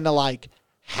I got into like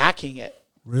hacking it.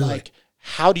 Really? Like,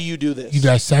 how do you do this? You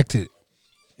dissect it.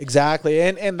 Exactly.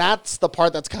 And that's the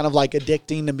part that's kind of like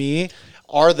addicting to me,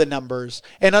 are the numbers.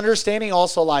 And understanding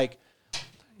also like,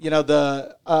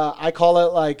 I call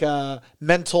it like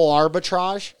mental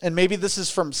arbitrage. And maybe this is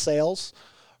from sales,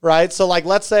 right? So like,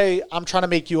 let's say I'm trying to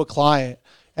make you a client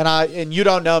and you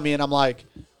don't know me, and I'm like,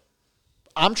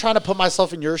 I'm trying to put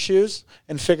myself in your shoes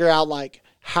and figure out like,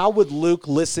 how would Luke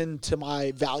listen to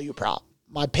my value prop,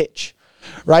 my pitch,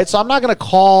 right? So I'm not going to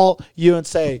call you and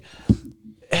say,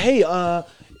 hey,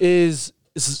 is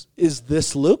is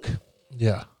this Luke?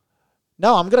 Yeah.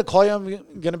 No, I'm going to call you. I'm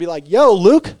going to be like, yo,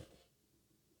 Luke.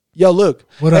 Yo, Luke.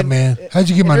 What up, man? How'd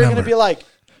you get my You're number? going to be like,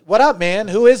 what up, man?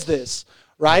 Who is this?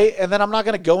 Right? And then I'm not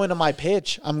going to go into my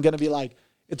pitch. I'm going to be like,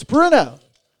 it's Bruno.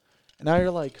 And now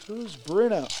you're like, who's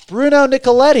Bruno? Bruno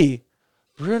Nicoletti.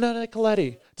 Bruno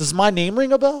Nicoletti. Does my name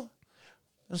ring a bell?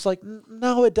 It's like,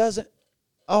 no, it doesn't.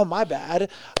 Oh, my bad.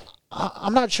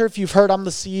 I'm not sure if you've heard I'm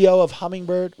the CEO of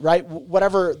Hummingbird, right?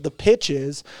 Whatever the pitch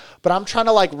is, but I'm trying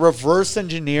to like reverse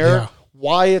engineer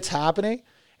why it's happening,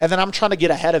 and then I'm trying to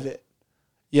get ahead of it.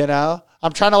 You know,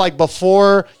 I'm trying to like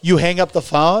before you hang up the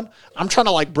phone, I'm trying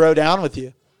to like bro down with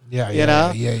you. Yeah, You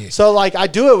know? yeah. So like I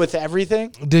do it with everything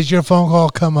Did your phone call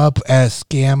come up as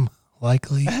scam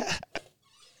likely?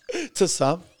 to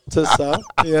some,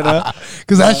 you know?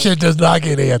 Because that shit does not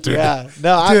get answered. Yeah.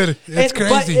 No, Dude, it's crazy.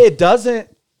 But it doesn't,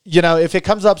 you know, if it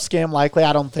comes up scam likely,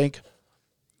 I don't think,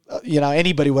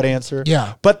 anybody would answer.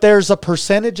 Yeah. But there's a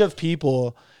percentage of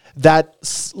people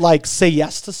that like say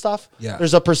yes to stuff. Yeah.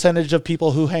 There's a percentage of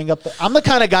people who hang up. I'm the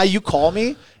kind of guy, you call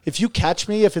me, if you catch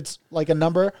me, if it's like a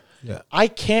number, I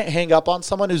can't hang up on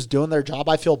someone who's doing their job.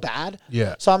 I feel bad.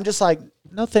 Yeah. So I'm just like,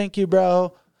 no, thank you,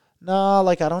 bro. No,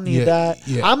 like I don't need that.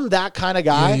 Yeah. I'm that kind of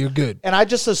guy. Yeah, you're good. And I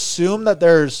just assume that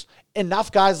there's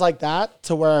enough guys like that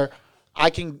to where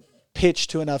I can pitch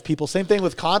to enough people. Same thing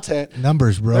with content.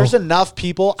 Numbers, bro. There's enough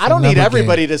people. I don't need number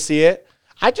everybody to see it.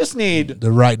 I just need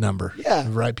the right number. Yeah.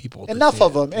 The right people. to enough see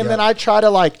of it. them. And then I try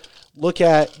to like look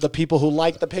at the people who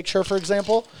like the picture, for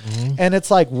example, and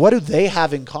it's like, what do they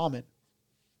have in common?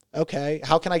 Okay,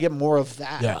 how can I get more of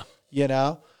that? Yeah. You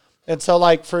know? And so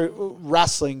like for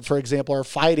wrestling, for example, or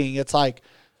fighting, it's like,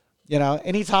 you know,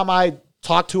 anytime I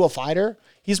talk to a fighter,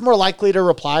 he's more likely to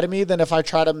reply to me than if I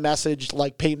try to message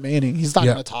like Peyton Manning. He's not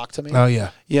going to talk to me. Oh,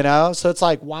 yeah. You know? So it's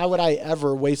like, why would I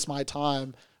ever waste my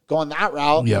time going that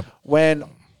route Yep. when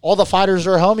all the fighters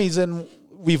are homies and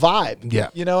we vibe? Yeah.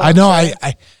 You know what I I'm know. saying?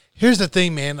 I here's the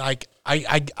thing, man. Like,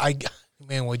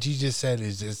 man, what you just said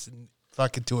is just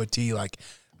fucking to a T. Like,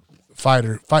 fight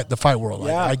the fight world. Like,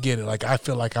 Yeah. I get it. Like, I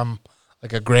feel like I'm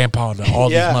like a grandpa to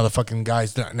all Yeah. these motherfucking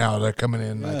guys now that are coming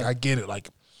in. Like, I get it. Like,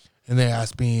 and they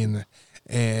ask me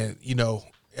and you know,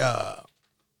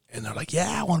 and they're like,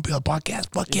 yeah, I want to be on a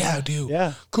podcast. Fuck yeah, I do.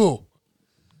 Yeah. Cool.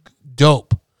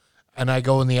 Dope. And I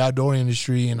go in the outdoor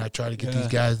industry and I try to get these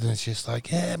guys, and it's just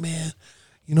like, yeah, man,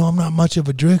 you know, I'm not much of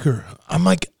a drinker. I'm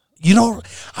like, you know,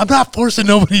 I'm not forcing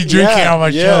nobody to drink Yeah, on my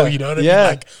yeah, show. You know what I yeah. mean?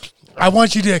 Like, I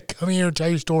want you to come here and tell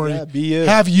your story. Yeah, be you.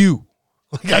 Have you.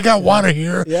 Like, I got water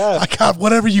here. Yeah. I got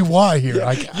whatever you want here.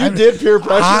 Like, You did peer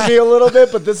pressure me a little bit,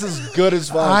 but this is good as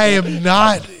fuck.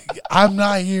 I'm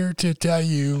not here to tell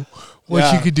you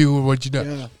what you could do or what you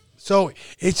don't. Yeah. So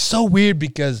it's so weird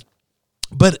because,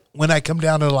 but when I come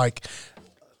down to like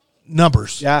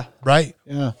numbers, Yeah. right?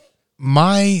 Yeah.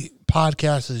 My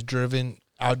podcast is driven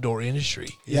outdoor industry.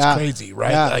 It's Yeah. crazy,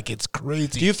 right? Yeah. Like, it's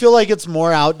crazy. Do you feel like it's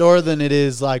more outdoor than it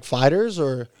is like fighters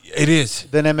or It is.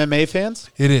 than MMA fans?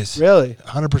 It is. Really?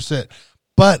 100%.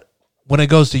 But when it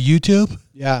goes to YouTube,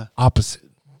 Yeah. opposite.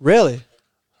 Really?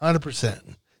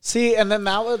 100%. See, and then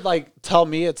that would like tell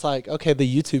me it's like, okay,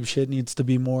 the YouTube shit needs to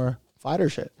be more fighter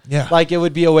shit. Yeah. Like it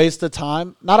would be a waste of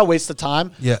time. Not a waste of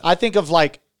time. Yeah. I think of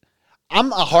like,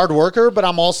 I'm a hard worker, but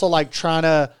I'm also like trying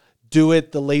to do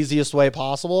it the laziest way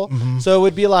possible. Mm-hmm. So it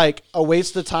would be like a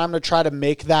waste of time to try to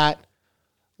make that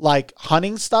like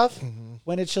hunting stuff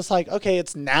when it's just like, okay,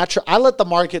 it's natural. I let the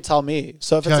market tell me.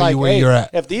 So if Tell it's you like, where hey, you're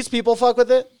at. if these people fuck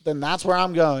with it, then that's where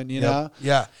I'm going, you know?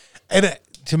 Yeah. And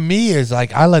to me, is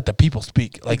like, I let the people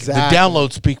speak. Like, Exactly. the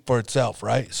download speak for itself,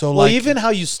 right? So, Well, like, even how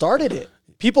you started it.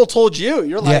 People told you.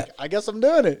 You're like, Yeah. I guess I'm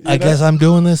doing it. I guess I'm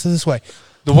doing this way.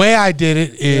 The way I did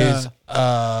it is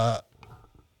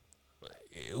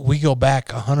we go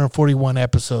back 141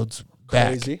 episodes back.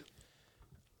 Crazy.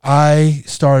 I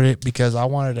started because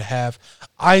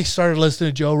I started listening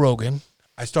to Joe Rogan.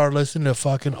 I started listening to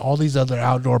fucking all these other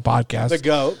outdoor podcasts. The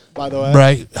GOAT, by the way.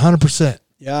 Right, 100%.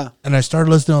 Yeah. And I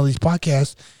started listening to all these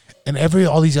podcasts, and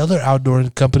all these other outdoor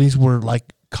companies were like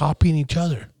copying each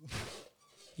other.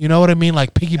 You know what I mean?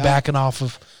 Like piggybacking off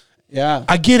of. Yeah.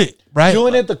 I get it, right?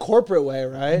 Doing it the corporate way,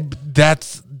 right?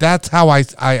 That's how I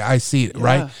see it, Yeah.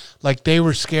 right? Like they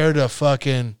were scared of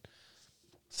fucking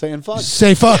Saying fuck.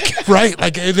 say fuck, right?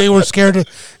 Like they were scared to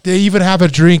they even have a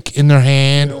drink in their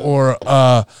hand or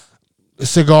a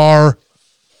cigar,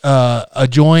 a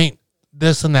joint,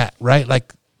 this and that, right?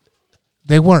 Like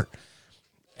they weren't.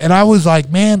 And I was like,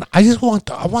 man, I want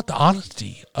the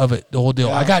honesty of it, the whole deal.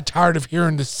 Yeah. I got tired of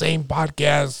hearing the same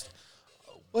podcast.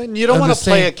 Well, and you don't Of want the to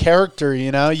play same- a character,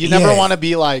 you know? You never Yeah. want to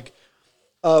be like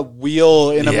a wheel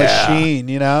in a Yeah. machine,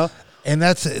 you know? And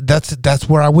that's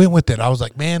where I went with it. I was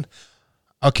like, man,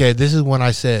 okay, this is when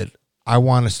I said I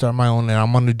want to start my own, and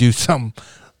I'm going to do something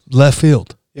left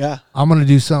field. Yeah. I'm going to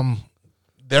do something.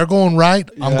 They're going right.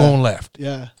 I'm Yeah. going left.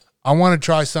 Yeah. I want to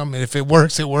try something. If it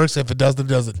works, it works. If it doesn't, it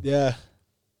doesn't. Yeah.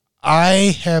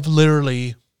 I have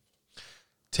literally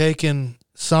taken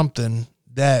something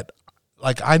that,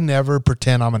 like, I never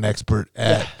pretend I'm an expert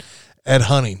at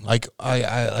hunting. Like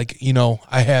I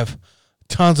have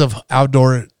tons of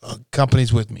outdoor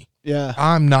companies with me. Yeah.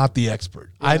 I'm not the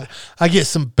expert. Yeah. I get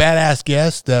some badass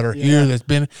guests that are here that's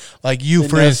been like you, They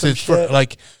for know some instance, shit.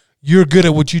 like you're good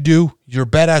at what you do. You're a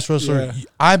badass wrestler. Yeah.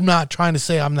 I'm not trying to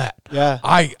say I'm that. Yeah.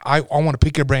 I want to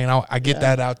pick your brain. I get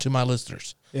that out to my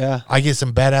listeners. Yeah. I get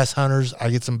some badass hunters. I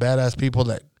get some badass people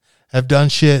that have done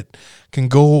shit, can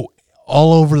go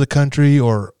all over the country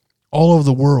or all over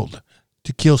the world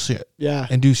to kill shit Yeah.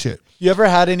 and do shit. You ever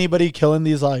had anybody killing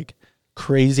these like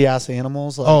crazy ass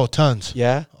animals? Like, Oh, tons.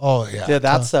 yeah. Oh, yeah. Dude,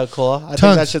 that's so cool. I think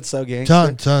Tons. that shit's so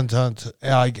gangster. Tons.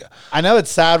 I know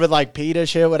it's sad with like PETA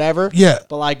shit, whatever. Yeah.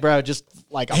 But like, bro, just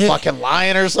like a Here- fucking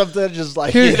lion or something, just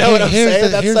like Here- you know what I'm here's saying? the,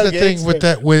 That's here's so the thing with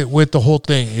gangster. that with the whole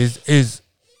thing is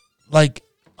like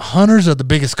hunters are the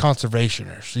biggest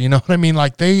conservationists. You know what I mean?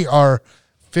 Like they are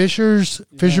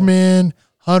fishermen,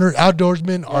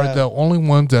 outdoorsmen are Yeah. the only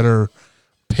ones that are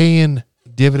paying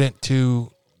dividend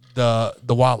to the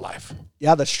wildlife.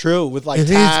 Yeah, that's true. With like It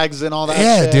is- tags and all that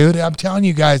Yeah, shit. dude. I'm telling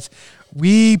you guys,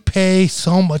 we pay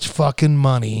so much fucking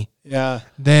money Yeah.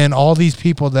 than all these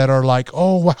people that are like,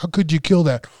 oh, well, how could you kill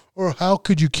that? Or how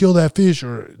could you kill that fish?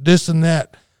 Or this and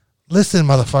that. Listen,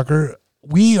 motherfucker,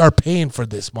 we are paying for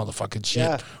this motherfucking shit.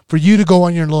 Yeah. For you to go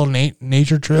on your little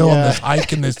nature trail on Yeah. this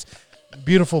hike in this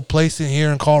beautiful place in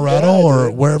here in Colorado Yeah, or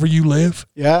dude. wherever you live.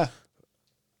 Yeah.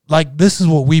 Like, this is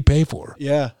what we pay for.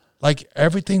 Yeah. Like,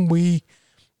 everything we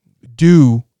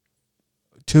do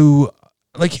to,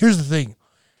 like, here's the thing.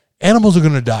 Animals are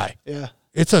going to die. Yeah.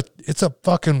 It's a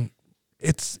fucking,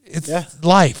 it's Yeah.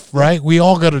 life, right? We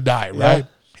all got to die, right?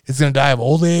 It's going to die of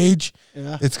old age.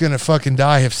 Yeah. It's going to fucking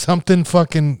die if something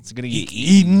fucking It's gonna get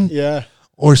eaten Yeah.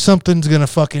 or something's going to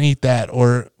fucking eat that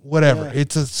or whatever. Yeah.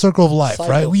 It's a circle of life, Cycle.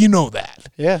 right? Well, you know that,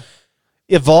 Yeah.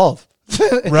 Evolve.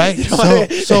 right? You know what I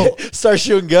mean? so Start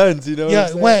shooting guns, you know what I'm yeah,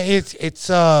 saying?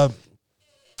 well,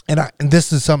 and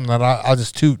this is something that I'll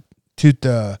just toot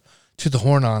the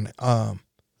horn on.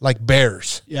 Like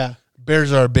bears. Yeah.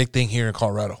 Bears are a big thing here in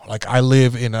Colorado. Like I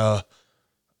live in a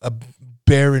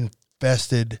bear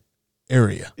infested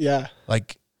area. Yeah.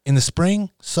 Like in the spring,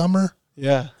 summer,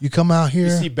 Yeah. you come out You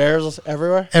here see bears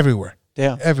everywhere? everywhere.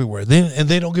 Damn. Everywhere.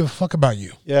 They don't give a fuck about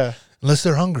you Yeah. unless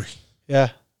they're hungry. Yeah.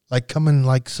 Like coming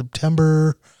like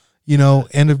September,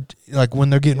 end of like when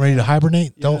they're getting ready to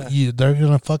hibernate, they're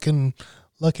gonna fucking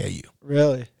look at you.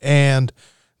 Really? And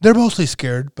they're mostly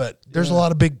scared, but there's a Yeah.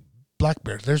 lot of big black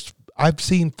bears. I've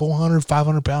seen 400,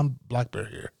 500 pound black bear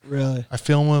here. Really? I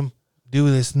film them, do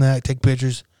this and that, take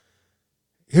pictures.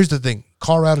 Here's the thing.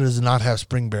 Colorado does not have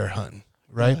spring bear hunting,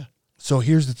 right? Yeah. So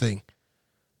here's the thing.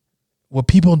 What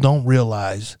people don't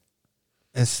realize,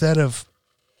 instead of,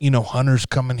 hunters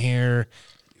coming here,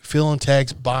 filling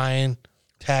tags, buying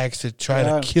tags to try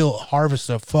to harvest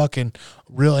a fucking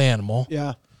real animal,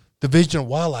 Yeah. Division of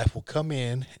Wildlife will come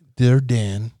in their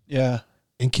den Yeah.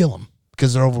 and kill them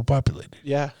because they're overpopulated.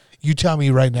 Yeah. You tell me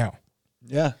right now,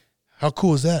 Yeah. how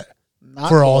cool is that? Not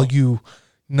For cool. all you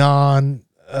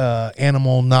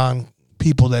non-animal,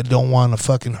 non-people that don't want to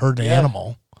fucking hurt an Yeah.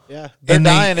 animal. Yeah. They're And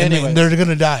dying anyway. they're going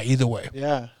to die either way.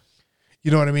 Yeah.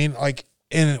 You know what I mean? Like,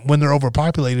 and when they're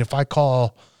overpopulated, if I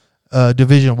call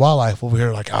Division of Wildlife over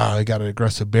here, like, I got an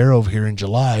aggressive bear over here in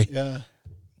July, Yeah.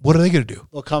 what are they going to do?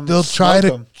 They'll come. They'll try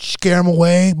smoke to 'em. scare him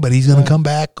away, but he's going to Yeah. come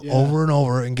back Yeah. over and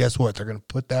over. And guess what? They're going to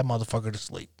put that motherfucker to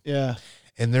sleep. Yeah.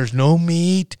 And there's no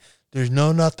meat. There's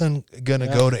no nothing going to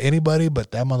go to anybody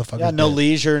but that motherfucker. Yeah. No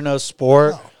leisure, no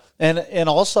sport. And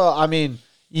also, I mean,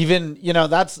 even,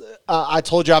 that's, I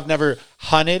told you I've never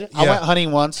hunted. I Yeah. went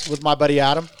hunting once with my buddy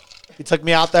Adam. He took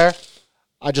me out there.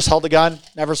 I just held the gun,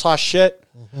 never saw shit.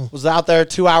 Mm-hmm. Was out there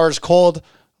 2 hours cold. I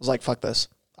was like, fuck this.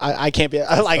 I can't be,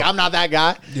 like, I'm not that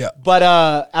guy. Yeah. But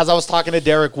as I was talking to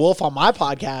Derek Wolf on my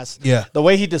podcast, Yeah. the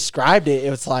way he described it,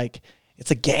 it was like, it's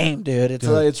a game, dude.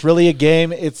 It's really a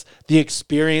game. It's the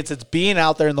experience. It's being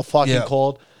out there in the fucking Yeah.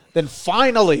 cold. Then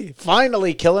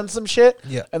finally killing some shit.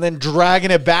 Yeah. And then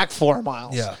dragging it back 4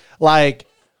 miles. Yeah. Like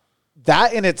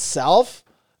that in itself,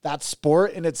 that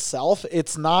sport in itself,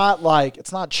 it's not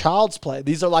child's play.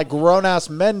 These are like grown ass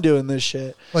men doing this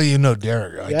shit. Well,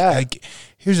 Derek. Like, Yeah.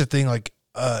 Here's the thing. Like,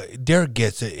 Derek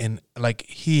gets it, and like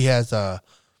he has a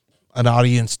an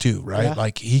audience too, right? Yeah.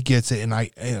 Like he gets it, and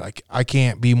I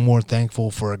can't be more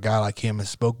thankful for a guy like him as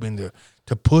Spokesman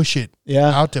to push it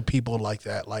out to people like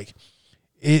that. Like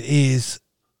it is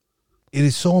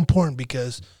so important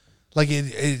because like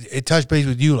it touched base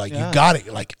with you, like you got it,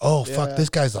 like fuck, this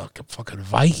guy's like a fucking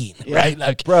Viking, right?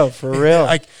 Like bro, for real.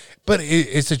 Like, but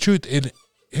it's the truth.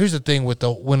 Here's the thing with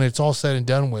when it's all said and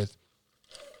done with.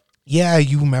 Yeah,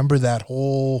 you remember that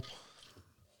whole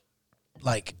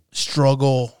like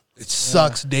struggle. It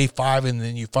sucks day 5, and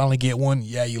then you finally get one.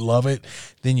 Yeah, you love it.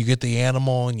 Then you get the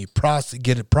animal, and you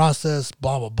get it processed.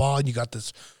 Blah blah blah. And you got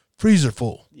this freezer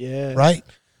full. Yeah. Right.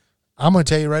 I'm gonna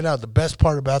tell you right now. The best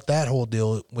part about that whole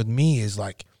deal with me is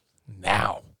like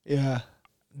now. Yeah.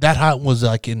 That hunt was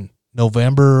like in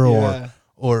November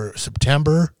or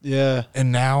September. Yeah.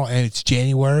 And now it's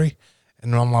January.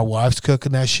 And my wife's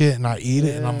cooking that shit, and I eat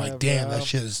it, and I'm like, damn, bro. that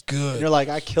shit is good. And you're like,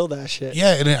 I killed that shit.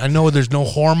 Yeah, and I know there's no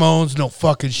hormones, no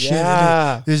fucking shit.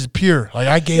 Yeah. This is pure. Like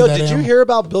I gave Yo, that. did you hear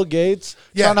about Bill Gates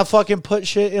trying to fucking put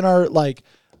shit in our like?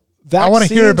 I want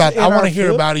to hear about. vaccines I in want to our hear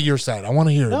food? about it your side. I want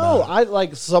to hear No, about it. I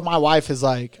like. So my wife is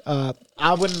like, I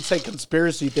wouldn't say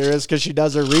conspiracy theorist because she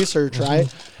does her research,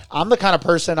 right? I'm the kind of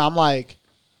person. I'm like,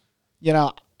 you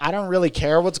know, I don't really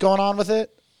care what's going on with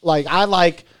it. Like I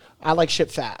like shit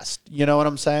fast. You know what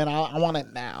I'm saying? I want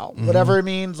it now. Whatever it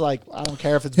means. Like I don't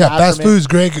care if it's bad fast for me. food's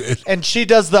great. Good. And she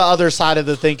does the other side of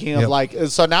the thinking of Yep. like,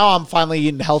 so now I'm finally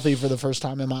eating healthy for the first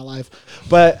time in my life.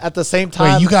 But at the same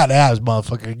time, Wait, you got abs,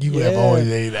 motherfucker. You have always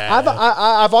ate abs.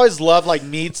 I've always loved like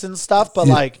meats and stuff, but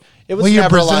like it was Well, you're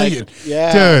never Brazilian, like,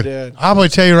 yeah, dude. I'm gonna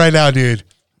tell you right now, dude.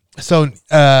 So,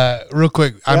 real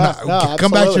quick, come back to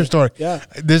absolutely. your story. Yeah.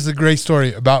 This is a great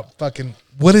story about fucking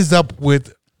what is up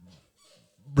with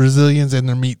Brazilians and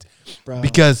their meat. Bro,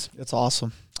 Because it's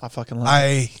awesome. I fucking love it.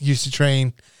 I used to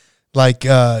train like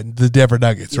the Denver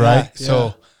Nuggets, right? yeah.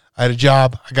 So I had a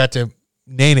job. I got to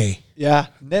Nene. Yeah.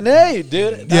 Nene,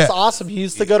 dude. That's Yeah. awesome. He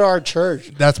used to go to our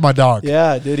church. That's my dog.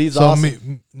 Yeah, dude. He's So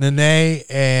awesome. Nene,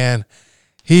 and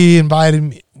he invited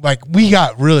me. Like we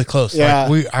got really close. Yeah.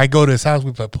 Like I go to his house.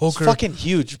 We play poker. He's fucking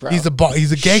huge, bro. He's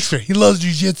a gangster. He loves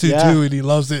jiu-jitsu Yeah. too, and he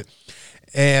loves it.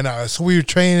 And so we were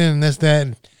training and this, that,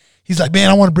 and he's like, man,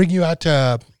 I want to bring you out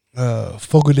to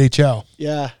Fogo de Chao.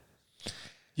 Yeah.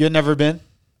 You had never been?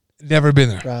 Never been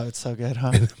there. Bro, it's so good,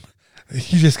 huh?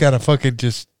 You just got to fucking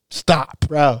just stop.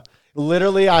 Bro,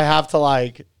 literally, I have to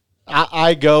like,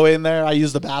 I go in there. I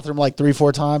use the bathroom like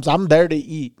 3-4 times. I'm there to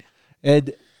eat,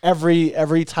 and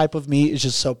every type of meat is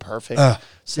just so perfect,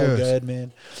 so yes. good,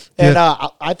 man. And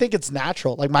I think it's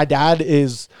natural. Like my dad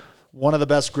is one of the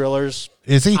best grillers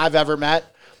Is he? I've ever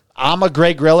met. I'm a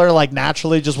great griller. Like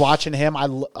naturally, just watching him,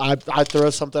 I throw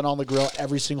something on the grill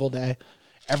every single day.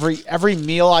 Every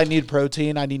meal, I need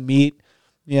protein. I need meat.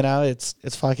 You know, it's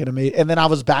fucking amazing. And then I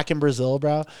was back in Brazil,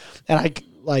 bro, and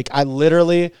I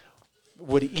literally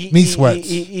would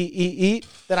eat.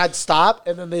 Then I'd stop,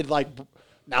 and then they'd like,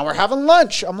 now we're having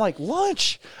lunch. I'm like,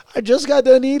 lunch? I just got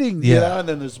done eating. You Yeah. know? And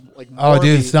then there's like, more dude,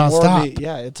 meat, it's nonstop. more meat.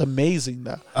 Yeah, it's amazing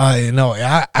though. I know.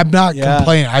 I'm not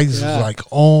complaining. I just was like,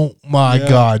 oh my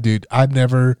God, dude. I've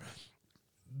never.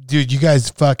 Dude, you guys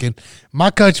fucking.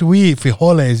 My country, we eat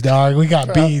frijoles, dog. We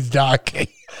got beans, dog.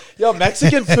 Yo,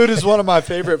 Mexican food is one of my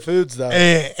favorite foods though.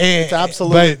 It's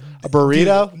absolutely a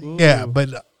burrito. Dude, yeah, but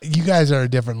you guys are a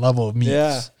different level of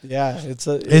meats. Yeah. It's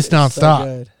nonstop. So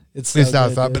good. It's It's so not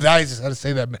good, stop. dude. But I just had to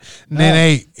say that.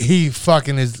 Nene, he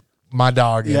fucking is my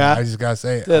dog. And Yeah. I just gotta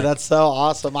say it. Dude, that's so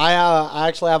awesome. I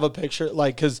actually have a picture,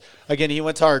 like, because again, he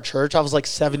went to our church. I was like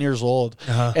 7 years old,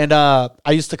 and I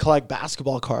used to collect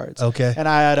basketball cards. Okay. and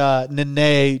I had a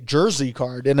Nene jersey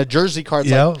card, and a jersey card,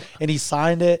 Yep. and he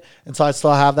signed it, and so I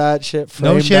still have that shit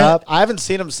framed No shit. up. I haven't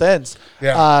seen him since.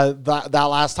 Yeah. That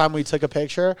last time we took a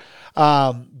picture.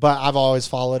 But I've always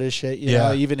followed his shit. You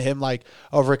know, even him like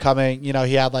overcoming. You know,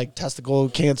 he had like testicle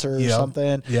cancer or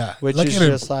something. Yeah. which Look is at him.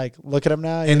 just like, look at him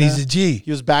now. And you he's know? a G.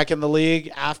 He was back in the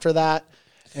league after that,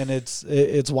 and it's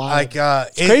wild.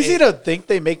 Like, it's crazy to think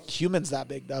they make humans that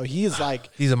big though. He's like,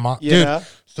 He's a you dude. know,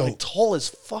 So like tall as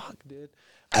fuck, dude.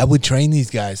 I would train these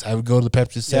guys. I would go to the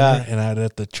Pepsi Center Yeah. and I'd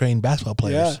have to train basketball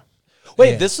players. Yeah.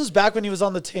 Wait, Yeah. this was back when he was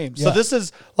on the team. So Yeah. this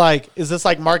is like, is this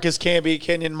like Marcus Camby,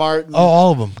 Kenyon Martin, Oh,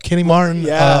 all of them. Kenny Martin.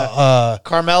 Yeah.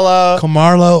 Carmelo?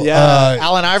 Camarlo. Yeah.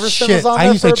 Allen Iverson was on I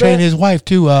there used for to a train bit? his wife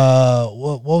too.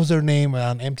 What was her name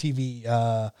on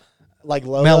MTV? Like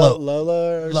Lola, Mello.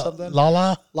 Lola or something.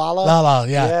 Lala. Lala? Lala.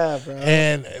 Yeah. Yeah, bro.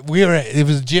 And it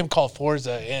was a gym called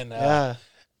Forza, and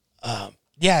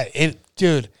Yeah.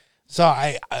 dude. So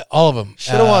I all of them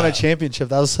Should have won a championship.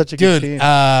 That was such a good dude.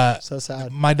 team. So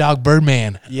sad. My dog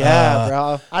Birdman. Yeah,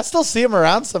 bro. I still see him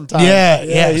around sometimes.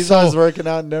 Yeah. He's So, always working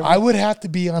out. And I would have to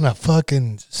be on a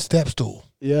fucking step stool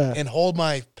yeah. and hold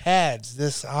my pads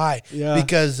this high Yeah.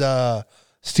 because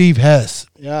Steve Hess.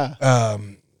 Yeah.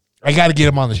 I got to get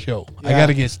him on the show. I Yeah. got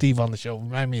to get Steve on the show.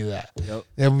 Remind me of that. Yep.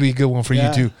 That would be a good one for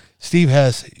Yeah. you too. Steve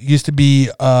Hess used to be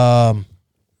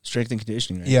Strength and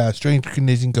conditioning. Right? yeah, strength and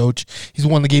conditioning coach. He's the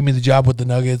one that gave me the job with the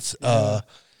Nuggets.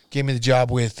 Gave me the job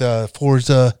with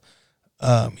Forza.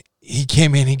 He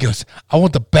came in. He goes, "I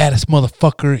want the baddest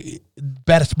motherfucking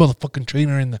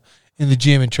trainer in the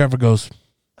gym." And Trevor goes,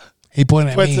 he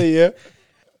pointed at What's me, it, you?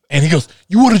 and he goes,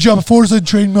 "You want a job at Forza and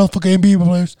train motherfucking NBA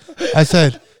players?" I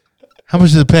said, "How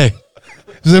much does it pay?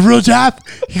 Is it a real job?"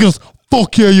 He goes,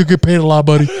 "Fuck yeah, you get paid a lot,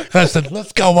 buddy." And I said,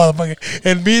 "Let's go, motherfucker."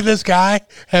 And me and this guy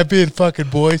have been fucking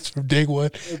boys from day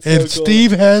one. And so cool.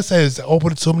 Steve has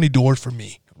opened so many doors for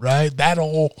me, right? That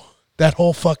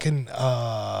whole fucking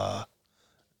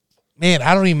man,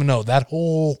 I don't even know. That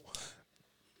whole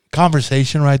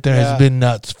conversation right there Yeah. has been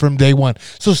nuts from day one.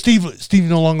 So Steve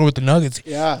no longer with the Nuggets.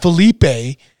 Yeah.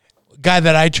 Felipe, guy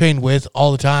that I trained with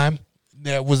all the time,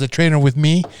 that was a trainer with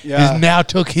me, Yeah. is now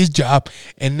took his job.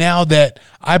 And now that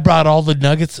I brought all the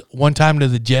Nuggets one time to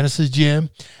the Genesis gym,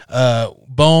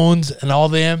 Bones and all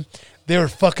them, they were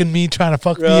fucking me, trying to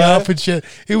fuck me Really? up and shit.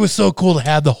 It was so cool to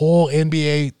have the whole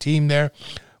NBA team there.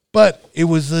 But it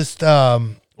was just a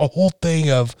whole thing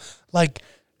of like,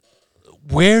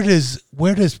 where does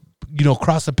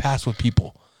cross the paths with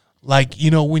people? Like,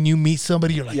 when you meet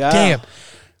somebody, you're like, Yeah. damn.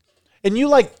 And you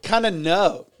like kind of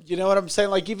know. You know what I'm saying?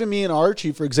 Like even me and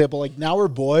Archie, for example, like now we're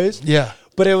boys. Yeah.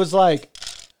 But it was like,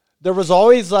 there was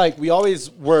always like, we always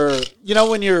were,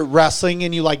 when you're wrestling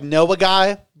and you like know a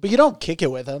guy, but you don't kick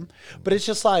it with him. But it's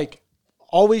just like,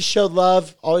 always showed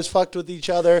love, always fucked with each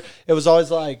other. It was always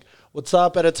like, what's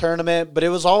up at a tournament? But it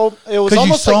was Because you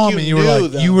almost saw like him and you you were knew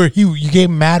like, them. you gave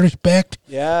him mad respect.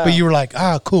 Yeah. But you were like,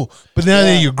 cool. But now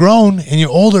that Yeah. you're grown and you're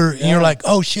older and Yeah. you're like,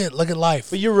 oh shit, look at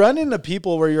life. But you run into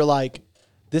people where you're like,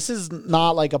 this is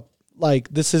not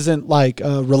this isn't like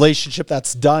a relationship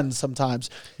that's done sometimes.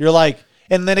 You're like,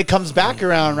 and then it comes back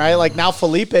around, right? Like now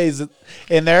Felipe's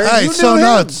in there. Hey, You it's so knew him,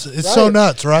 nuts. It's so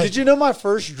nuts, right? Did you know my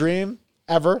first dream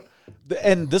ever?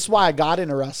 And this is why I got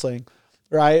into wrestling,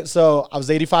 right? So I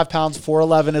was 85 pounds,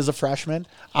 4'11" as a freshman.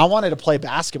 I wanted to play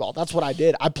basketball. That's what I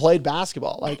did. I played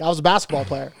basketball. Like I was a basketball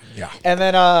player. Yeah. And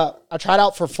then I tried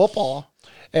out for football.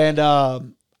 And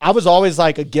I was always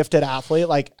like a gifted athlete,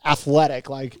 like athletic,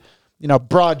 like,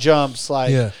 broad jumps.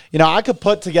 Like, Yeah. I could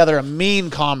put together a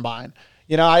mean combine.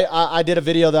 I did a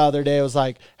video the other day. It was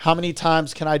like, how many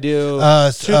times can I do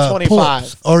 225?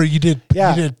 Pull-ups. Or you did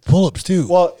pull-ups too.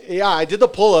 Well, yeah, I did the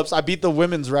pull-ups. I beat the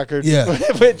women's record. Yeah.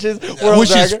 which is world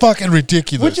which is record. fucking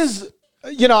ridiculous. Which is,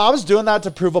 I was doing that to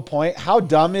prove a point. How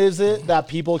dumb is it that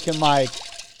people can like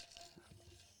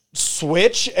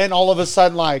switch and all of a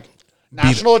sudden like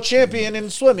national champion in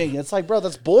swimming? It's like, bro,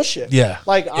 that's bullshit. yeah.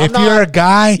 Like, if you're a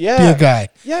guy, be a guy.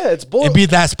 Yeah, it's And bullshit. be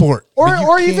that sport. But you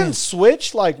Or can't. even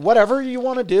switch, like whatever you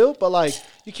want to do, but like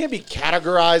you can't be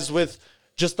categorized with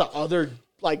just the other.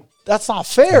 Like that's not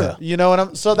fair. Yeah. You know what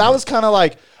I'm? So that was kind of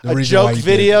like The a reason why joke you did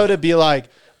video to be like,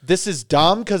 this is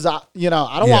dumb because I don't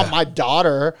Yeah. want my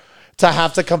daughter to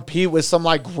have to compete with some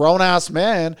like grown ass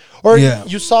man. Or Yeah.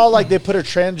 you saw like they put a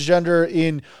transgender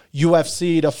in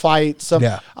UFC to fight some.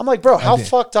 Yeah. I'm like, bro, how did.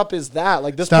 fucked up is that?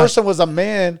 Like this Stop. person was a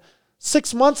man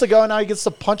 6 months ago and now he gets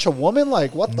to punch a woman.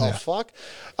 Like what the Yeah. fuck?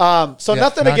 So Yeah,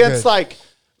 nothing not against good. like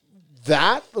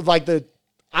that. Like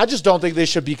I just don't think they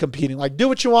should be competing. Like do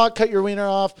what you want, cut your wiener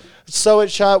off, sew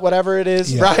it shut, whatever it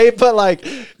is, Yeah. right? But like,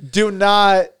 do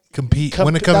not. compete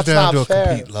when it comes that's down to not a fair.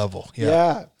 compete level. Yeah.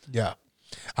 Yeah. Yeah.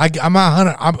 I'm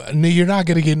 100. You're not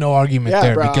going to get no argument Yeah,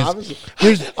 there bro. because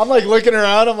here's I'm like looking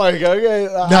around. I'm like, okay,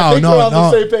 I no, think no, we're on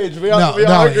no. the same page. We all no,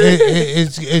 agree.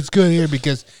 it's good here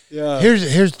because Yeah.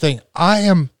 here's the thing.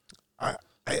 I've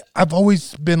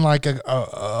always been like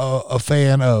a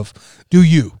fan of do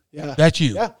you. Yeah. That's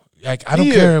you. Yeah. Like I Be don't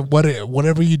you. care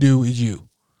whatever you do is you.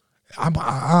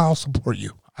 I'll support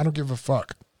you. I don't give a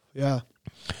fuck. Yeah.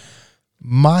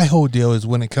 My whole deal is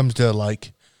when it comes to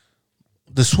like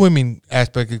the swimming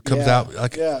aspect, it comes Yeah. out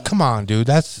like, Yeah. come on, dude,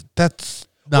 that's not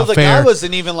Well, the fair. guy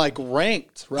wasn't even like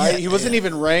ranked, right? Yeah, he wasn't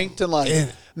even ranked in like Yeah.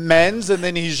 men's, and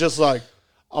then he's just like,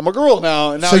 I'm a girl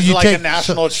now, and now so he's you like take a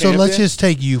national so champion. let's just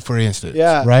take you for instance,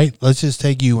 Yeah. right? Let's just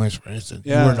take you as for instance.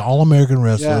 You Yeah. were an All-American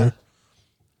wrestler, Yeah.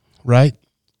 right?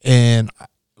 And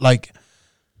like,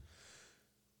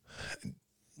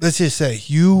 let's just say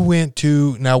you went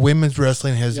to now women's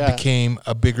wrestling has Yeah. became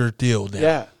a bigger deal now.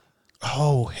 yeah,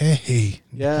 Oh, hey.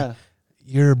 Yeah.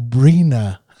 You're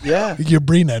Brina. Yeah. You're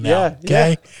Brina now. Yeah,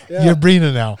 Okay? yeah. You're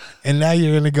Brina now. And now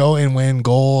you're going to go and win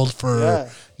gold for Yeah.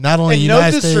 not only And United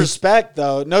no States. disrespect,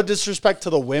 though. No disrespect to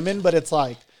the women, but it's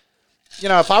like,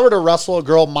 if I were to wrestle a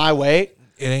girl my weight,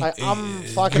 I'm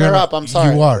fucking you're her not- up. I'm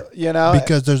sorry. You are.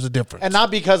 Because there's a difference. and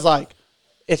not because like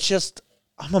it's just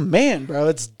I'm a man, bro.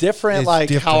 It's different, It's like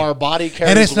different. how our body carries.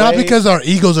 And it's not weight. because our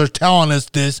egos are telling us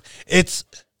this. It's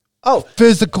oh,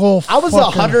 physical. I was a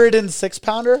fucking- 106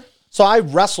 pounder, so I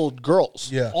wrestled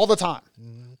girls all the time,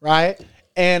 right?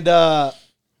 And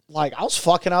like I was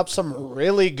fucking up some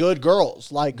really good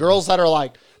girls, like girls that are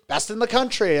like best in the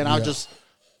country, and I'll just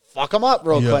fuck them up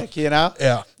real quick,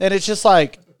 Yeah. And it's just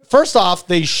like, first off,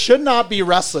 they should not be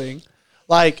wrestling.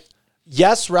 Like,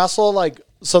 yes, wrestle like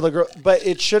so the girl, but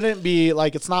it shouldn't be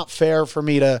like it's not fair for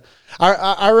me to.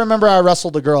 I remember I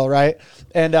wrestled a girl, right,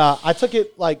 and I took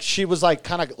it like she was like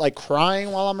kind of like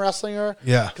crying while I'm wrestling her,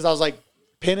 because I was like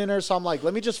pinning her, so I'm like,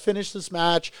 let me just finish this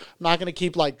match. I'm not gonna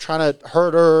keep like trying to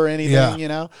hurt her or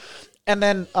anything, And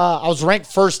then I was ranked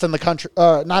first in the country,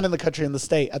 not in the country, in the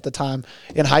state at the time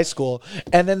in high school.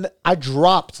 And then I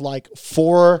dropped like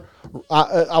 4.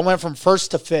 I went from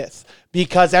first to 5th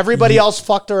because everybody else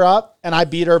fucked her up, and I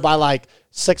beat her by like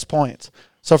 6 points.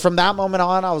 So from that moment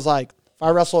on, I was like, if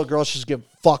I wrestle a girl, she's getting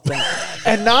fucked up.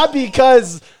 And not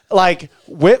because like,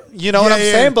 what I'm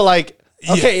saying? But like,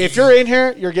 okay, if you're in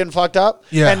here, you're getting fucked up.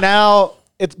 Yeah. And now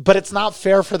it's not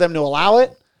fair for them to allow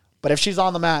it. But if she's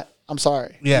on the mat, I'm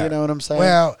sorry. Yeah. You know what I'm saying?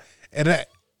 Well, and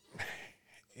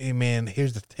hey man,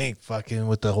 here's the thing, fucking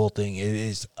with the whole thing. It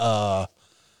is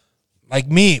like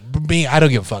me, I don't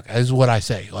give a fuck. This is what I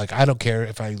say. Like, I don't care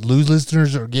if I lose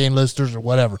listeners or gain listeners or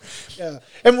whatever. Yeah.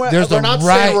 And we're There's a not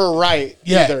right- saying we're right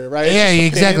either, right? It's Yeah, just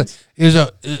exactly.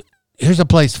 opinions. Here's a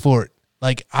place for it.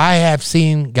 Like, I have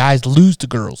seen guys lose to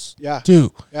girls. Yeah.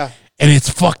 Too. Yeah. And it's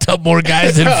fucked up more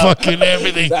guys than fucking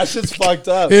everything. That shit's fucked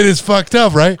up. It is fucked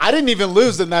up, right? I didn't even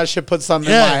lose, and that shit put something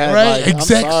in my head. right. Like, I'm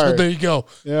exactly. sorry. So there you go.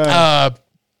 Yeah.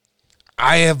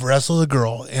 I have wrestled a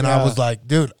girl, and I was like,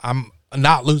 dude, I'm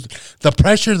not losing. The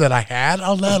pressure that I had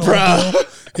on that girl,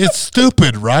 it's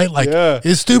stupid, right? Like,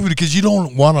 it's stupid because you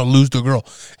don't want to lose the girl.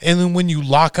 And then when you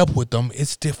lock up with them,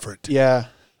 it's different. Yeah.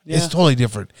 It's totally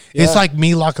different. Yeah. It's like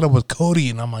me locking up with Cody,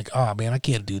 and I'm like, oh, man, I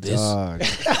can't do this. Dog.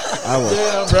 I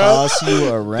will toss you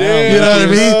around. You know what I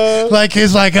mean? Like,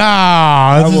 it's like,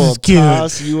 this will is cute.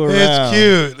 toss you around.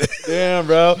 It's cute. Damn,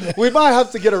 bro. We might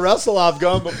have to get a wrestle off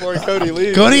going before Cody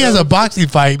leaves. Cody has a boxing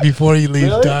fight before he leaves,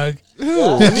 Really? Doug.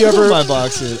 Have you ever my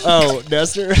boxes? Oh,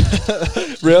 Nestor.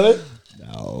 Really?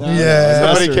 No.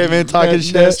 Yeah. Somebody came in talking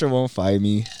shit. Nestor won't fight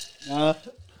me.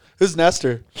 Who's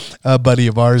Nestor? A buddy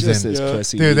of ours. Just And, this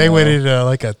pussy. dude, you they know. went into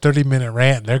like a 30-minute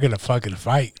rant. They're going to fucking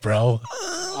fight, bro.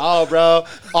 Oh, bro.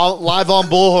 Live on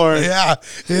Bullhorn. Yeah,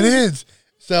 it is.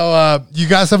 So you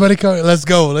got somebody coming? Let's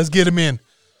go. Let's get him in.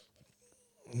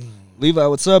 Levi,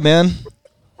 what's up, man?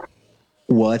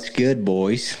 What's good,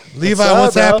 boys? Levi, up,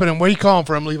 what's bro? happening? Where you calling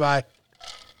from, Levi?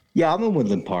 Yeah, I'm in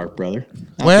Woodland Park, brother.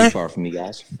 Not Where? too far from you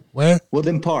guys. Where?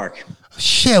 Woodland Park.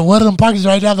 Shit, one of them parks is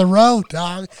right down the road,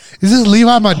 dog. Is this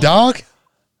Levi, my dog?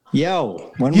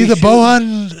 Yo, when You we the shoot- bow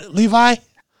hunting, Levi?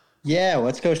 Yeah,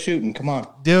 let's go shooting. Come on.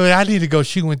 Dude, I need to go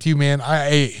shooting with you, man.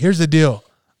 Hey, here's the deal.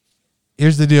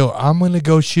 I'm going to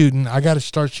go shooting. I got to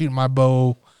start shooting my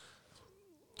bow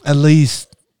at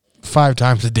least 5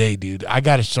 times a day, dude. I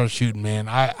got to start shooting, man.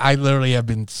 I literally have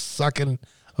been sucking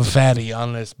a fatty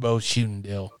on this bow shooting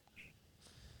deal.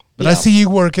 But I Yeah. see you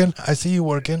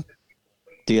working.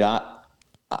 Dude,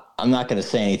 I'm not going to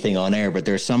say anything on air, but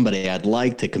there's somebody I'd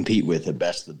like to compete with at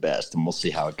Best of the Best, and we'll see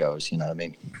how it goes. You know what I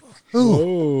mean?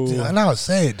 Ooh. Dude, now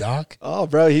say it, Doc. Oh,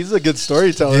 bro. He's a good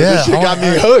storyteller. Yeah. This shit got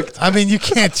me hooked. I mean, you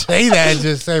can't say that and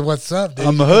just say, what's up, dude?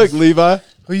 I'm hooked, Levi.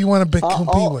 Who you want to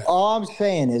compete with? All I'm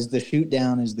saying is the shoot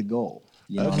down is the goal.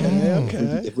 You know what I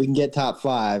mean? If we can get top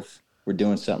 5, we're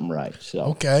doing something right. So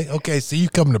Okay. So you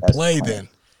come to play then.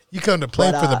 You come to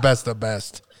play But, for the best of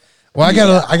best. Well, I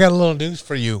got a little news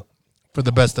for you for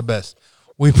the best of best.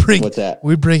 What's that?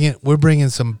 We're bringing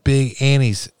some big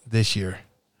annies this year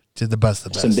to the best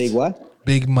of best. some big what?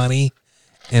 Big money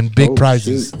and big Oh,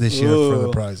 prizes shoot. this year for the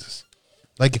prizes.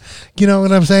 Like, you know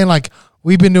what I'm saying? Like,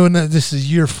 we've been doing that. This is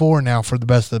year 4 now for the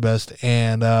best of the best,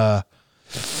 and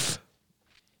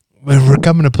we're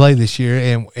coming to play this year,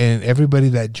 and everybody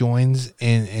that joins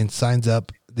and signs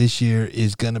up this year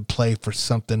is going to play for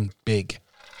something big.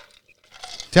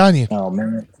 Telling you. Oh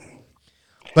man.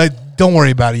 But don't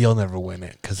worry about it. You'll never win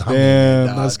it. Cause I'm Damn,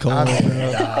 dog. that's cool, I'm bro.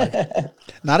 in, dog.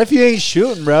 Not if you ain't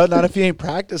shooting, bro. Not if you ain't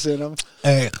practicing them.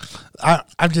 Hey,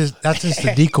 that's just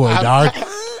a decoy, dog.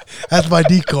 That's my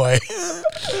decoy.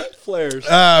 Flares.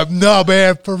 No,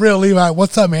 man, for real, Levi.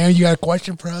 What's up, man? You got a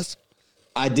question for us?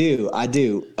 I do.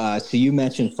 So you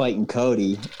mentioned fighting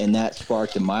Cody, and that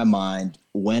sparked in my mind,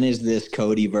 when is this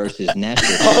Cody versus Nestor?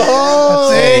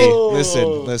 Hey,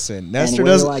 listen. And Nestor where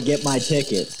do doesn't. I get my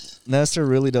tickets? Nestor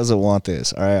really doesn't want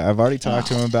this. All right, I've already talked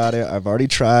to him about it. I've already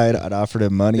tried. I'd offered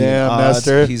him money. Damn, and odds.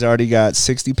 Nestor. He's already got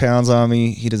 60 pounds on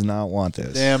me. He does not want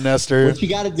this. Damn, Nestor. What you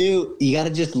got to do, you got to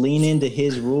just lean into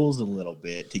his rules a little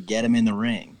bit to get him in the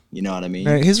ring. You know what I mean?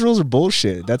 Man, his rules are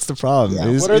bullshit. That's the problem. Yeah.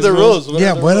 His- What are his the rules?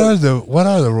 What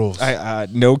are the rules?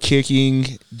 No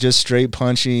kicking, just straight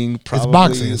punching. Probably It's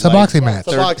boxing. It's a boxing match.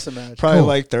 It's a boxing match. Probably Cool.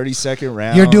 like 30-second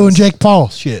rounds. You're doing Jake Paul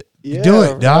shit. Yeah, Do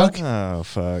it, dog. Oh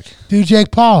fuck. Do Jake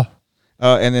Paul.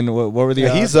 And then what were the Yeah,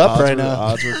 odds? he's up Odds right were- now.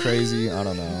 Odds were crazy. I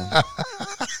don't know.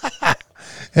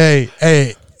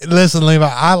 Hey, listen, Levi.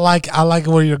 I like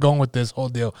where you're going with this whole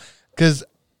deal, because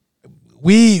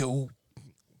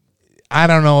I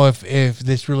don't know if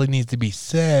this really needs to be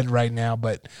said right now,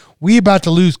 but we about to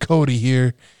lose Cody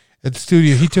here at the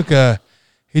studio. He took a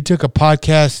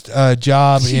podcast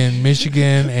job in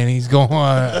Michigan, and he's going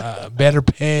better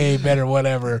pay, better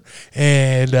whatever.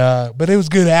 And but it was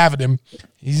good having him.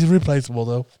 He's replaceable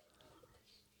though.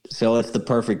 So it's the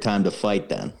perfect time to fight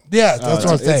then. Yeah, that's what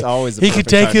I'm it's saying. always the He could perfect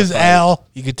take time to his fight. L.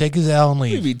 He could take his L and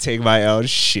leave. Maybe take my L.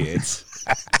 Shit.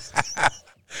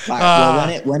 All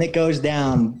right, well, when it goes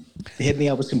down, hit me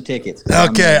up with some tickets.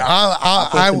 Okay, I'll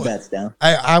put some bets down.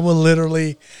 I will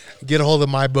literally get a hold of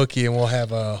my bookie and we'll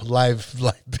have a live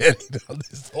betting on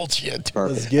this whole shit.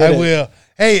 Perfect. Get I it. will.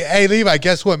 Hey, Levi,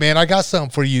 guess what, man? I got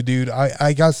something for you, dude.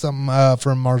 I got something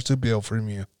from Marsupial from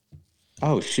you.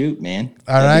 Oh shoot, man!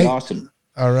 All That'd be right. awesome.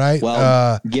 All right.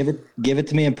 Well, give it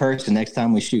to me in person next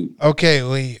time we shoot.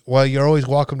 Okay. Well, you're always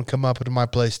welcome to come up to my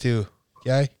place too.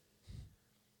 Okay.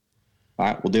 All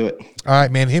right, we'll do it. All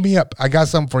right, man. Hit me up. I got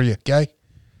something for you. Okay.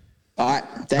 All right,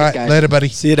 thanks, All right. guys. Later, buddy.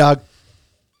 See you, dog.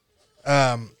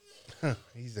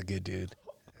 He's a good dude.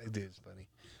 That dude's funny.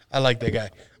 I like that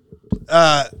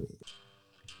guy.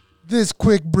 This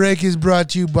quick break is brought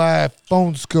to you by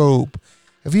Phone Scope.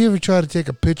 Have you ever tried to take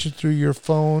a picture through your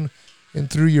phone and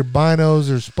through your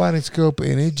binos or spotting scope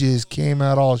and it just came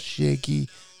out all shaky,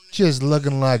 just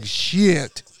looking like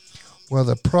shit? Well,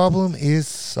 the problem is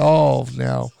solved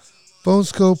now. Phone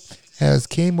Scope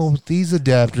came up with these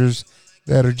adapters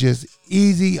that are just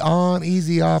easy on,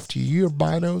 easy off to your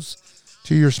binos,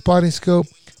 to your spotting scope,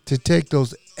 to take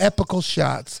those epical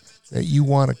shots that you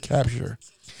want to capture.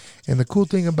 And the cool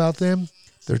thing about them,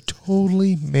 they're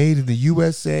totally made in the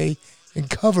USA and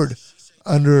covered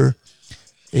under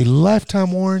a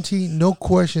lifetime warranty, no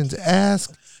questions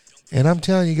asked. And I'm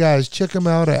telling you guys, check them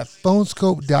out at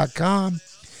phonescope.com.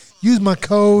 Use my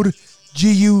code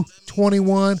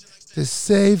GU21 to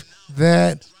save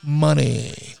that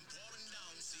money.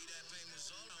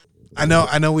 I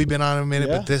know we've been on a minute,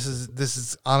 Yeah. but this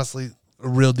is honestly a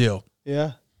real deal.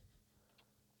 Yeah.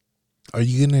 Are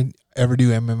you gonna ever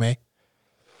do MMA?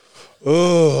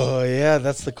 Oh, yeah,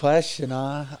 that's the question,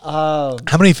 huh?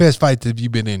 How many fist fights have you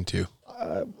been into?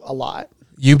 A lot.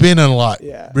 You've been in a lot.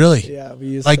 Yeah. Really? Yeah, we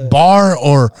used Like to, bar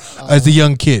or as a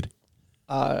young kid?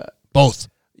 Both.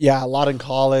 yeah, a lot in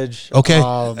college. Okay.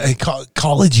 Um, Hey,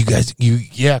 college, you guys,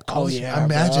 oh college. yeah. I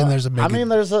imagine bro. there's a big. I mean,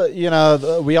 there's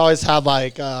we always had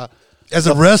like as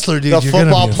a wrestler, dude, the you're gonna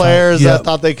football be a players fight. that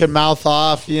thought they could mouth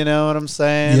off. You know what I'm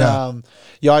saying? Yeah.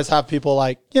 You always have people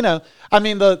like, I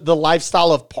mean, the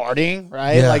lifestyle of partying,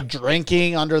 right? Yeah. Like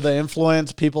drinking under the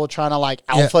influence, people trying to like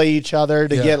alpha each other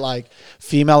to Yeah. get like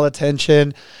female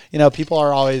attention. People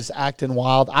are always acting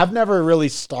wild. I've never really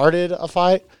started a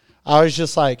fight. I was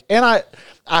just like, and I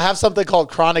have something called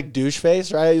chronic douche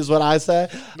face, right? Is what I say.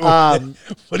 What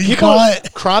do you People- call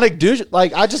it? Chronic douche.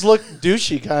 Like I just look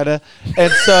douchey, kind of,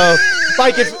 and so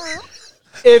like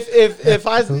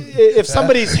if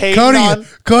somebody's hating on.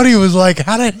 Cody was like,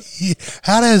 how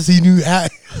does he knew?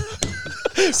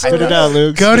 Spit it out,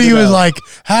 Luke. Cody Spit it was out. like,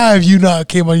 how have you not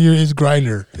came on his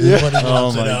grinder?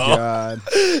 Oh my god.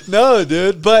 No,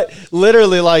 dude. But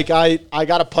literally, like, I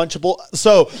got a punchable.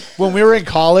 So when we were in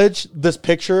college, this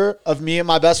picture of me and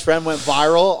my best friend went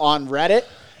viral on Reddit,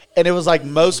 and it was like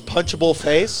most punchable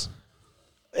face.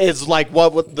 It's like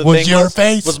what the Was thing your was,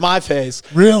 face? was my face.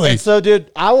 Really? And so, dude,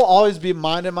 I will always be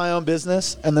minding my own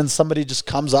business, and then somebody just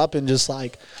comes up and just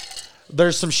like,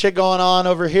 there's some shit going on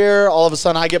over here. All of a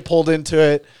sudden, I get pulled into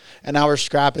it, and now we're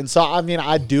scrapping. So, I mean,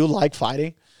 I do like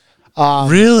fighting.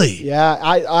 Really? Yeah,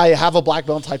 I have a black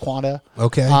belt in Taekwondo.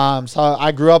 Okay. So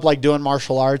I grew up like doing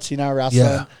martial arts, wrestling.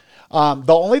 Yeah.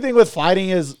 The only thing with fighting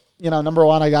is, number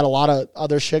one, I got a lot of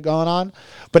other shit going on,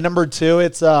 but number two,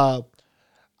 it's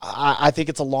I think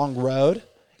it's a long road.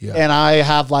 Yeah. And I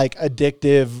have like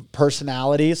addictive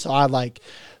personality. So I like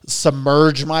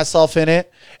submerge myself in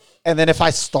it. And then if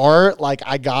I start, like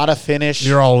I gotta finish.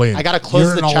 You're all in. I gotta close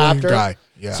You're the an all-in chapter. guy.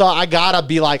 Yeah. So I gotta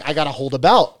be like, I gotta hold a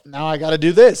belt. Now I gotta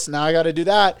do this. Now I gotta do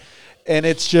that. And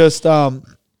it's just,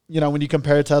 you know, when you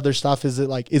compare it to other stuff, is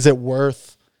it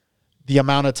worth the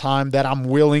amount of time that I'm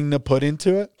willing to put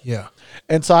into it? Yeah.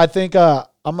 And so I think I'm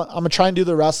gonna try and do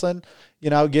the wrestling. You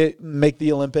know, make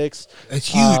the Olympics. It's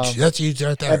huge. That's huge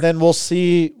right there. And then we'll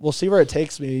see where it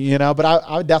takes me, you know. But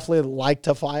I would definitely like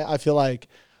to fight. I feel like,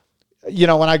 you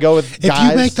know, when I go with guys, if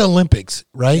you make the Olympics,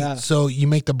 right? Yeah. So you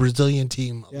make the Brazilian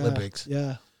team Olympics.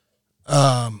 Yeah.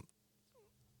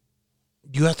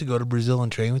 You have to go to Brazil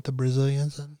and train with the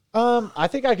Brazilians. Then? I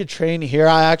think I could train here.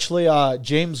 I actually,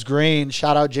 James Green,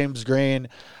 shout out James Green.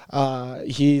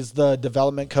 He's the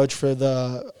development coach for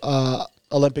the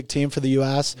Olympic team for the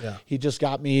U.S. Yeah. He just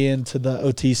got me into the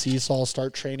OTC, so I'll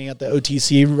start training at the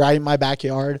OTC right in my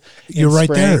backyard. You're in right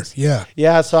Springs. there. Yeah.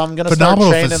 Yeah, so I'm gonna Phenomenal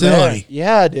start training facility. there.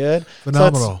 Yeah, dude.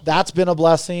 Phenomenal. So that's been a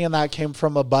blessing, and that came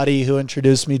from a buddy who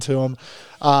introduced me to him.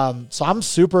 So I'm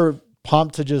super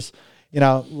pumped to just, you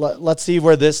know, let's see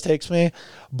where this takes me.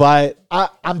 But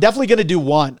I'm definitely gonna do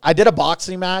one. I did a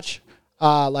boxing match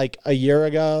like a year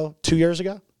ago, 2 years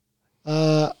ago,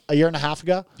 a year and a half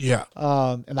ago. Yeah.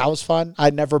 And that was fun.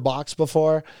 I'd never boxed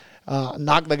before.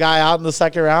 Knocked the guy out in the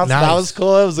second round. So Nice. that was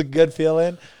cool. It was a good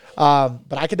feeling. But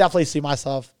I could definitely see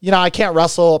myself. You know, I can't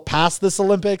wrestle past this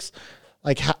Olympics.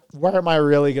 Like, where am I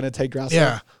really going to take wrestling?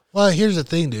 Yeah. Well, here's the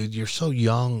thing, dude. You're so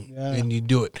young Yeah. and you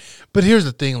do it. But here's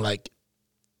the thing, like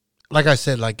I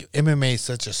said, like MMA is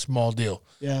such a small deal.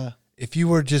 Yeah. If you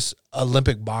were just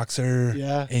Olympic boxer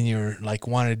Yeah. and you're like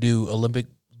want to do Olympic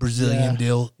Brazilian Yeah.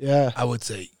 deal, Yeah. I would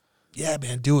say, yeah,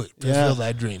 man, do it. Yeah. Fulfill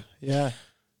that dream. Yeah.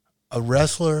 A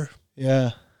wrestler,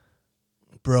 Yeah.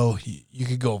 bro, you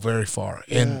could go very far.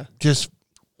 Yeah. And just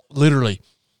literally,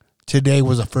 today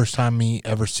was the first time me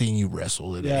ever seeing you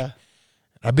wrestle today. Yeah.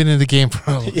 I've been in the game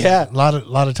for a Yeah. lot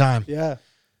of time. Yeah.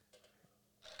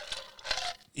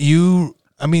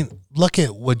 Look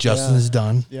at what Justin Yeah. has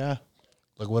done. Yeah.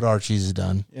 Look what Archie's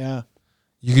done. Yeah.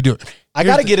 You could do it. I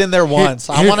got to get in there once.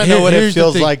 I want to know what it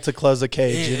feels like to close a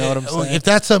cage. You know what I'm saying? If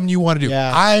that's something you want to do,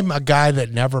 Yeah. I'm a guy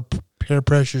that never peer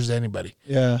pressures anybody.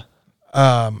 Yeah.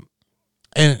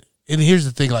 And here's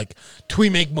the thing, like, do we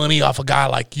make money off a guy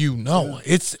like you? No,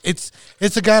 it's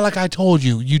a guy like I told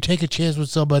you. You take a chance with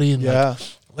somebody, and Yeah.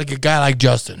 like a guy like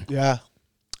Justin. Yeah.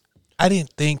 I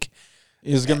didn't think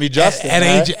He was going to be Justin. at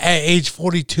right? age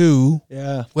 42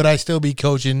 Yeah. would I still be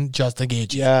coaching Justin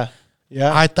Gaethje. Yeah.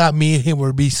 Yeah. I thought me and him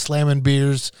would be slamming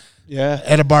beers yeah.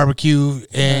 at a barbecue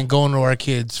and going to our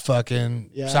kids'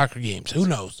 fucking Yeah. soccer games. Who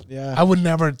knows? Yeah. I would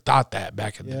never thought that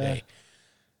back in the Yeah. day.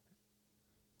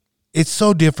 It's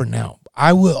so different now.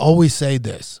 I will always say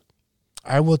this.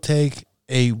 I will take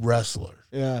a wrestler.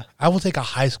 Yeah. I will take a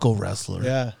high school wrestler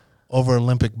Yeah. over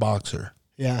Olympic boxer.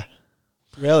 Yeah.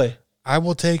 Really? I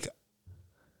will take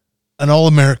an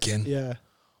All-American Yeah.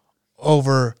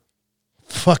 over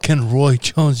fucking Roy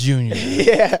Jones Jr.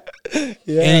 Yeah.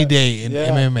 Yeah. any day in Yeah.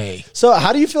 MMA. So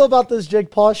how do you feel about this Jake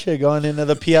Paul shit going into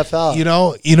the PFL? You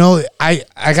know, I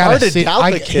hard gotta to see.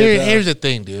 doubt the kid, though. Here's the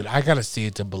thing, dude. I gotta see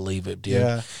it to believe it, dude.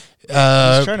 yeah.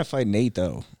 He's trying to fight Nate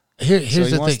though. Here's So he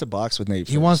the wants thing. to box with Nate.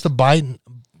 He first. wants to buy.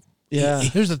 Yeah.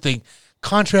 Here's the thing.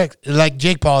 Contract, like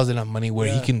Jake Paul has enough money where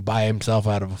Yeah. he can buy himself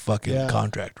out of a fucking Yeah.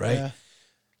 contract, right? Yeah.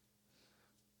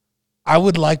 I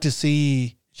would like to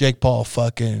see Jake Paul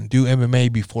fucking do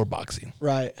MMA before boxing.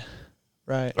 Right.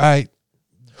 Right. Right?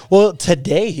 Well,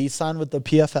 today he signed with the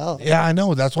PFL. Yeah, I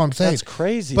know. That's what I'm saying. That's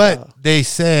crazy. But though. they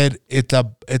said it's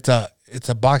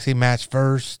a boxing match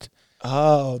first.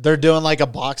 Oh, they're doing like a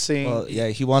boxing. Well, yeah,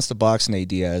 he wants to box Nate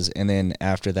Diaz, and then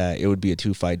after that, it would be a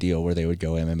 2-fight deal where they would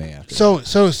go MMA after. So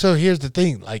here's the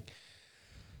thing. Like,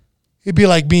 it'd be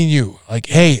like me and you. Like,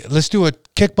 hey, let's do a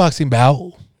kickboxing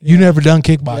bout. You never done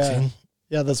kickboxing.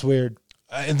 Yeah, that's weird.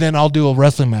 And then I'll do a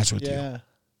wrestling match with you. Yeah.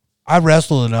 I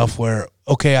wrestled enough where,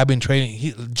 okay, I've been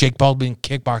training. Jake Paul's been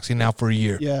kickboxing now for a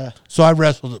year. Yeah. So I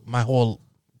wrestled my whole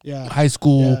Yeah. high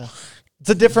school. Yeah. It's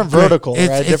a different vertical, It's,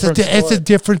 right? it's, Different it's a sport.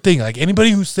 different thing. Like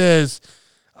anybody who says,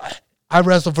 I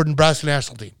wrestled for the Nebraska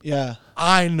national team, Yeah.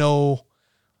 I know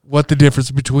what the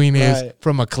difference between is Right.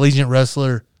 from a collegiate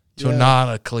wrestler to Yeah.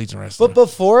 not a collegiate wrestler. But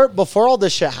before all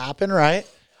this shit happened, right?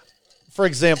 For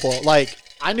example, like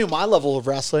I knew my level of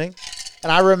wrestling,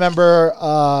 and I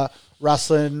remember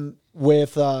wrestling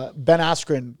with Ben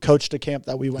Askren, coached a camp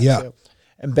that we went Yeah. to,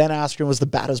 and Ben Askren was the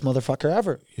baddest motherfucker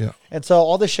ever. Yeah. And so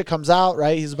all this shit comes out,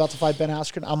 right? He's about to fight Ben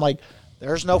Askren. I'm like,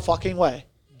 there's no fucking way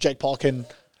Jake Paul can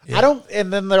Yeah. I don't.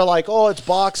 And then they're like, "Oh, it's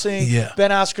boxing." Yeah.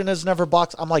 Ben Askren has never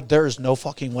boxed. I'm like, there is no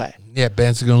fucking way. Yeah,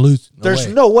 Ben's gonna lose. There's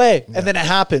way. no way. And then it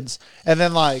happens. And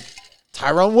then like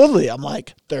Tyrone Woodley, I'm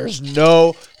like, there's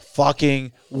no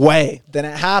fucking way. Then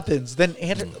it happens. Then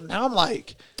Andrew, now I'm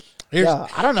like,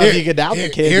 I don't know if you could doubt the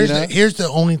kid. Here's the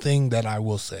only thing that I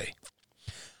will say.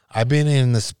 I've been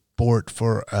in the sport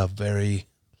for a very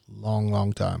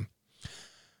long time.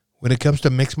 When it comes to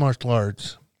mixed martial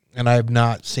arts, and I have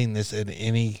not seen this in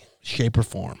any shape or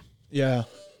form, Yeah.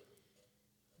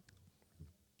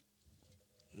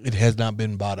 it has not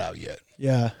been bought out yet.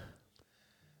 Yeah.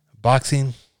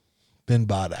 Boxing, been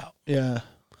bought out. Yeah.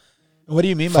 What do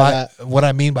you mean by that? What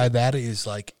I mean by that is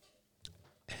like,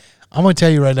 I'm going to tell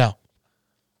you right now.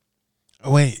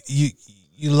 Wait,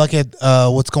 you look at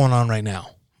what's going on right now.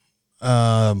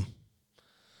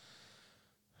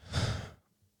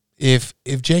 If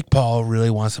Jake Paul really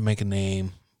wants to make a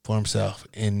name for himself,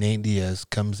 and Nate Diaz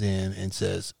comes in and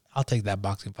says, "I'll take that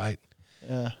boxing fight,"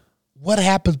 Yeah. what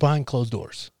happens behind closed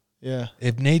doors? Yeah.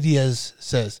 If Nate Diaz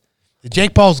says, if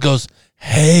Jake Paul goes,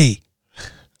 "Hey,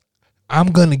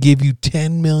 I'm gonna give you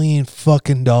 $10 million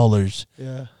fucking dollars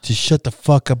Yeah. to shut the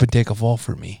fuck up and take a fall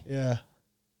for me," Yeah.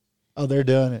 Oh, they're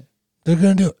doing it. they're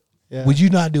gonna do it. Yeah. Would you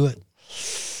not do it?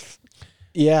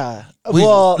 Yeah. We-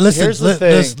 Well, listen, here's the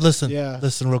thing.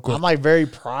 Listen real quick. I'm like very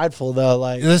prideful though.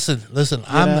 Like, Listen.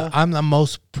 know? I'm the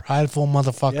most prideful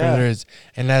motherfucker Yeah. there is,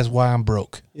 and that's why I'm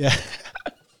broke. yeah.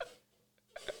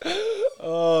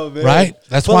 Oh man. Right?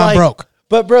 That's But why I'm like, broke.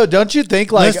 But bro, don't you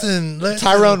think like Listen,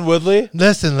 Tyrone Woodley?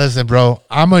 Listen, bro.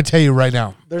 I'm gonna tell you right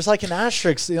now. There's like an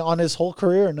asterisk on his whole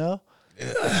career. No,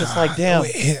 it's just like damn,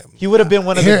 He- he would have been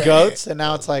one of Here- the goats, and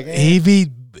now it's like He beat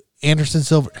Anderson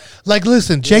Silva. Like,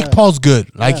 listen, Jake Yeah. Paul's good.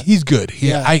 Like, Yeah. he's good.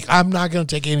 Yeah. I'm not gonna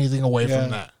take anything away Yeah.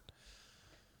 from that.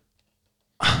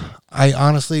 I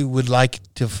honestly would like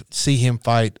to see him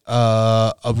fight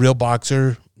a real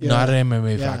boxer, Yeah. not an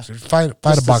MMA Yeah. boxer. Fight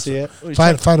Just a to boxer. see it.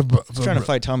 Fight a. He's trying to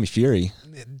fight Tommy Fury.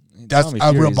 That's Tommy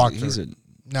a real Fury's- boxer. he's a-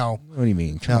 No, what do you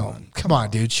mean? come on,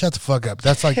 dude. Shut the fuck up.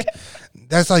 That's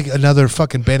like another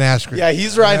fucking Ben Askren. yeah,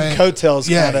 he's riding Right? coattails.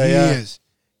 Yeah, kinda, he is.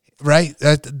 Right?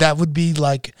 That would be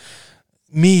like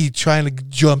me trying to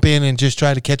jump in and just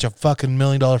try to catch a fucking $1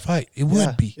 million fight. It would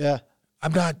Yeah, be. Yeah.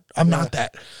 I'm not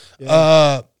that.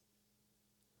 Yeah.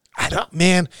 I don't,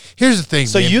 man. Here's the thing.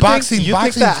 So man. you boxing, think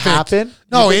boxing's that fixed. happened?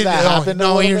 No, You think that happened a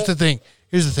no. little Here's bit? the thing.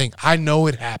 Here's the thing. I know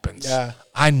it happens. Yeah.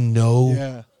 I know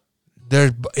Yeah.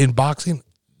 there's in boxing.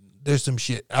 There's some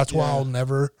shit. That's why Yeah. I'll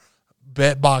never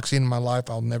bet boxing in my life.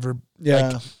 I'll never. Yeah.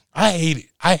 Like, I hate it.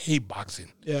 I hate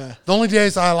boxing. Yeah. The only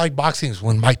days I like boxing is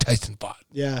when Mike Tyson fought.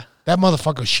 Yeah. That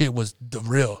motherfucker shit was the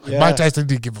real. Yeah. Mike Tyson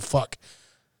didn't give a fuck.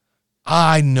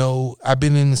 I know. I've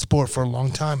been in the sport for a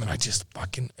long time, and I just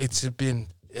fucking. It's been.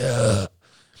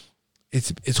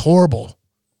 It's horrible.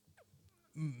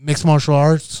 Mixed martial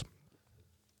arts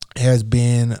has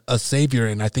been a savior,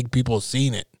 and I think people have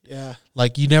seen it. Yeah.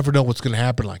 Like, you never know what's going to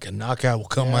happen. Like, a knockout will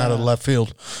come out of Yeah. left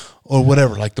field or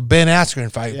whatever. Like the Ben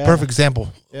Askren fight, Yeah. perfect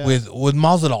example Yeah. with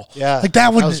Masvidal. Yeah. Like,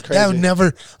 that would was that would crazy.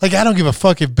 never, like, I don't give a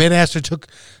fuck if Ben Askren took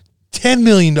 $10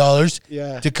 million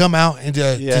Yeah. to come out and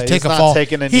to Yeah, take he's a not fall.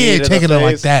 taking a He knee ain't to the taking it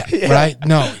like face. that, Yeah. right?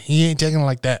 No, he ain't taking it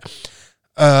like that.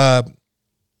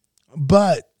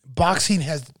 But boxing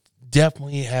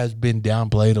definitely has been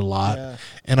downplayed a lot. Yeah.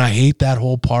 And I hate that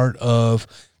whole part of,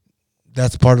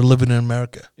 that's part of living in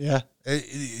America. Yeah.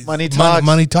 Money Money talks.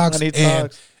 Money talks. Money and,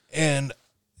 talks. And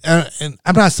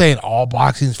I'm not saying all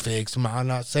boxing's fixed. I'm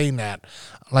not saying that.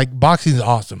 Like, boxing is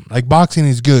awesome. Like, boxing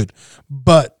is good.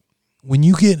 But when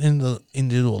you get into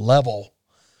a level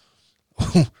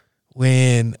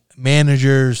when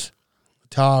managers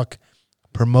talk,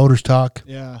 promoters talk,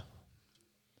 Yeah.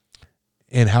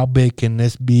 and how big can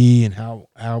this be, and how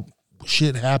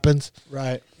shit happens,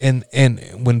 Right. and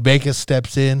when Vegas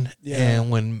steps in, Yeah.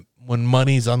 and when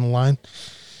money's on the line,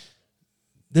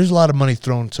 there's a lot of money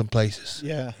thrown some places.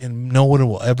 Yeah. And no one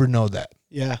will ever know that.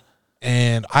 Yeah.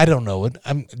 And I don't know it.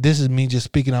 This is me just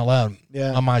speaking out loud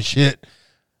Yeah. on my shit.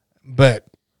 But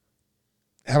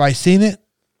have I seen it?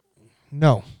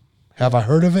 No. Have I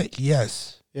heard of it?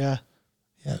 Yes. Yeah.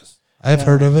 Yes. I've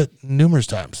heard of it numerous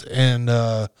times. And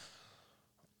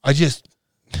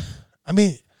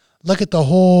look at the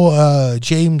whole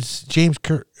James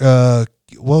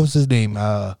what was his name?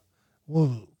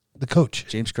 The coach.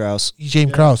 James Krause.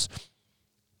 James Krause.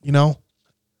 You know?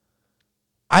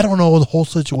 I don't know the whole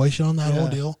situation on that whole Yeah.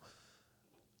 deal.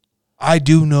 I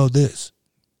do know this.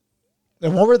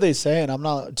 And what were they saying? I'm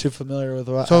not too familiar with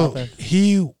what So happened.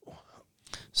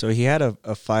 So he had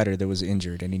a fighter that was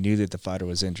injured, and he knew that the fighter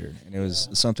was injured, and it was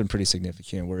something pretty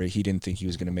significant where he didn't think he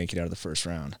was going to make it out of the first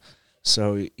round.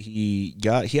 So he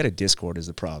had a Discord as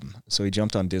the problem. So he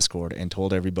jumped on Discord and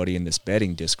told everybody in this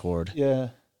betting Discord, Yeah.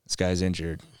 this guy's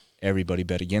injured. Everybody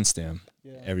bet against him.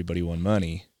 Yeah. Everybody won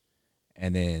money.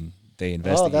 And then they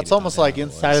investigated. Oh, that's almost like how it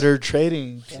was. insider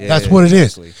trading. Yeah, That's what it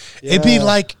is. exactly.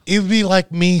 It'd be Yeah.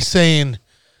 like me saying,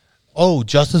 "Oh,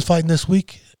 Justin's fighting this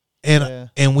week," Yeah.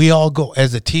 and we all go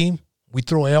as a team. We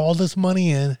throw all this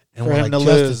money in, and For we're him like, to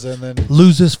 "Justin, lose, and then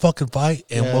lose this fucking fight,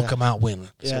 and we'll Yeah. come out winning."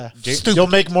 yeah, Stupid. you'll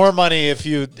make more money if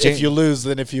you James- lose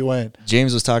than if you win.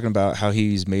 James was talking about how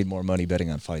he's made more money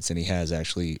betting on fights than he has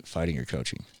actually fighting or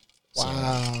coaching.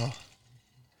 So,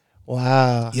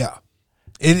 Wow. Yeah,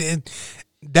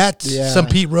 that's Yeah. some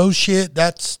Pete Rose shit.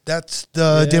 That's the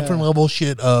Yeah. different level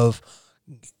shit of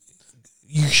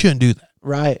you shouldn't do that.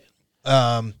 Right.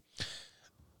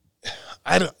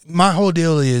 My whole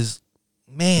deal is,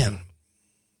 man,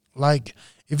 like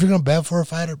if you're gonna bet for a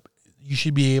fighter, you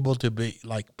should be able to be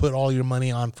like put all your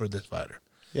money on for this fighter.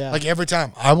 Yeah. Like every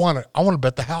time I want to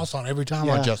bet the house on every time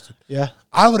on Yeah. Justin. Yeah.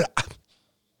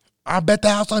 I bet the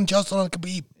house on Justin on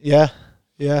Khabib. Yeah.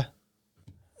 Yeah.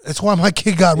 That's why my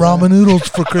kid got ramen noodles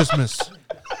for Christmas.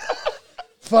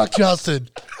 Fuck Justin.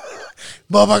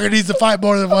 Motherfucker needs to fight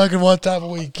more than fucking one time a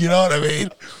week. You know what I mean?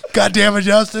 God damn it,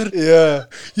 Justin. Yeah.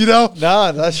 You know?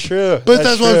 No, that's true. But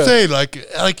that's what true. I'm saying. Like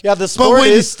Yeah, the but sport when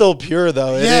is still pure,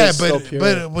 though. It yeah, is still pure.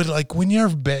 but like when you're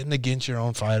betting against your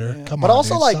own fighter, come But on.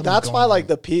 also, dude, like something's that's why, going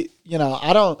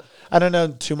like on. I don't know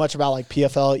too much about like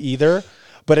PFL either.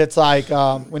 But it's like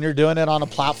when you're doing it on a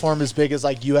platform as big as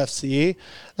like UFC,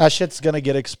 that shit's gonna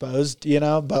get exposed, you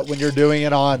know. But when you're doing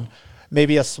it on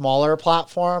maybe a smaller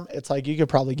platform, it's like you could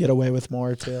probably get away with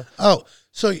more too. Oh,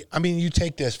 so I mean, you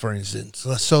take this for instance.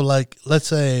 So like, let's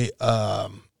say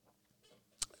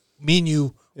me and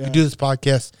you we do this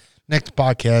podcast. Next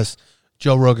podcast,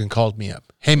 Joe Rogan called me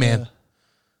up. Hey man,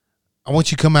 I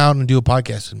want you to come out and do a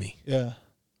podcast with me. Yeah.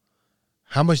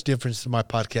 How much difference is my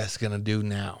podcast going to do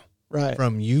now? Right.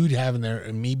 From you having there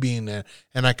and me being there,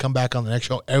 and I come back on the next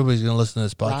show, everybody's going to listen to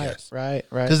this podcast. Right.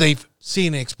 Because they've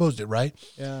seen and exposed it, right?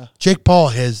 Yeah. Jake Paul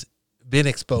has been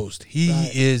exposed. He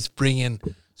Right. is bringing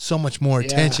so much more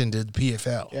attention to the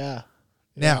PFL. Yeah.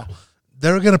 Now,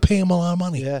 they're going to pay him a lot of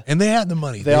money. Yeah. And they have the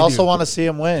money. They also do. want to see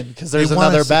him win because there's They wanna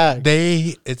another see-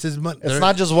 bag. It's his money. It's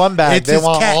not just one bag. It's They his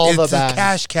want all the it's his bags.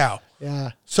 cash cow.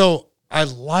 Yeah. So I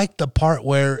like the part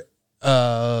where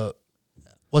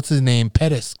what's his name?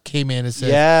 Pettis came in and said,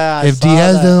 Yeah, I if saw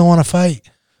Diaz that. doesn't want to fight,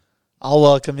 I'll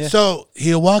welcome you. so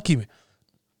he'll walk him.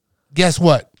 Guess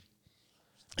what?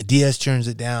 Diaz turns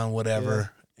it down,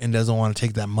 whatever, and doesn't want to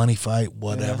take that money fight,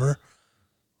 whatever.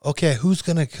 Okay, who's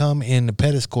gonna come in the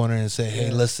Pettis corner and say,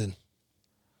 "Hey, listen,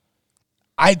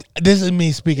 this is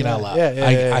me speaking out loud.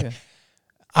 Yeah.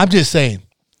 I'm just saying,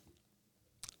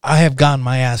 I have gotten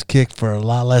my ass kicked for a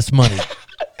lot less money.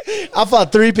 I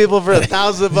fought 3 people for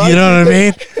 $1,000. You know what I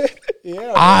mean?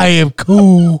 Yeah. I am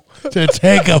cool to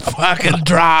take a fucking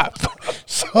drop.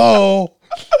 So,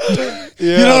 you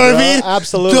know what I mean?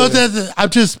 Absolutely. I'm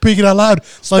just speaking out loud.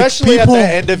 Especially at the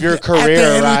end of your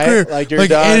career, right? Like you're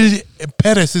done.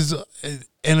 Pettis is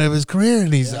end of his career,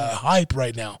 and he's hype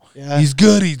right now. Yeah. He's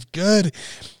good. He's good.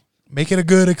 Make it a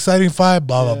good, exciting fight.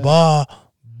 Blah blah blah.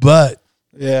 But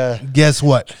Yeah. guess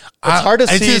what? It's hard to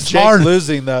see Jake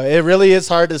losing, though. It really is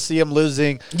hard to see him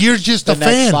losing. You're just the a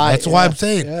next fan. fight, That's why yeah. I'm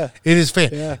saying Yeah. it is fan.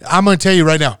 Yeah. I'm going to tell you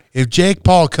right now, if Jake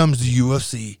Paul comes to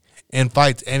UFC and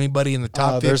fights anybody in the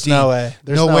top 15, There's no way.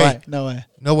 There's no way. No way.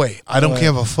 No way. I don't way.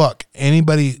 give a fuck.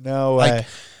 Anybody. No like, way.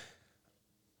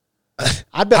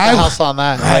 I'd bet the house on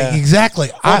that. Yeah. Exactly.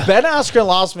 Ben Askren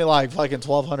lost me like fucking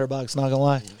 $1,200. Not gonna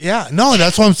lie. Yeah. No,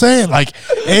 that's what I'm saying. Like,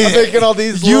 I'm making all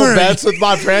these you little were- bets with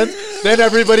my friends. Then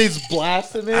everybody's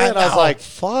blasting me, and I was know. like,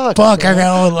 "Fuck, Fuck, man. I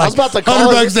got like I was about to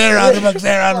call $100 it. there, $100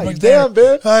 there, $100 Like, there. damn,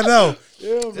 man. I know.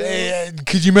 Yeah, man.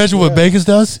 Could you imagine what Vegas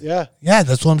does? Yeah. Yeah,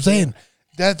 that's what I'm saying.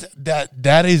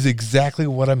 That is exactly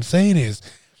what I'm saying is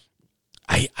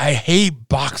I hate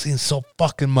boxing so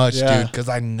fucking much, Yeah. dude, because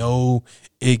I know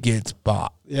it gets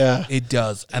bought. Yeah. It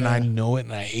does. And I know it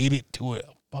and I hate it to a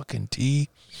fucking T.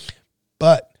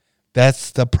 But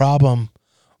that's the problem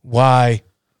why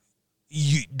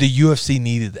the UFC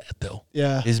needed that though.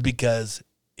 Yeah. Is because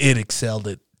it excelled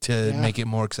it to make it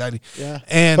more exciting. Yeah.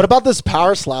 And What about this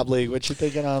Power Slap League? What you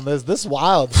thinking on this? This is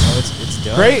wild. It's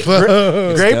done. Great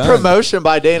done. promotion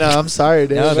by Dana. I'm sorry,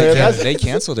 Dana. No, man. they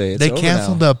canceled it. It's they over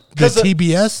canceled now. the 'Cause it-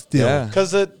 TBS deal. Yeah.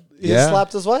 Because he Yeah.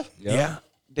 slapped his wife? Yep. Yeah.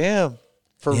 Damn.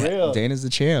 For Yeah. real. Dana's the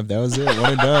champ. That was it. One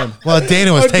and done. Well,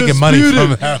 Dana was taking money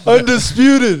from that.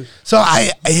 Undisputed. So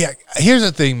I here's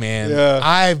the thing, man. Yeah.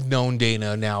 I've known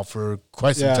Dana now for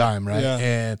quite some Yeah, time, right? yeah.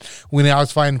 And when I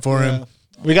was fighting for him,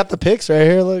 We got the pics right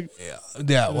here. Look,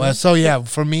 Yeah. Well, so yeah,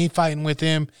 for me fighting with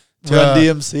him to, Run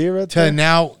DMC right to there.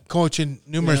 now coaching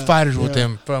numerous Yeah, fighters with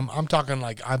yeah. him. I'm talking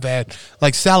like I've had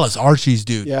like Salas, Archie's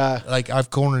dude. Yeah. Like I've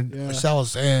cornered Yeah.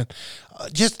 Salas and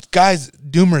just guys,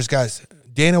 numerous guys.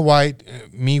 Dana White,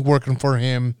 me working for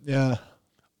him, Yeah,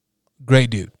 great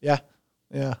dude. yeah,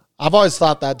 yeah. I've always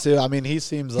thought that too. I mean, he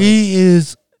seems like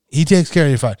He takes care of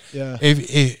your fight. Yeah.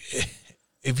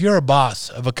 If you're a boss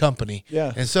of a company,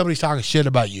 Yeah. and somebody's talking shit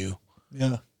about you,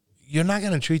 yeah, you're not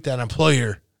gonna treat that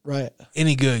employer right.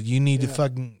 any good. You need to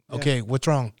fucking okay. What's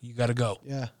wrong? You got to go.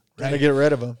 Yeah, gotta Right. get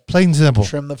rid of him. Plain and simple.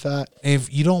 Trim the fat.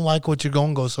 If you don't like what you're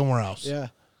going, go somewhere else. Yeah,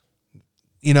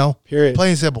 You know, period. plain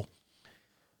and simple.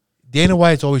 Dana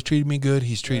White's always treated me good.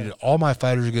 He's treated all my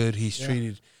fighters good. He's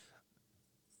treated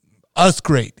us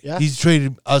great. Yeah. He's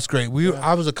treated us great.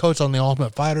 I was a coach on the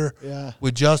Ultimate Fighter Yeah.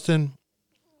 with Justin.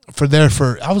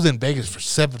 I was in Vegas for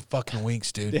 7 fucking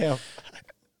weeks, dude. Damn.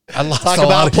 I lost Talk a lot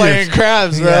about of playing years.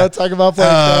 crabs, bro. Yeah. Talk about playing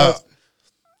crabs.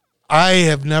 I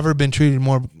have never been treated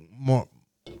more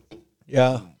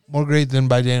Yeah, great than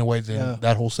by Dana White than Yeah.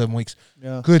 that whole 7 weeks.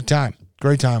 yeah. Good time.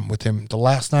 Great time with him. The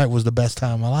last night was the best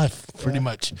time of my life, pretty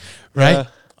much. Right?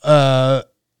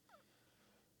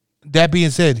 That being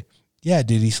said, yeah,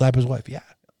 did he slap his wife? Yeah.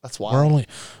 That's We're wild.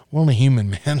 only human,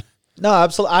 man. No,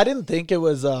 absolutely. I didn't think it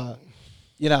was. The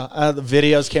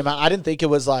videos came out. I didn't think it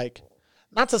was like.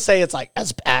 Not to say it's like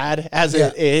as bad as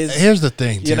it is. Here's the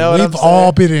thing, dude. You know what we've I'm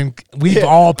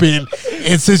all been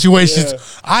in situations. Yeah.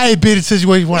 I have been in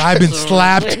situations where I've been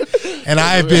slapped and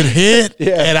I have been hit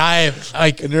Yeah. and I have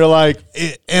like And you're like,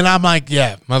 and I'm like,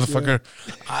 yeah, motherfucker.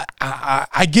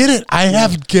 I get it.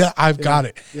 I've got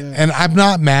it. Yeah. And I'm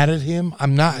not mad at him.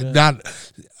 I'm not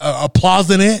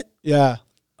applauding it, yeah,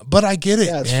 but I get it.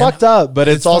 yeah. It's man. fucked up, but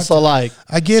it's also fucked up. like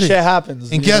I get it. shit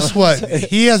happens. And you guess know what? I'm saying?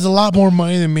 He has a lot more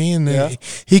money than me, and Yeah.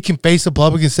 he can face the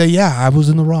public and say, "Yeah, I was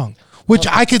in the wrong." Which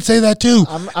I could say that too.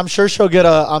 I'm sure she'll get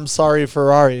a I'm sorry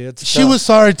Ferrari. It's She was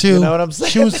sorry too. You know what I'm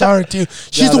saying? She was sorry too.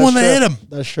 She's Yeah, the one that's that hit true. him.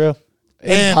 That's true.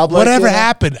 In And public, whatever you know?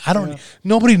 happened, I don't.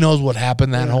 Nobody knows what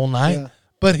happened that whole night. yeah.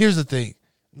 But here's the thing: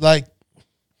 like,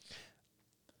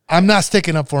 I'm not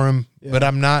sticking up for him, but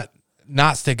I'm not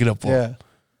sticking up for him. Yeah,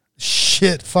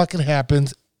 Shit fucking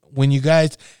happens when you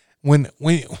guys when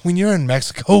you're in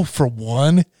Mexico for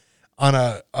one on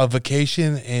a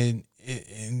vacation and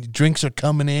drinks are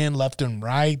coming in left and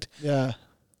right. yeah,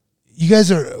 You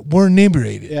guys we're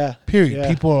inebriated. Yeah. Period. Yeah.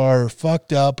 People are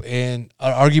fucked up and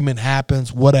an argument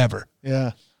happens, whatever.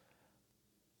 yeah.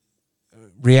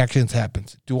 Reactions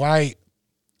happens. Do I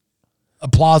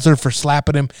applaud her for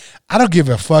slapping him? I don't give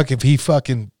a fuck if he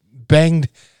fucking banged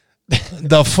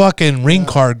the fucking ring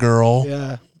car girl.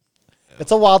 Yeah.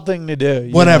 It's a wild thing to do.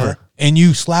 you Whatever. know? And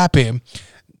you slap him,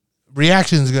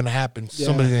 reaction is going to happen.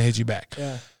 Somebody's going to hit you back.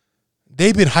 Yeah.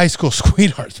 They've been high school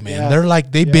sweethearts, man. Yeah. They're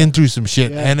like, they've been through some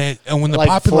shit. Yeah. And when the Like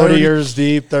 40 popularity, years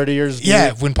deep, 30 years deep.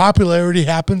 yeah, when popularity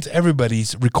happens,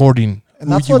 everybody's recording And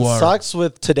who that's you what are. sucks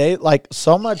with today. Like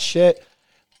so much shit.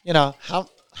 You know, how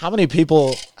many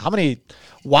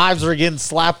wives were getting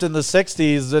slapped in the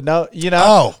 60s? And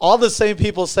all the same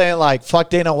people saying like, fuck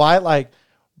Dana White. Like,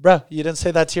 bro, you didn't say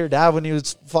that to your dad when he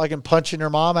was fucking punching your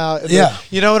mom out. Yeah.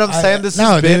 You know what I'm saying? This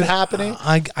has been happening.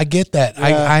 I get that.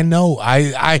 Yeah. I know.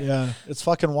 Yeah. It's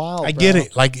fucking wild. I bro. get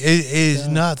it. Like it is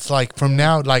nuts. Like from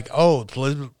now, like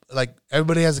like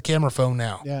everybody has a camera phone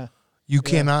now. Yeah. You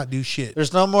cannot do shit.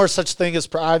 There's no more such thing as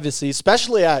privacy,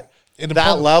 especially at In the that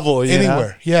public- level. You anywhere,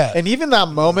 know? yeah. And even that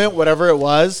moment, whatever it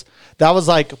was, that was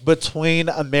like between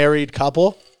a married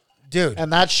couple, Dude.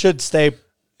 and that should stay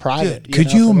private. Dude, could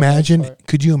know, you for the most imagine? part.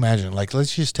 Could you imagine? Like,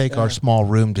 let's just take our small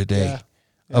room today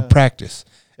Yeah. of practice,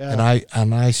 Yeah.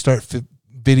 and I start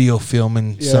video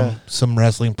filming Yeah. some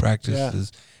wrestling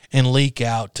practices, and leak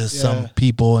out to some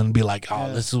people and be like,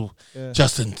 "Oh, this is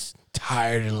Justin's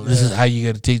tired, and this is how you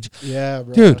got to teach." Yeah,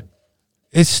 bro. Dude,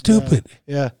 it's stupid.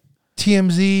 Yeah.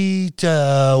 TMZ to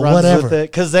Runs whatever. with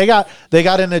it because they got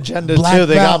an agenda Black too.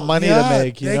 They belt. got money Yeah, to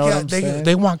make. You they know what got- I'm they, saying?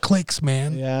 They want clicks,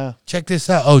 man. Yeah. Check this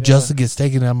out. Oh, Justin gets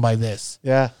taken down by this.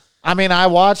 Yeah. I mean, I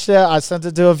watched it. I sent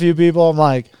it to a few people. I'm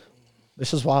like,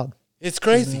 this is wild. It's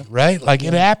crazy, right? Like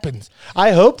it happens.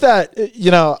 I hope that,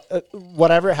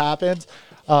 whatever happens,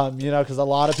 because a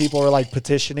lot of people are like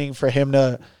petitioning for him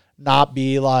to not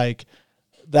be like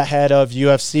the head of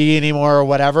UFC anymore or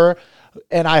whatever.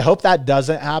 And I hope that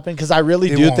doesn't happen because I really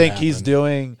It do won't think he's happen.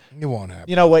 doing, It won't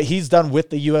happen. what he's done with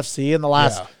the UFC in the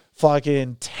last Yeah.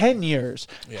 fucking 10 years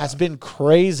has been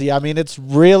crazy. I mean, it's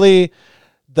really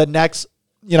the next,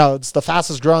 it's the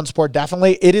fastest growing sport.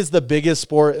 Definitely. It is the biggest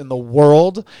sport in the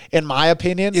world, in my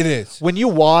opinion. It is. When you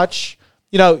watch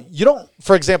you know, you don't,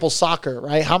 for example, soccer,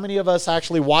 right? How many of us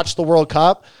actually watch the World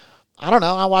Cup? I don't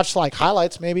know. I watch like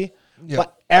highlights maybe,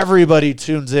 but everybody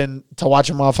tunes in to watch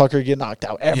a motherfucker get knocked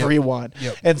out. Everyone.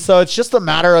 Yep. And so it's just a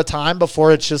matter of time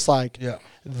before it's just like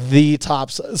the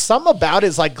tops. Some about it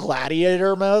is like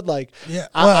gladiator mode. Like,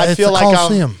 I feel like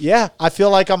I feel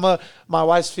like my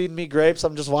wife's feeding me grapes.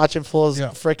 I'm just watching fools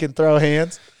freaking throw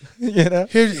hands. You know?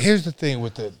 Here's the thing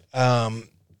with it.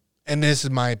 And this is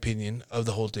my opinion of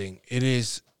the whole thing. It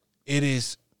is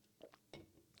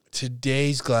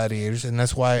today's gladiators, and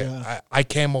that's why I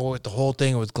came up with the whole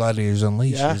thing with Gladiators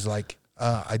Unleashed. Yeah. Is like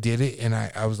I did it, and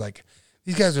I was like,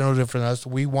 these guys are no different than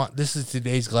us. This is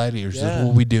today's gladiators. This is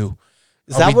what we do.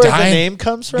 Is that where the name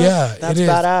comes from? Yeah, that's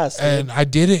badass. Dude. And I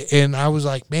did it, and I was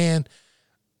like, man,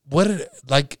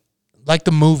 like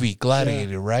the movie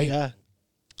Gladiator, right? Yeah.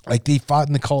 Like they fought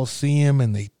in the Coliseum,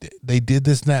 and they did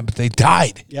this and that, but they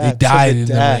died. Yeah, they died in the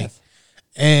death. ring.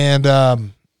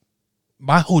 And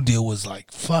my whole deal was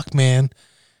like, fuck, man,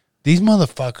 these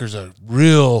motherfuckers are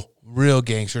real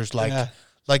gangsters, like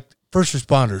first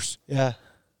responders,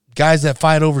 guys that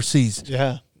fight overseas,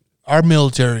 our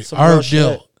military, our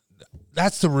deal.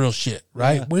 That's the real shit,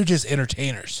 right? Yeah. We're just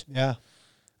entertainers. Yeah.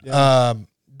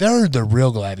 They're the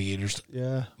real gladiators.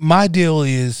 Yeah. My deal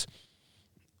is,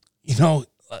 you know,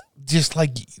 just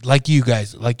like you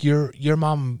guys, like your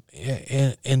mom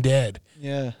and dad.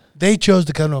 Yeah. They chose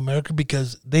to come to America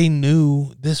because they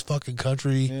knew this fucking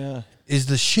country is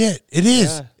the shit. It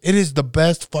is. Yeah. It is the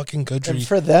best fucking country. And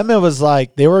for them, it was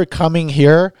like they were coming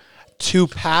here to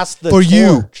pass the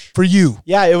torch. For you.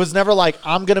 Yeah, it was never like,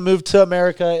 I'm going to move to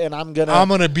America and I'm going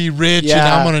to be rich and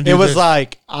I'm going to do It was this.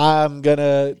 like, I'm going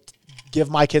to give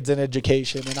my kids an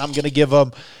education and I'm going to give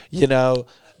them, you know,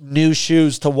 new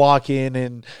shoes to walk in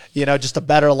and, you know, just a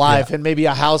better life and maybe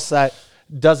a house that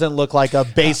doesn't look like a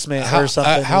basement or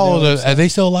something. How old are they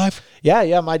still alive?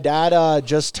 Yeah. My dad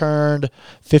just turned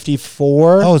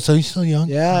 54. Oh, so he's still young.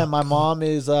 Yeah, and my mom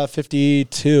is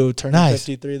 52, turning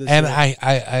 53 this and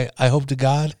year. I hope to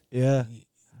God, Yeah,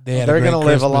 they're going to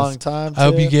live a long time. I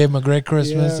hope too. you gave them a great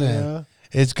Christmas, Yeah, and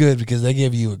it's good because they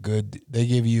give you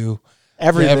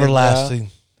Everything, everlasting. yeah.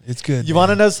 It's good. You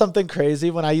want to know something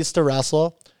crazy? When I used to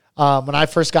wrestle, when I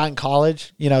first got in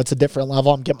college, you know, it's a different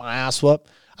level. I'm getting my ass whooped.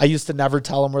 I used to never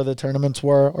tell them where the tournaments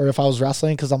were or if I was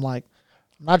wrestling because I'm like,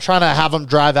 I'm not trying to have them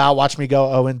drive out, watch me go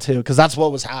 0-2 because that's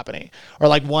what was happening, or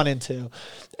like 1-2.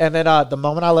 And then the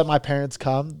moment I let my parents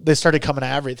come, they started coming to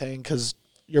everything because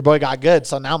your boy got good.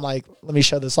 So now I'm like, let me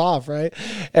show this off, right?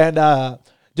 And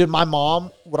dude, my mom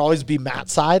would always be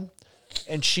Matt's side,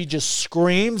 and she just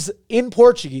screams in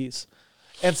Portuguese.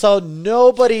 And so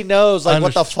nobody knows like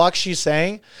what the fuck she's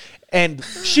saying. And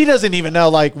she doesn't even know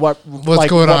like what's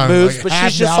going on, moves, like, but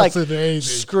she's just like today,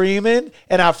 screaming.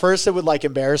 And at first it would like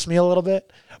embarrass me a little bit,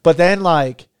 but then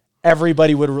like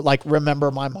everybody would like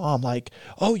remember my mom, like,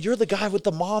 oh, you're the guy with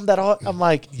the mom that I'm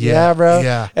like, yeah, bro.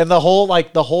 Yeah. And the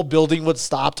whole building would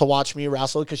stop to watch me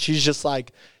wrestle because she's just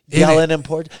like yelling in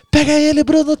Portuguese, pega ele,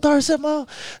 Bruno Tarsemo,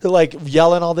 like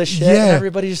yelling all this shit. Yeah. And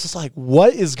everybody's just like,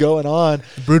 what is going on?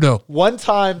 Bruno. One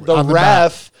time the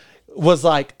ref was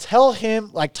like, tell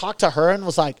him, like talk to her, and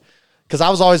was like, because I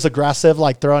was always aggressive,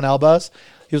 like throwing elbows.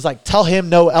 He was like, tell him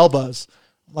no elbows.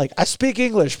 I'm like, I speak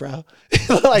English, bro.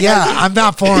 Like, I'm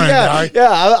not foreign.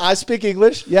 I speak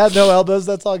English. Yeah, no elbows.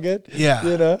 That's all good. Yeah.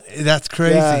 You know? That's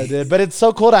crazy. Yeah, dude. But it's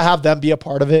so cool to have them be a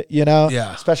part of it, you know?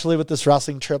 Yeah. Especially with this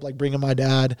wrestling trip, like bringing my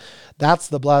dad. That's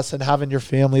the blessing, having your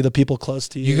family, the people close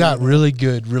to you. You got really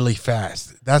good really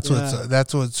fast. That's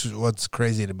what's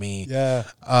crazy to me. Yeah.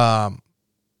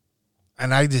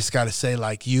 And I just got to say,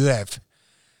 like, you have,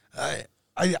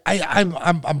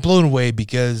 I'm blown away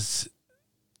because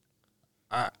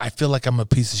I feel like I'm a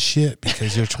piece of shit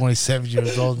because you're 27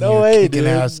 years old. And No you're way, kicking dude.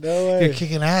 ass. No way. You're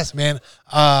kicking ass, man.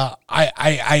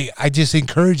 I just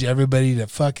encourage everybody to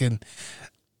fucking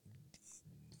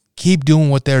keep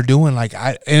doing what they're doing. Like,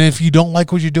 and if you don't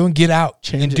like what you're doing, get out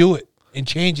and do it and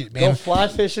change it, man. Go fly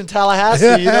fish in Tallahassee.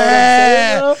 You know what I'm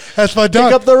saying, bro? That's my dog.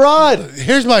 Pick up the rod.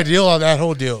 Here's my deal on that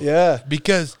whole deal. Yeah.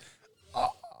 Because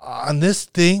on this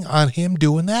thing, on him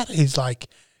doing that, is like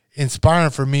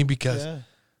inspiring for me because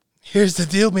here's the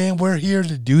deal, man. We're here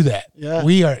to do that. Yeah.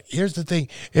 We are. Here's the thing.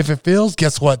 If it fails,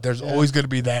 guess what? There's always going to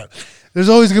be that. There's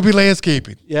always going to be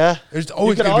landscaping. Yeah. There's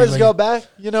always You can gonna be always go back.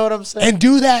 You know what I'm saying? and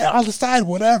do that on the side,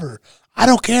 whatever. I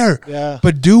don't care. Yeah.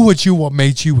 But do what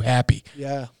makes you happy.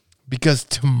 Yeah. Because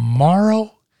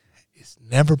tomorrow is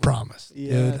never promised,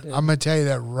 Yeah, dude. dude. I'm gonna tell you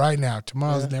that right now.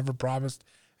 Tomorrow's never promised,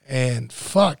 and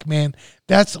fuck, man,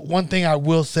 that's one thing I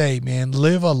will say, man.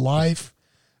 Live a life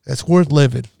that's worth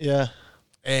living, Yeah.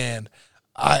 and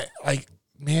I like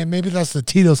man, maybe that's the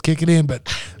Tito's kicking in, but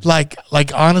like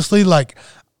honestly, like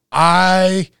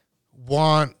I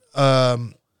want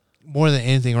more than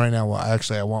anything right now. Well,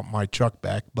 actually, I want my truck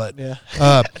back, but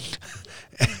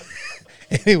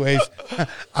anyways,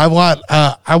 I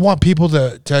want people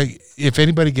to if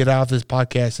anybody get out of this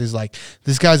podcast is like,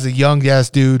 this guy's a young ass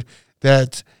dude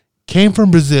that came from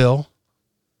Brazil,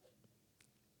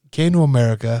 came to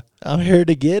America. I'm here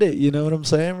to get it. You know what I'm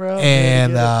saying, bro?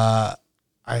 And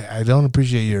I don't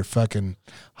appreciate your fucking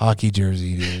hockey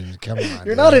jersey, dude. Come on. You're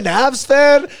dude. not an Avs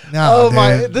fan? No, oh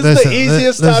my! dude. This is the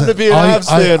easiest time to be an Avs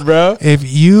fan, bro. If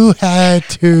you had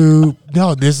to,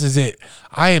 no, this is it.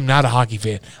 I am not a hockey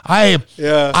fan. I am.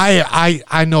 Yeah.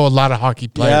 I know a lot of hockey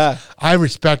players. Yeah. I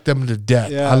respect them to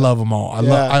death. Yeah. I love them all.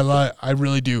 I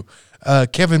really do.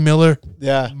 Kevin Miller.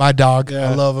 Yeah. My dog.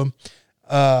 Yeah. I love him.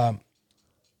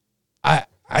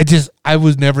 I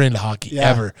was never into hockey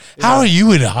ever. How are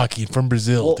you into hockey from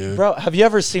Brazil, Well, dude? bro, have you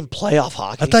ever seen playoff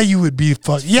hockey? I thought you would be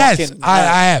yes, fucking I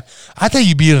have. I thought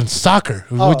you'd be in soccer.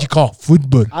 What you call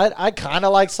football? I kind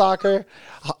of like soccer.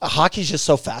 Hockey's just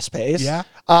so fast paced. Yeah.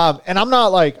 And I'm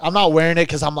not wearing it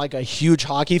because I'm like a huge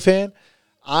hockey fan.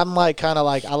 I'm like kind of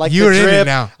like I like You're the in it drip.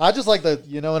 now. I just like the,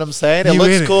 you know what I'm saying? It You in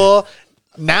looks it. cool.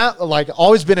 Now, like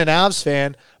always been an Avs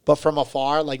fan, but from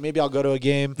afar, like maybe I'll go to a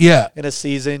game. Yeah. In a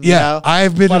season. Yeah, You know?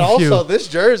 I've been But to a few. also this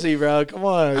jersey, bro. Come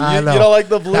on. I You know. don't like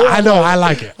the blue? I know. I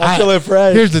like it. I'm feeling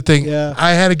fresh. Here's the thing. Yeah.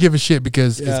 I had to give a shit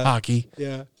because it's Yeah. hockey.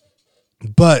 Yeah.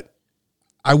 But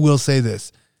I will say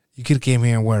this: you could have came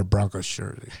here and wear a Broncos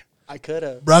jersey. I could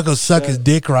have. Broncos suck his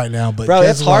dick right now, but Bro,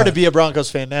 guess it's hard what? to be a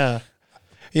Broncos fan now.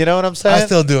 You know what I'm saying? I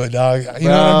still do it, dog. You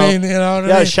know what I mean? You know what I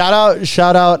Yeah, mean?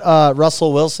 shout out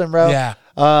Russell Wilson, bro. Yeah.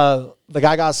 The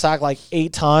guy got sacked like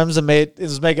 8 times and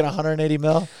is making 180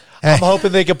 mil. Hey. I'm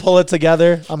hoping they can pull it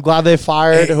together. I'm glad they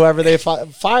fired whoever they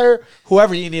fire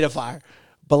whoever you need to fire.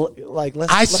 But like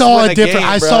I saw win a different. game,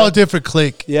 I bro. saw a different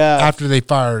click. Yeah. After they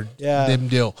fired Yeah. them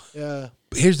deal. Yeah.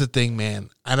 Here's the thing, man,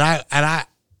 and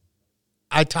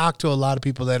I talk to a lot of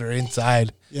people that are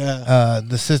inside Yeah.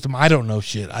 the system. I don't know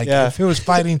shit. Yeah. If it was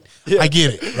fighting, Yeah. I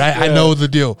get it, right? I Yeah. know the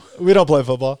deal. We don't play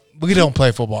football. We don't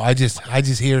play football. I just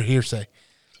hear hearsay.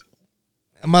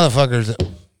 Motherfuckers,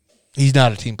 he's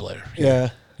not a team player. Yeah.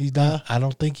 He's not. I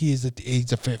don't think he's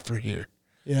a fit for here.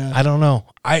 Yeah. I don't know.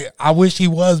 I wish he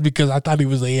was because I thought he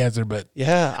was the answer, but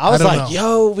Yeah. I was don't like, know.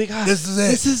 yo, we got This is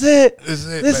it. This is it. This is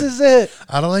it, This but- is it.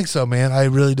 I don't think so, man. I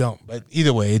really don't. But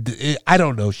either way, I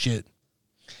don't know shit.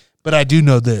 But I do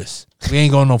know this: we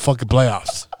ain't going no fucking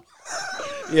playoffs.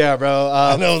 Yeah, bro.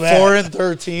 I know that.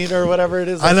 4-13 or whatever it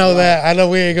is. I know that. I know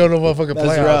we ain't going no motherfucking That's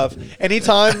playoffs.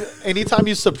 rough. Anytime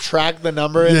you subtract the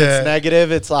number and Yeah. it's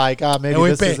negative, it's like, maybe And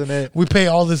this isn't it. we pay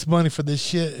all this money for this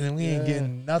shit, and we ain't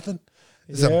getting nothing.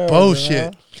 It's Yeah, a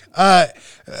bullshit.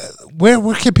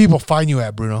 Where can people find you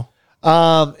at, Bruno?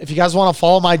 If you guys want to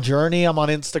follow my journey, I'm on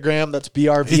Instagram. That's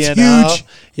BRVNO. It's huge.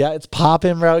 Yeah, it's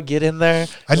popping, bro. Get in there.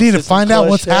 I You'll need to see some find out cool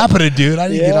what's shit. happening, dude. I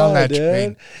need to get on that dude.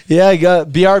 train. Yeah, you got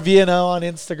BRVNO on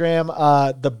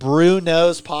Instagram. The Brew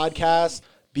Knows podcast,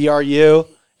 BRU,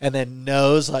 and then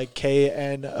Knows like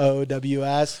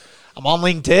KNOWS. I'm on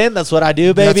LinkedIn. That's what I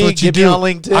do, baby. That's what you Get do. me on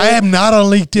LinkedIn. I am not on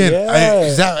LinkedIn.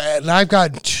 Yeah. And I've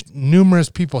got numerous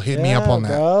people hit me up Yeah, on that.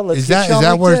 bro. Let's Is get that you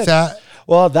on where LinkedIn. it's at?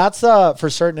 Well, that's for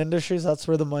certain industries. That's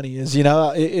where the money is. You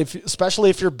know, especially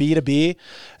if you're B2B,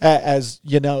 as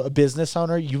you know, a business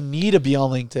owner, you need to be on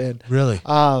LinkedIn. Really?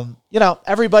 You know,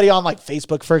 everybody on like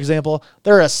Facebook, for example,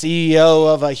 they're a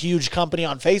CEO of a huge company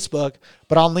on Facebook,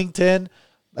 but on LinkedIn,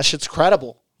 that shit's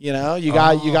credible. You know, you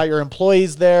got your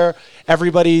employees there.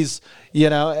 Everybody's, you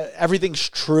know, everything's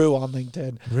true on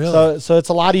LinkedIn. Really? So it's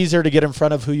a lot easier to get in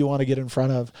front of who you want to get in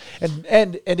front of.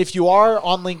 And if you are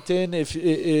on LinkedIn,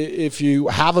 if you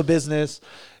have a business,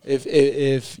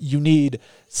 if you need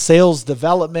sales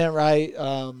development, right,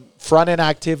 front end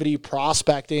activity,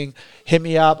 prospecting, hit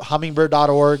me up,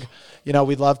 hummingbird.org. You know,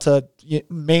 we'd love to.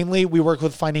 Mainly, we work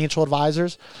with financial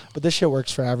advisors, but this shit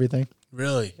works for everything.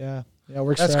 Really? Yeah, it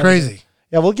works. That's for everything. crazy.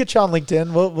 Yeah, we'll get you on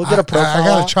LinkedIn. We'll get a profile. I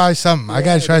gotta out. try something. I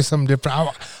gotta try something different.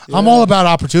 I'm all about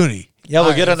opportunity. Yeah,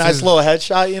 we'll get a It's nice just- little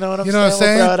headshot. You know what I'm You saying? know what I'm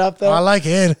saying? We'll throw it up there. I like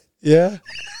it. Yeah.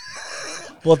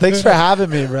 Well, thanks for having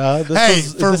me, bro. This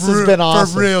has been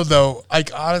awesome. For real though,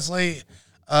 like honestly,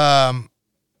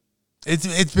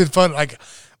 it's been fun. Like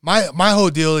my whole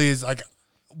deal is like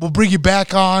we'll bring you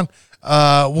back on.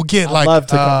 We'll get I'd love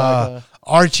to come back,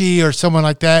 Archie or someone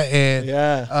like that, and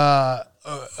Yeah.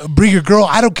 bring your girl.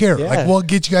 I don't care. Yeah. Like we'll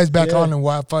get you guys back Yeah. on and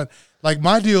we'll have fun. Like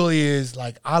my deal is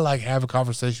like I like having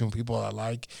conversation with people I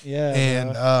like. Yeah,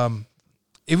 and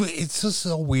it's just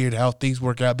so weird how things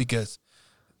work out because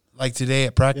like today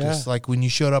at practice. Yeah. Like when you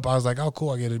showed up, I was like, "Oh, cool,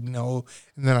 I get to know."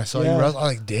 And then I saw you Yeah. wrestle. I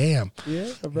was like, "Damn, Yeah,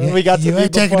 bro. We got to you meet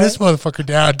ain't taking before. this motherfucker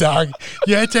down, dog.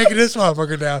 You ain't taking this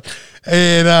motherfucker down."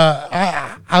 And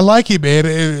I like it, man.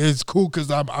 It's cool because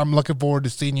I'm looking forward to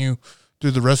seeing you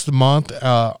through the rest of the month,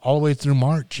 all the way through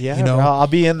March. Yeah, you know, bro, I'll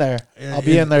be in there. I'll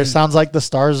be in there. Sounds like the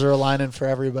stars are aligning for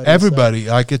everybody. so. everybody,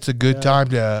 like it's a good time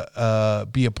to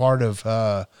be a part of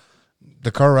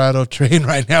the Colorado train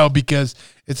right now because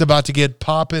it's about to get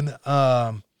popping.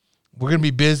 We're gonna be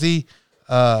busy.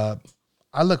 I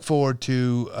look forward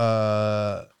to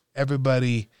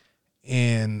everybody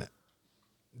in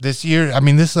this year. I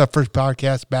mean, this is our first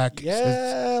podcast back since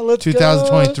Yeah, let's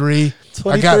 2023. go.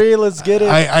 23, let's get it.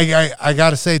 I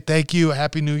gotta say thank you.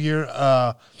 Happy New Year.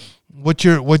 What's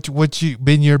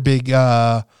been your big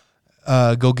go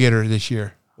getter this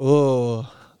year? Oh,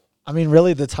 I mean,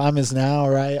 really, the time is now,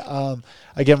 right?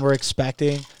 Again, we're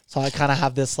expecting, so I kind of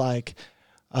have this like,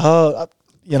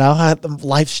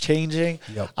 life's changing.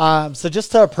 Yep. So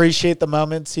just to appreciate the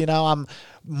moments, I'm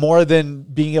more than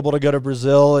being able to go to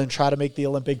Brazil and try to make the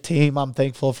Olympic team. I'm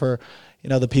thankful for,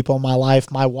 the people in my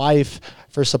life, my wife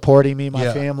for supporting me,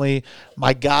 my family,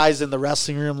 my guys in the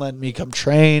wrestling room letting me come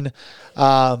train.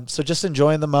 So just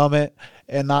enjoying the moment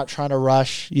and not trying to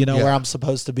rush, where I'm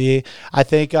supposed to be. I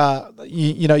think,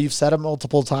 you've said it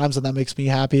multiple times, and that makes me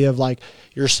happy of like,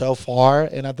 you're so far.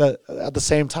 And at the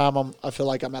same time, I feel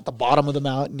like I'm at the bottom of the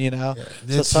mountain,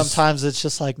 so sometimes it's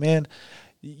just like, man,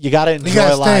 you got to enjoy You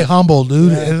gotta life. stay humble,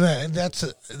 dude. Yeah. And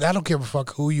I don't give a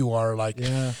fuck who you are. Like,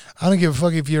 Yeah. I don't give a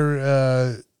fuck if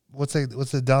you're what's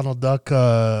the Donald Duck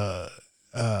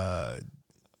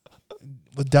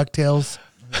with DuckTales.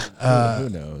 Who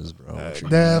knows, bro?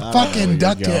 The fucking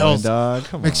DuckTales. Dog.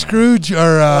 Come on. McScrooge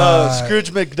or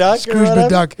Scrooge McDuck. or Scrooge whatever?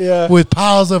 McDuck Yeah. with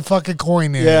piles of fucking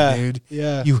coin in Yeah. it, dude.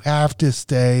 Yeah. You have to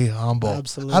stay humble.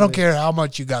 Absolutely. I don't care how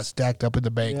much you got stacked up in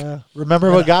the bank. Yeah.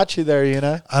 Remember what got you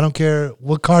there, I don't care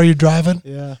what car you're driving.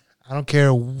 Yeah. I don't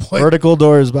care what. Vertical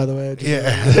doors, by the way.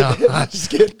 Yeah. No, Just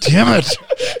kidding. damn it,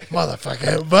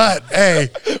 motherfucker. But hey,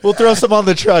 We'll throw some on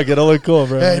the truck. It'll look cool,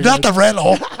 bro. hey, not the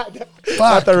rental. Not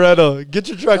Fuck. the rental. Get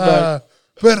your truck back.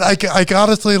 But I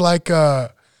honestly like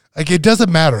it doesn't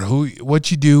matter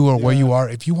what you do or where you are.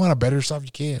 If you want to better yourself,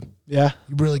 you can. Yeah.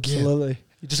 You really can. Absolutely.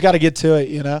 You just got to get to it,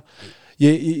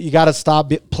 You got to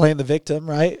stop playing the victim,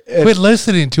 right? Quit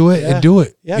listening to it Yeah. and do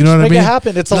it. Yeah, you know just what I make it mean?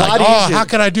 happen. It's a Like, lot oh, easier. how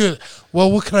can I do it?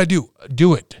 Well, what can I do?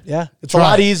 Do it. Yeah. It's Try a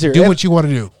lot it. easier. Do And- what you want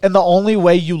to do. And the only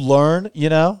way you learn,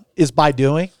 is by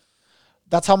doing.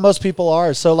 That's how most people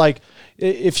are. So, like,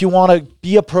 if you want to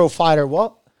be a pro fighter,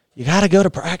 well, you got to go to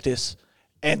practice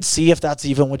and see if that's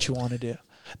even what you want to do.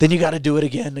 Then you got to do it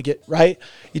again to get right.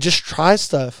 You just try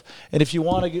stuff. And if you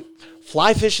want to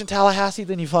fly fish in Tallahassee,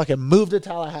 then you fucking move to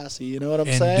Tallahassee. You know what I'm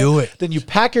And saying? do it. Then you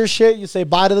pack your shit. You say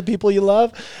bye to the people you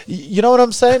love. You know what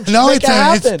I'm saying? Just No, make it's it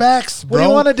happen. facts, What do bro.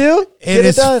 you want to do? Get It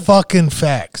is done. fucking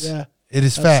facts. Yeah. It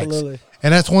is facts. Absolutely.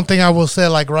 And that's one thing I will say.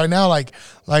 Like right now,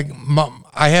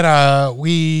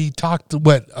 we talked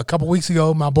a couple weeks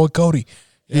ago. My boy Cody,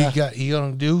 he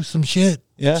gonna do some shit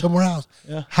somewhere else.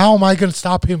 Yeah. How am I gonna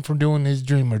stop him from doing his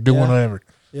dream or doing Yeah. whatever?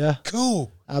 Yeah.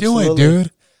 Cool. Absolutely. Do it,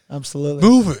 dude. Absolutely.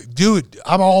 Move it, do it.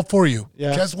 I'm all for you.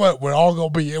 Yeah. Guess what? We're all gonna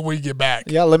be here when you get back.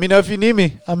 Yeah, let me know if you need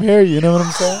me. I'm here. You know what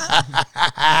I'm saying?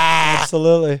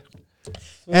 Absolutely.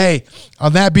 Hey,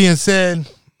 on that being said,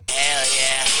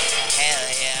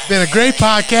 been a great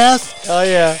podcast. Oh,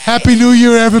 yeah. Happy New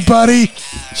Year, everybody.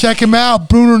 Check him out,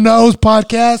 Bruno Knows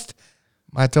Podcast.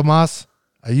 My Tomas,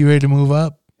 are you ready to move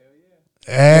up?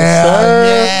 Hell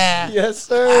yeah. Yes,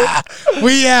 sir.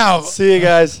 We out. See you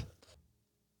guys.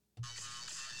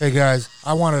 Hey, guys,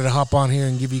 I wanted to hop on here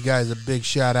and give you guys a big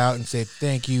shout out and say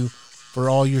thank you for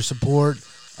all your support.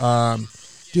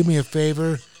 Do me a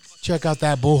favor. Check out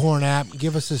that Bullhorn app.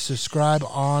 Give us a subscribe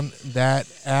on that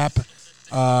app.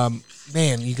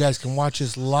 Man, you guys can watch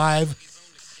us live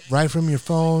right from your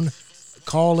phone.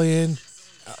 Call in,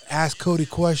 ask Cody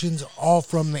questions, all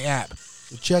from the app.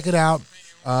 So check it out.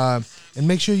 And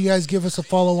make sure you guys give us a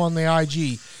follow on the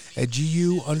IG at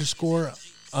GU_unfiltered_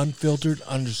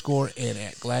 and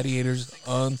at Gladiators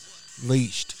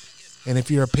Unleashed. And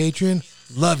if you're a patron,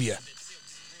 love you.